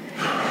dick.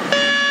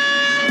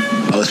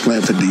 I was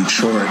playing for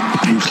Detroit.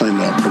 He was playing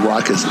the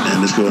Rockets,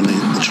 and this girl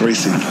named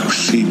Tracy,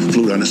 she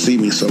flew down to see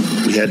me, so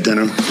we had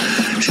dinner.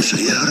 She said,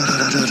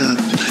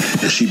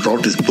 and she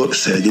brought this book,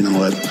 said, you know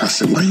what? I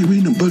said, why are you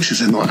reading the book? She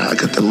said, no, I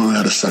got to learn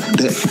how to suck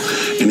dick.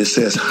 And it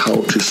says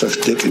how to suck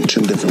dick in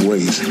 10 different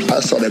ways. I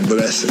saw that book,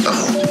 I said, no.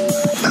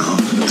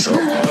 So,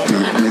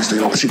 next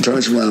thing, she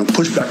turns around,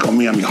 push back on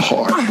me,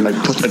 hard. And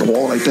like, push at the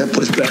wall like that,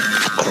 push back,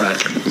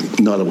 crack.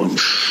 Another one,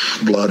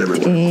 blood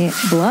everywhere.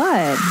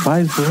 Blood? Why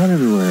is blood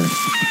everywhere?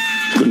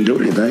 Couldn't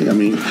do anything. I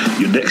mean,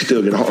 your dick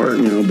still get hard,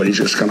 but it's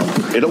just kind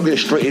of, it don't get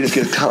straight, it just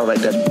gets kind of like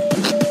that,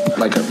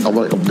 like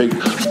a big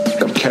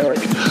carrot,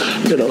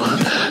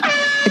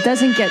 It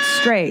doesn't get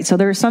straight. So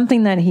there's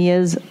something that he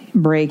is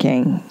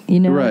breaking.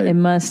 Right. It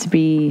must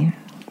be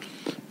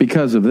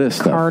because of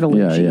this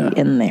cartilage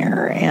in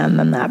there, and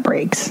then that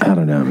breaks. I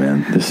don't know,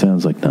 man. This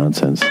sounds like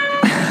nonsense.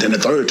 Then the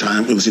third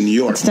time, it was in New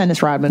York. It's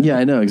Dennis Rodman. Yeah,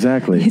 I know,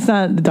 exactly. He's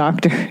not the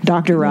doctor.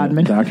 Dr.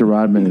 Rodman. Dr.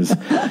 Rodman is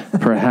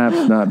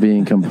perhaps not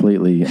being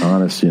completely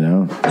honest,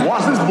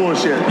 Watch this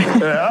bullshit.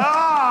 Well,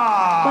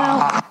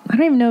 I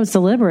don't even know it's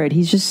deliberate.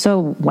 He's just so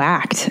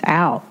whacked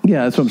out.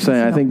 Yeah, that's what I'm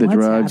saying. I think the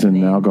drugs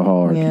and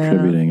alcohol are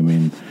contributing. I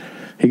mean,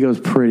 he goes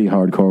pretty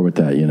hardcore with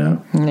that, Yeah.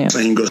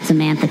 Same goes.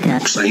 Samantha.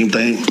 Same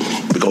thing.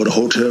 We go to the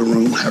hotel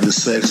room, having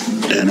sex,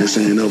 and they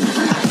say, they go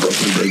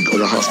to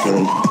the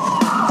hospital.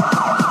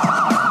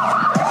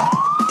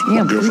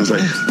 My girlfriend's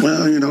like,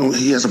 well,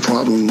 he has a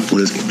problem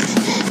with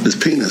his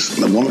penis.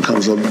 And the woman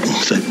comes up and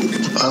says,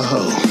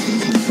 oh,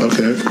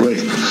 okay,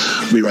 great.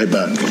 Be right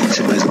back.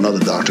 She brings another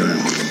doctor in.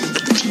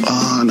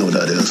 Oh, I know what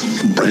that is.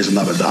 Brings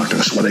another doctor.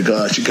 I swear to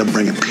God, she kept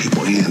bringing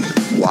people in.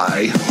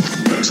 Why?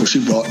 So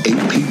she brought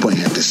 8 people in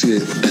to see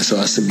it. And so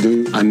I said,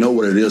 dude, I know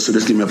what it is, so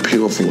just give me a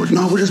pill for it.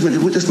 No, we're just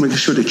making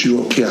sure that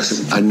you're okay. I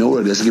said, I know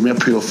what it is. Give me a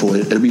pill for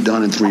it. It'll be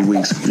done in 3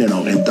 weeks.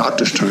 In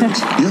doctor's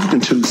terms, you have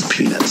contused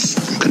penis.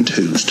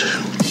 Contused.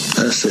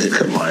 I said,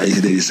 come on.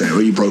 He said,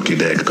 well, you broke your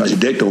dick because your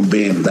dick don't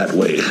bend that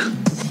way.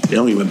 They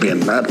don't even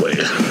ban that way.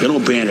 They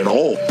don't ban at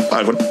all.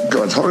 Like what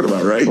I'm talking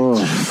about, right? Oh,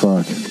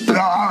 fuck.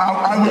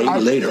 A day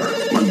later,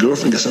 my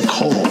girlfriend gets a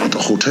call at the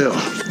hotel.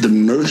 The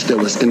nurse that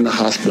was in the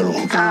hospital.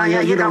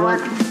 Yeah, you know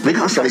what? We're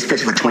going to sell this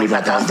picture for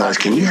 $25,000.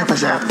 Can you help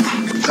us out?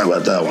 How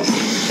about that one?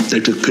 They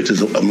took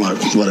pictures of my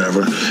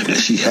whatever, and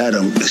she had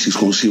them, and she was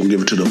going to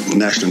give it to the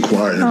National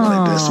Enquirer and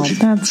everything like that.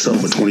 So she sold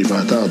for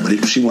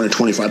 $25,000, but she wanted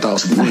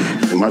 $25,000 from me.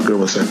 And my girl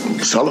was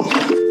like, sell them. Go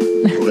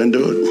ahead and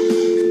do it.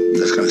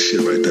 That's kind of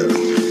shit right there.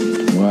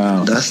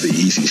 Wow. That's the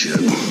easy shit.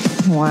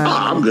 Wow.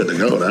 Oh, I'm good to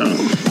go now.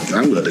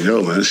 I'm good to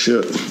go, man.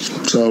 Shit.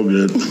 It's all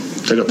good.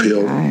 Take a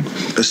pill.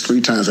 That's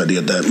 3 times I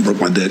did that and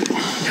broke my dick.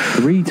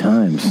 3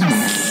 times?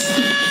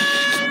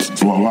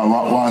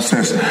 Why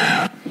this?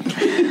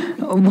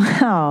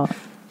 Wow.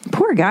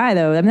 Poor guy,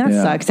 though. I mean,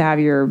 that sucks to have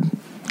your,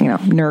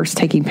 nurse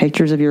taking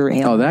pictures of your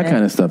ailment. Oh, that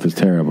kind of stuff is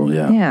terrible,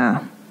 yeah.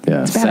 Yeah.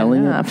 Yeah, It's bad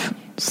selling enough.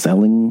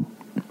 Selling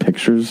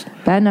pictures.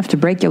 Bad enough to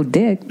break your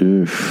dick.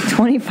 Oof.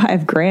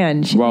 25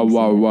 grand. Wow,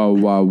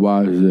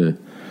 is it?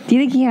 Do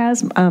you think he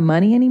has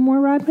money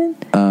anymore, Rodman?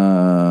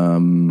 I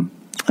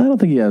don't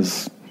think he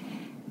has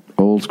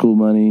old school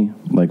money,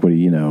 like what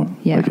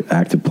like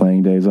active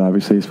playing days,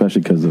 obviously,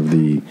 especially because of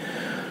the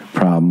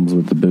problems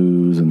with the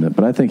booze and that.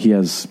 But I think he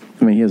has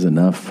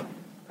enough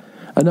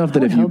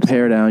that if you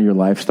pare down your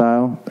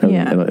lifestyle, it'll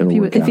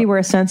work if out. he were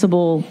a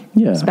sensible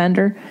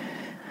spender.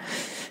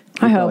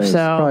 I hope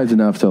so. Probably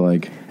enough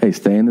to hey,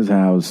 stay in this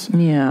house.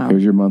 Yeah.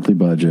 Here's your monthly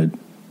budget.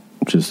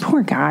 Just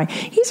poor guy.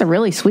 He's a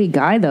really sweet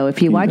guy, though.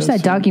 If you watch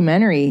that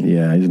documentary,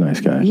 yeah, he's a nice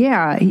guy.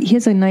 Yeah, he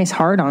has a nice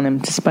heart on him,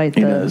 despite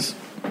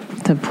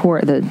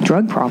the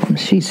drug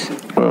problems.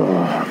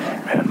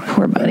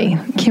 Poor buddy.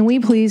 Can we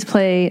please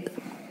play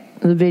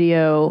the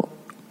video,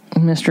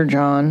 Mr.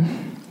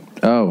 John?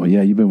 Oh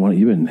yeah, you've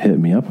been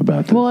hitting me up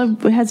about this. Well,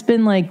 it has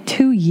been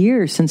 2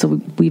 years since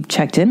we've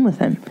checked in with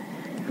him.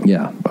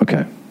 Yeah.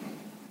 Okay.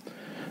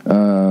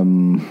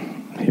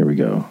 Here we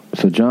go.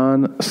 So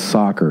John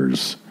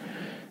Sockers.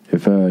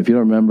 If you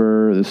don't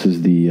remember, this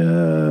is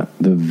the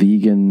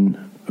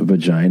vegan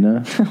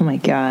vagina. Oh my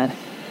God.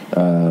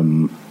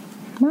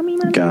 Mommy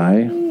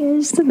guy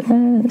is the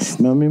best.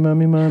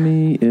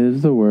 Mommy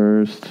is the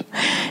worst.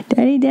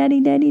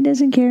 Daddy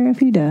doesn't care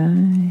if you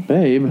die.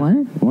 Babe.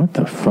 What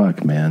the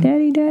fuck, man?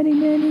 Daddy.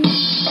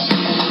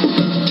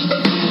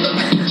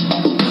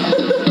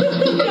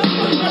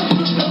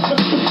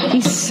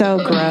 He's so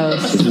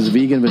gross. This is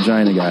vegan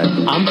vagina guy.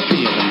 I'm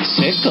feeling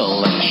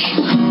ticklish.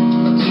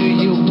 Do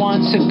you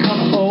want to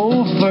come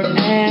over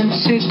and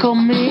tickle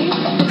me?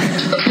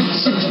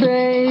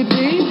 Pretty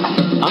baby,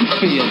 I'm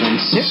feeling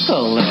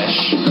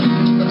ticklish.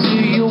 Do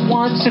you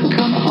want to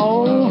come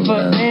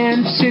over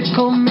and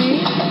tickle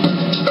me?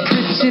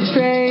 Pretty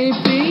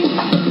baby,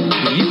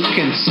 you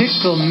can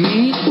tickle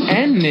me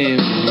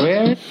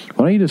anywhere.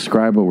 Why don't you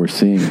describe what we're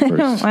seeing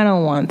first? I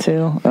don't want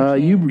to.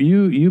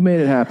 You made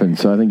it happen,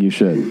 so I think you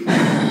should.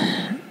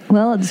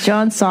 Well, it's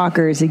John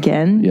Sockers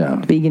again. Yeah.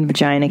 Vegan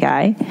vagina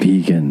guy.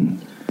 Vegan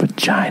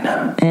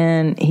vagina.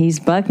 And he's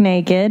buck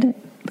naked,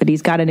 but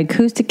he's got an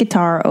acoustic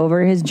guitar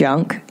over his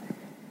junk.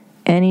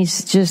 And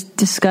he's just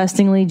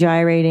disgustingly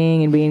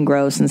gyrating and being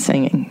gross and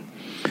singing.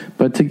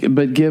 But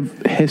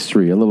give a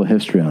little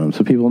history on him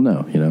so people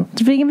know,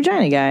 It's a vegan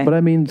vagina guy. But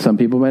I mean, some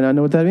people might not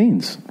know what that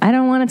means. I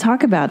don't want to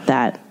talk about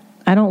that.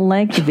 I don't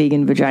like the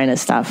vegan vagina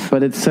stuff.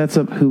 But it sets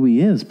up who he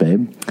is,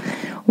 babe.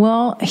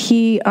 Well,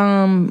 he did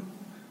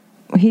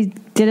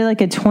a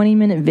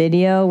 20-minute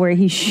video where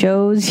he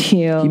shows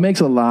you. He makes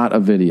a lot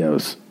of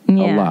videos.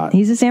 Yeah, a lot.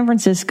 He's a San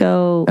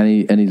Francisco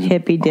and he's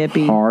hippy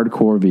dippy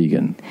hardcore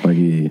vegan.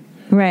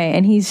 Right,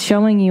 and he's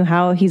showing you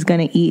how he's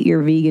going to eat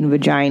your vegan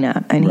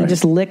vagina, and he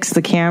just licks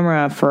the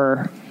camera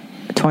for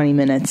 20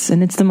 minutes,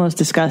 and it's the most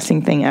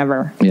disgusting thing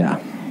ever. Yeah.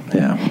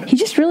 He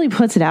just really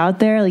puts it out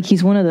there,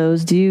 he's one of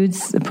those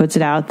dudes that puts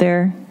it out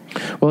there.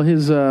 Well,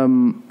 his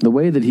the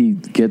way that he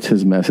gets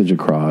his message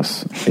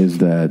across is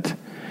that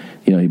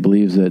he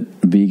believes that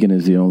vegan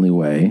is the only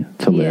way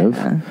to live,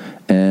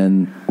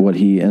 and what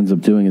he ends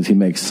up doing is he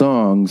makes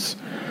songs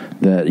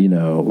that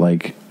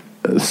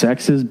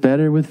sex is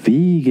better with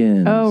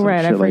vegans. Oh,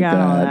 right. I forgot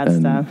all that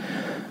stuff.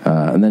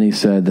 And then he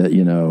said that,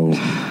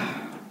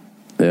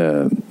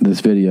 this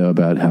video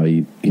about how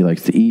he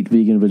likes to eat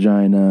vegan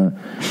vagina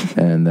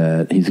and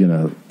that he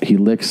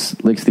licks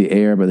the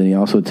air, but then he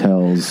also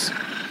tells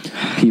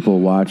people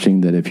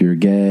watching that if you're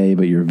gay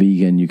but you're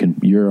vegan,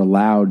 you're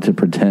allowed to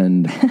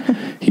pretend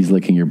he's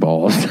licking your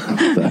balls.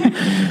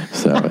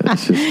 so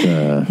it's just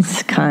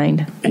it's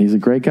kind. He's a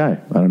great guy.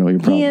 I don't know what your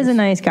problem is. He is a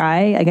nice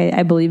guy.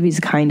 I believe he's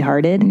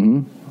kind-hearted.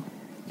 Mm-hmm.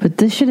 But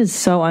this shit is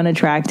so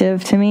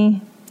unattractive to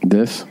me.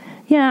 This?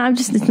 Yeah, I'm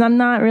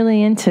not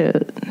really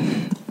into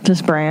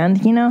this brand,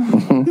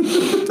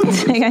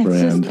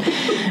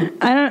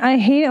 I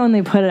hate it when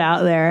they put it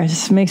out there. It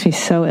just makes me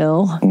so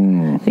ill.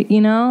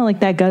 You know, like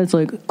that guy's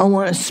like, I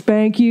want to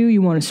spank you.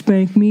 You want to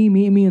spank me?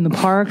 Meet me in the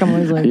park. I'm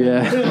always like,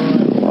 yeah.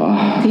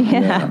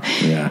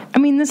 I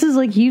mean, this is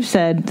like you've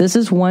said, this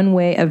is one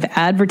way of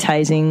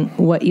advertising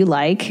what you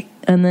like.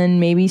 And then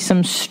maybe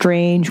some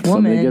strange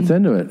woman Somebody gets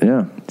into it,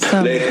 yeah.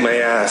 Lick my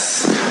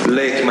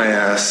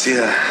ass,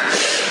 yeah.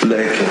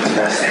 Lick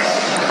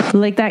it.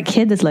 Like that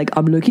kid that's like,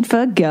 I'm looking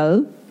for a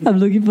girl. I'm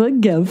looking for a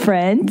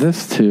girlfriend.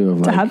 This too,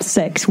 of to have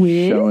sex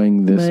with.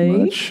 Showing this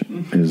much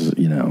is,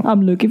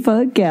 I'm looking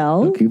for a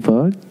gal. Looking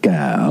for a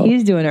gal.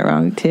 He's doing it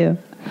wrong too.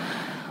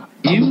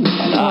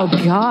 Oh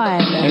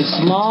God! As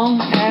long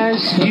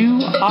as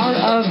you are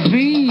a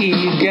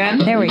vegan,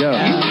 there we go.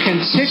 You can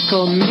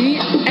tickle me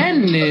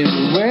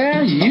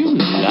anywhere you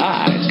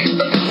like.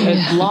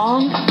 As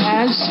long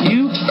as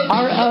you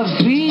are a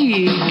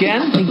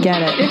vegan, we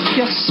get it. If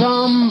you're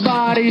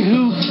somebody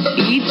who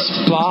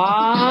eats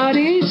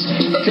bodies,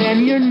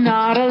 then you're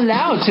not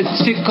allowed to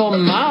tickle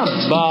my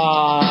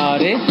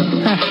body.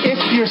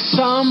 If you're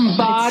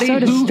somebody it's so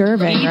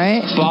disturbing, who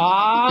eats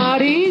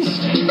bodies,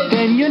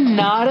 then you're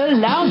not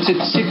allowed to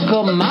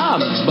tickle my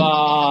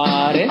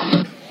body.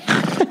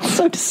 That's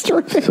so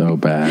disturbing. So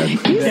bad.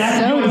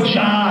 That's your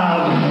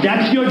job.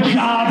 That's your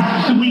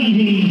job,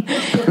 sweetie.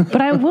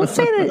 But I will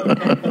say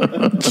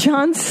that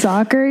John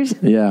Sockers,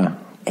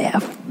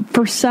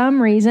 for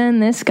some reason,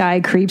 this guy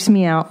creeps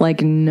me out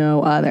like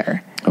no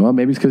other. Well,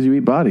 maybe it's because you eat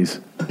bodies.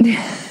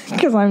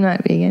 Because I'm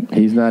not vegan.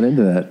 He's not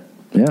into that.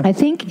 Yeah. I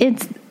think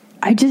it's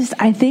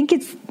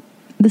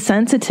the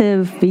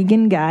sensitive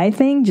vegan guy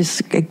thing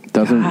just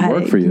doesn't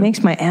work for you. It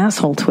makes my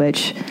asshole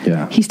twitch.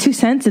 Yeah. He's too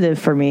sensitive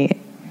for me.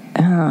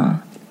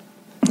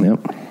 Yep.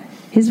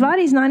 His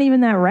body's not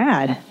even that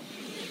rad.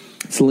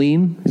 It's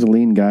lean. He's a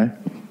lean guy.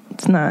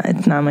 It's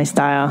not my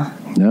style.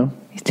 No?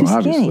 He's too skinny.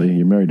 Obviously,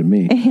 you're married to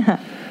me. Yeah.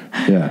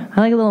 Yeah.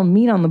 I like a little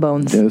meat on the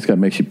bones. Yeah, this guy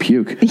makes you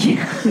puke.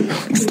 Yeah.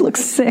 He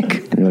looks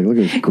sick. You're like, look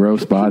at his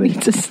gross body.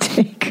 Eats a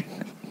steak.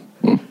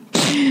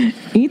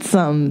 Eat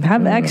some.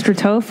 Have extra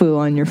tofu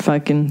on your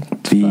fucking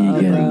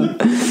vegan.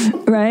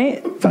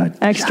 Right?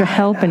 Extra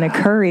help in a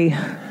curry.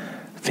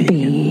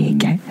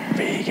 Vegan.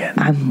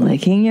 I'm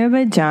licking your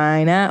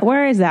vagina.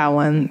 Where is that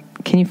one?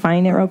 Can you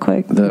find it real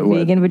quick? The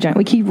vegan vagina.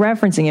 We keep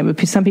referencing it,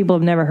 but some people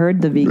have never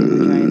heard the vegan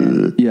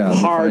vagina. Yeah.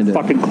 Hard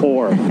fucking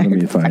core. Let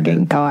me find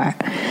it. Core.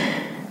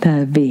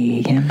 The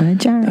vegan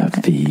vagina.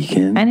 The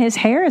vegan. And his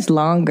hair is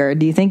longer.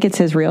 Do you think it's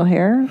his real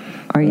hair?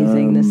 Or do you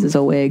think this is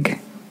a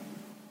wig?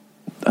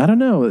 I don't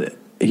know.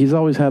 He's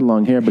always had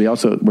long hair, but he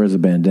also wears a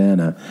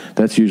bandana.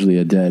 That's usually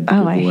a dead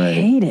giveaway. I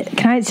hate it.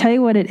 Can I tell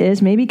you what it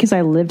is? Maybe because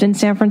I lived in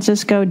San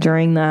Francisco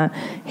during the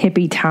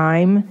hippie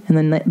time and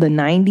then the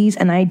 90s,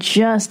 and I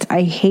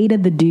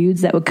hated the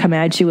dudes that would come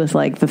at you with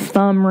like the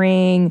thumb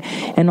ring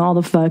and all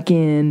the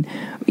fucking,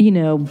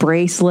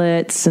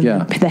 bracelets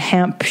and the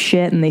hemp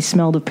shit, and they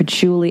smelled of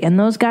patchouli. And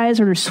those guys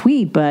are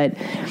sweet, but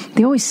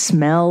they always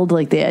smelled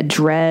like they had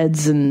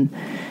dreads and...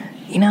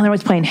 they're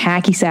always playing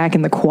hacky sack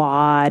in the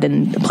quad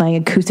and playing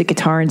acoustic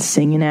guitar and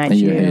singing at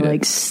you.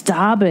 Like,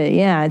 stop it.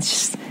 Yeah,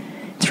 it's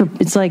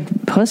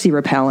like pussy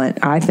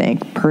repellent, I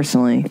think,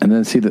 personally. And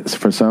then see that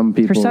for some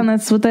people... For some,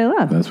 that's what they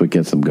love. That's what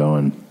gets them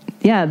going.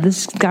 Yeah,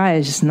 this guy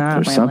is just not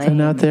There's something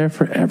lane. out there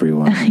for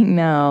everyone. I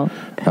know.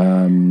 I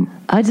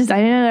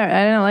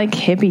don't like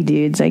hippie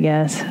dudes, I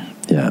guess.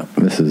 Yeah,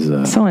 this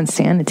is... so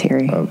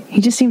unsanitary.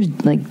 He just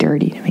seems like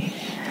dirty to me.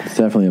 It's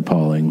definitely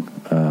appalling.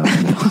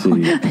 Let's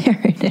see.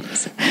 There it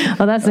is.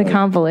 Oh, that's the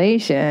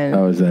compilation.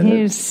 Oh, is that it?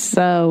 He's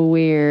so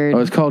weird. Oh,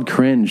 it's called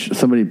Cringe.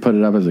 Somebody put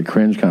it up as a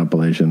cringe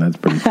compilation. That's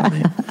pretty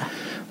funny.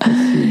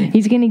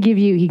 He's going to give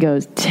you, he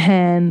goes,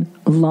 10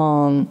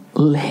 long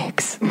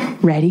licks.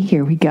 Ready?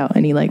 Here we go.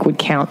 And he would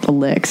count the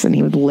licks and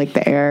he would lick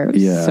the air.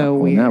 Yeah. So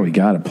weird. Now we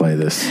got to play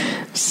this.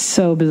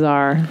 So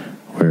bizarre.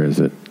 Where is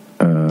it?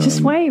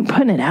 Just why are you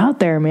putting it out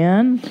there,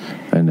 man?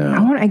 I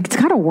know. It's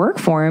got to work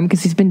for him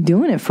because he's been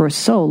doing it for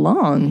so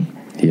long.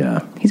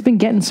 Yeah. He's been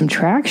getting some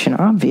traction,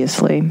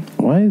 obviously.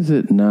 Why is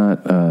it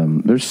not...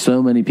 there's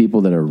so many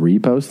people that are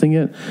reposting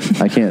it.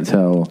 I can't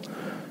tell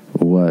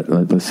what...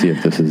 Let's see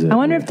if this is it. I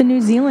wonder if the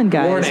New Zealand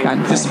guy has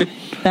gotten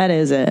that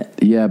is it.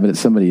 Yeah, but it's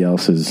somebody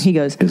else's... He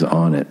goes... is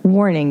on it.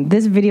 Warning,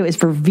 this video is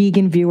for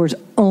vegan viewers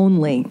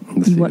only.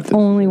 You would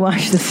only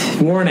watch this.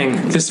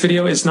 Warning, this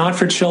video is not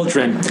for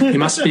children. You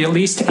must be at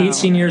least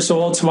 18 years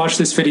old to watch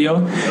this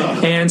video,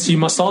 and you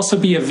must also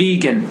be a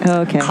vegan.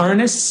 Okay.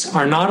 Carnists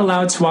are not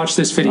allowed to watch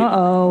this video.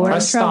 Uh-oh,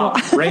 Press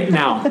stop right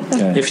now.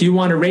 Okay. If you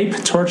want to rape,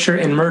 torture,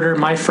 and murder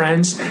my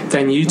friends,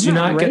 then you do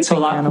not get to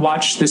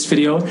watch this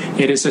video.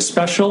 It is a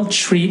special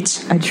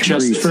treat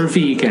just for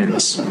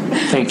vegans.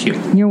 Thank you.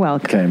 You're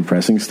welcome. Okay, I'm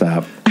pressing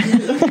stop.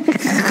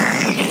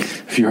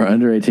 If you're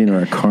under 18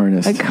 or a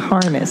carnist. A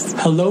carnist.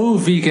 Hello,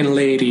 vegan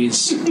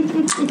ladies.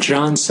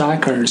 John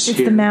Sackers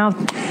here. The mouth.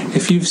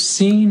 If you've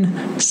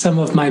seen some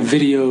of my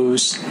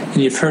videos and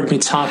you've heard me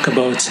talk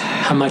about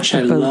how much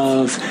I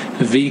love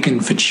vegan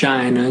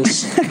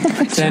vaginas,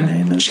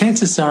 then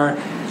chances are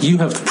you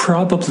have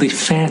probably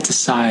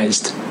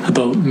fantasized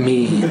about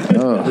me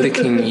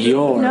licking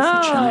your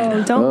vagina.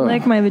 No, don't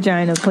lick my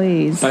vagina,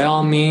 please. By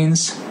all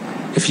means,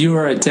 if you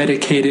are a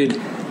dedicated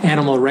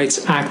animal rights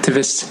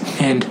activist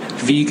and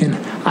vegan,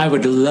 I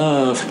would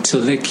love to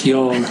lick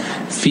your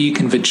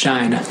vegan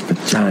vagina.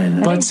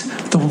 But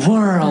the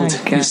world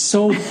is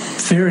so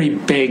very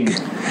big,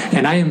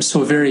 and I am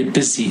so very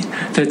busy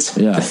that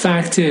the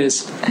fact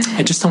is,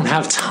 I just don't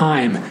have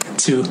time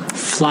to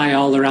fly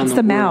all around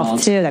the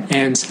world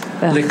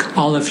and lick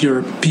all of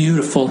your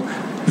beautiful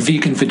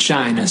vegan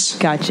vaginas.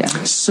 Gotcha.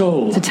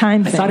 So it's a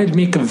time I thought I'd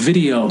make a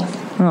video.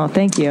 Oh,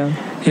 thank you.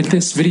 In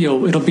this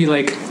video, it'll be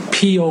like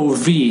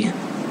POV.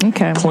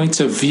 Okay.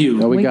 Point of view.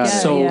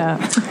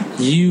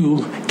 You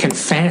can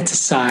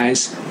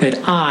fantasize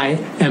that I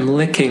am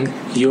licking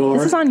your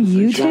This is on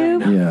YouTube?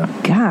 vagina.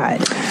 Yeah.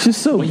 God. It's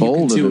just so What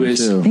bold you can of do him,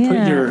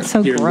 is too.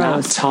 put your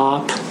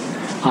laptop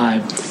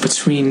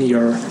between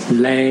your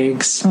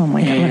legs, oh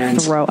my God,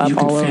 and throw up you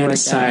can all over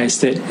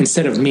fantasize that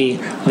instead of me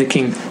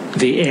licking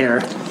the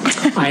air,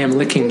 I am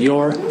licking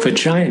your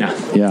vagina.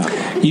 Yeah.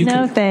 You no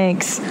can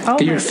thanks. Oh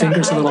get your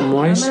fingers a little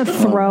moist. I'm going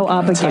to throw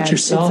up again. Touch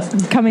yourself.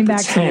 It's coming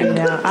back to me Pretend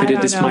now. I that don't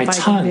it is know my if I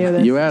can tongue. do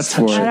this. You asked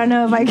for I it. don't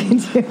know if I can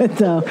do it,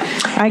 though.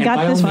 I And got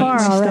by this all far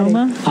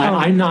means,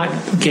 already. I'm not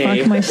gay.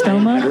 Fuck my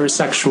stoma? I'm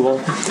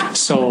heterosexual,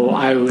 so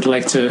I would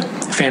like to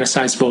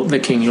fantasize about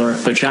licking your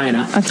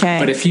vagina. Okay.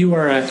 But if you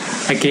are a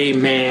gay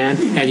man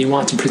and you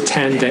want to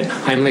pretend that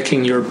I'm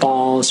licking your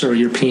balls or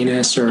your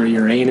penis or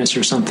your anus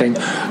or something,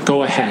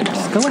 go ahead.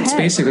 Go ahead. It's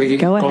basically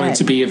going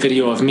to be a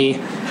video of me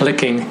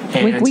licking,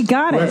 and we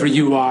got it. wherever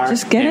you are,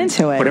 Just get and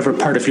into it. whatever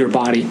part of your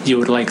body you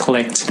would like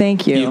licked.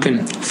 Thank you. You can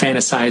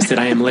fantasize that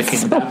I am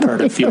licking that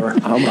part of your.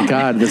 Oh my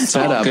God, the It's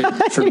all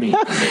setup. good for me.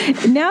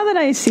 Now that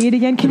I see it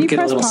again, can you Get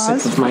a press little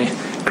pause? sip of my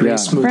green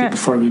smoothie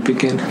before we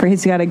begin.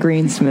 He's got a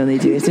green smoothie,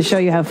 dude. It's to show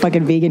you how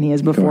fucking vegan he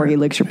is before he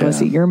licks your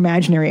pussy. Your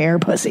imaginary air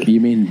pussy. You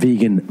mean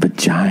vegan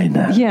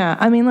vagina? Yeah,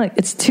 I mean, look,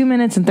 it's 2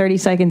 minutes and 30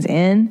 seconds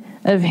in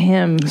of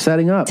him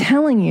setting up,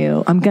 telling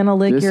you, "I'm gonna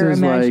lick This your is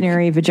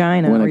imaginary like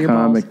vagina." when or a your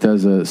comic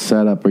does a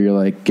setup where you're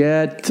like,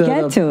 get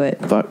to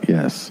it. Fuck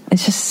yes.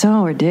 It's just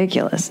so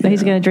ridiculous. Now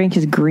he's gonna drink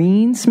his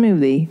green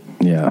smoothie.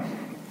 Yeah,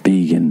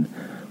 vegan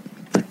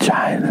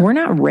vagina. We're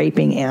not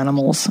raping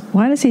animals.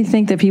 Why does he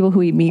think that people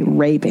who eat meat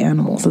rape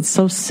animals? It's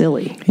so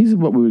silly. He's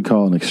what we would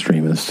call an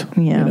extremist.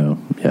 Yeah. You know?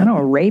 I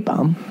don't rape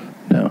them.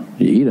 No,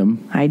 you eat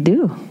them. I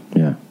do.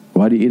 Yeah.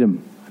 Why do you eat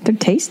them? They're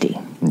tasty.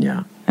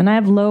 Yeah. And I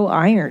have low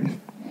iron.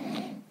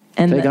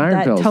 And Take iron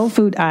that pills.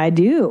 tofu, I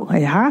do. I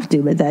have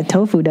to, but that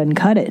tofu doesn't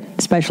cut it.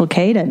 Special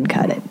K doesn't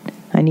cut it.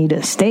 I need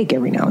a steak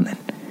every now and then.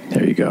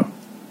 There you go.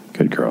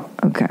 Good girl.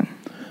 Okay.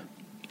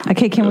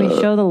 Okay, can we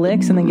show the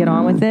licks and then get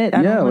on with it?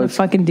 I don't want to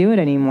fucking do it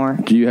anymore.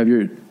 Do you have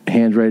your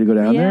hands ready to go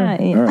down there?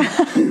 Yeah. All right.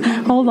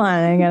 Hold on.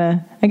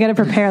 I gotta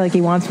prepare like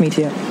he wants me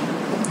to.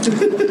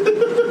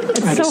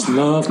 I just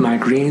love my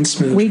green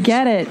smoothie. We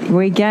get it.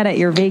 We get it.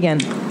 You're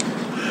vegan.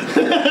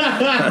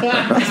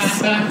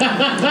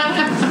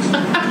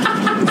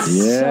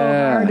 Yeah.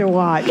 So hard to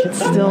watch. It's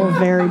still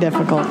very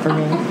difficult for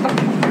me.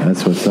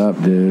 That's what's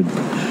up, dude.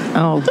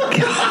 Oh,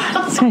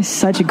 God. This guy's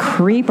such a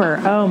creeper.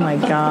 Oh, my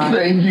God.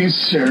 Thank you,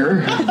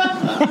 sir.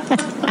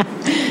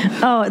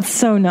 Oh, it's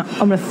so no.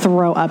 I'm going to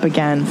throw up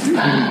again.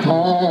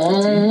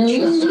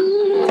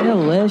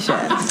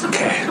 Delicious.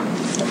 Okay.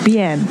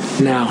 Bien.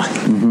 Now.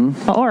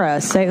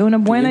 Ahora, say una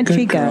buena good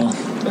chica. girl.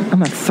 I'm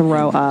going to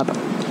throw up.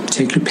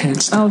 Take your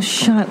pants down. Oh,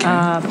 shut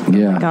up. Oh,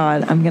 Yeah. my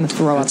God. I'm going to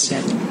throw up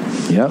again.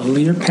 Yep. Pull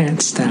your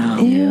pants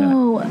down.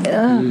 Ew.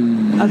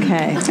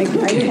 Okay. I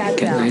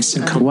Get nice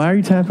and comfortable. Why are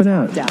you tapping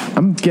out?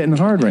 I'm getting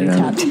hard right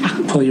now.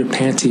 Pull your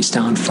panties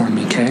down for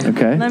me, okay?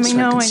 Okay. Let me So I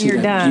know can when see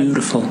you're that done.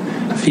 beautiful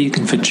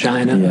vegan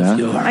vagina Yeah. of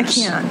yours. I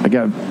can't. I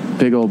got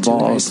big old Do nice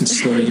balls. and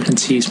slow. You can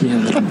tease me a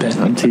little bit.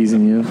 I'm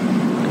teasing you.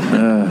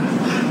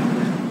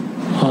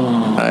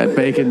 Oh, I had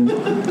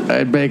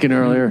bacon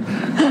earlier.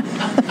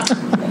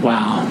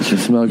 wow. It should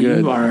smell good.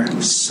 You are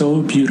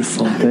so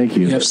beautiful. Thank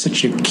you. You have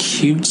such a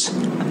cute,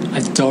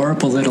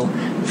 adorable little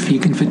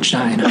vegan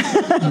vagina.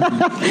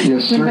 Yes,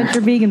 What sir. about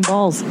your vegan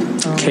balls?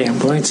 Okay, I'm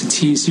going to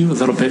tease you a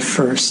little bit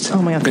first.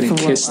 Oh my God, I'm going to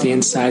throw kiss up. the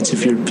insides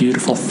of your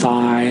beautiful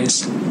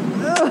thighs. So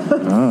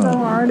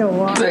hard to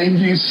watch. Thank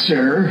you,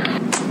 sir.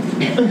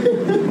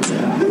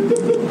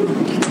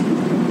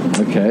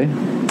 Okay.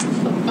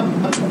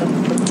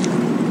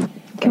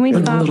 Can we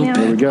stop now?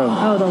 There we go.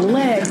 Oh, the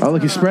leg. Oh,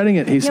 look, he's spreading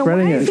it. He's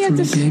spreading why it. does he have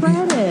to Baby.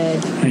 spread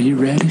it? Are you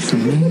ready for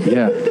me?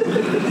 Yeah.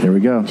 There we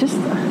go. Just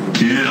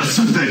Yes,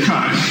 they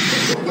can.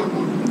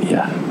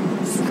 Yeah.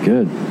 It's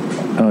good.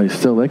 Oh, he's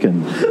still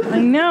licking. I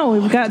know.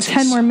 We've got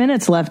 10 more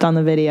minutes left on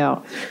the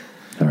video.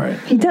 All right.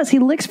 He does. He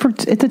licks for.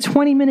 It's a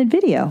 20-minute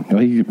video. Well,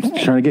 he's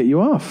trying to get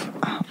you off.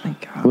 Oh my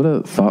God. What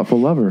a thoughtful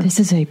lover. This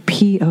is a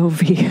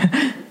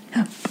POV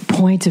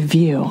point of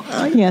view.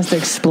 He has to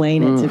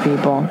explain it to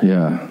people.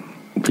 Yeah.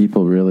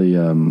 People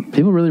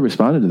really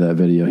responded to that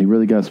video. He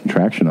really got some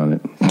traction on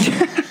it.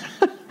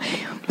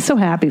 So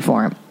happy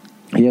for him.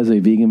 He has a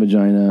vegan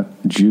vagina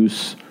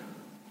juice,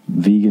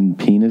 vegan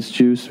penis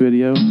juice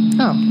video.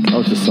 Oh.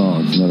 Oh, it's a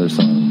song. It's another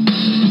song.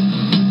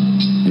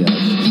 Yeah,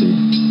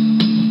 see.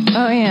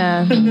 Oh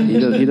yeah.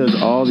 He does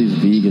all these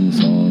vegan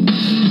songs.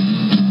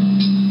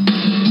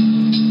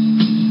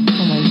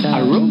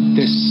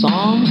 this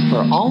song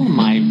for all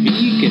my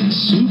vegan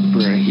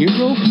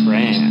superhero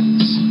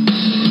friends.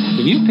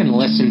 You can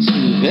listen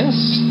to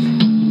this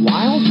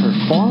while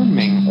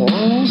performing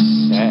oral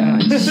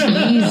sex.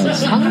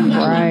 Jesus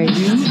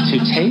Christ. To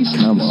taste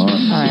Come on.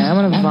 All right, I'm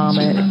going to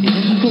vomit. in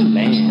the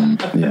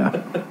land. Yeah.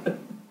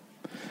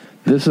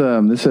 This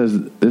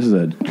is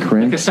a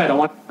cringe. Like I said, I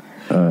want.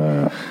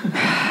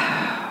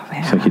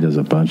 It's like he does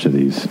a bunch of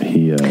these.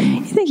 You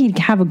think he'd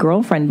have a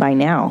girlfriend by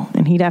now,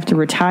 and he'd have to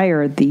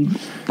retire the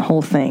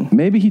whole thing.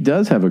 Maybe he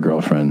does have a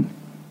girlfriend.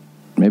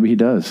 Maybe he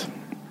does.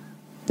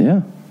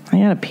 Yeah. I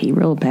gotta pee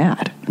real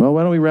bad. Well,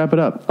 why don't we wrap it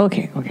up?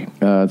 Okay.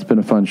 It's been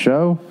a fun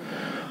show.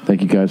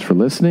 Thank you guys for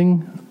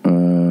listening.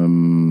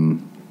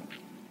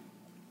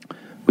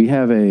 We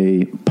have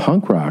a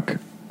punk rock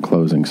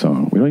closing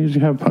song. We don't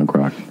usually have punk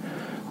rock.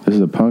 This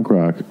is a punk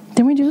rock.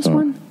 Didn't we do this song.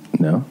 one?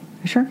 No.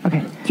 You sure? Okay.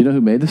 Do you know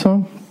who made the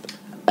song?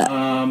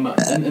 In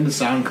the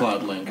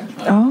SoundCloud link.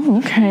 Oh,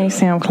 okay.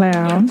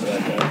 SoundCloud.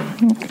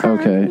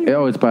 Okay.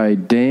 Oh, it's by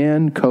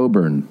Dan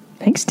Coburn.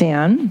 Thanks,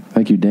 Dan.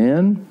 Thank you,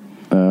 Dan.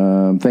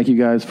 Thank you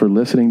guys for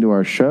listening to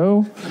our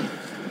show.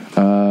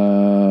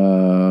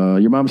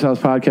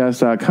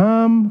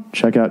 YourMom'sHousePodcast.com.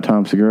 Check out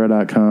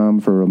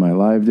TomSegura.com for my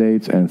live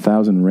dates and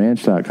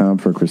ThousandRanch.com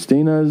for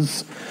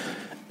Christina's.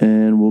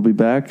 And we'll be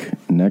back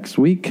next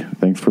week.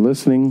 Thanks for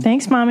listening.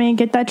 Thanks, Mommy.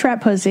 Get that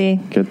trap pussy.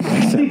 Get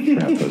that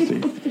trap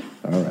pussy.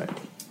 All right.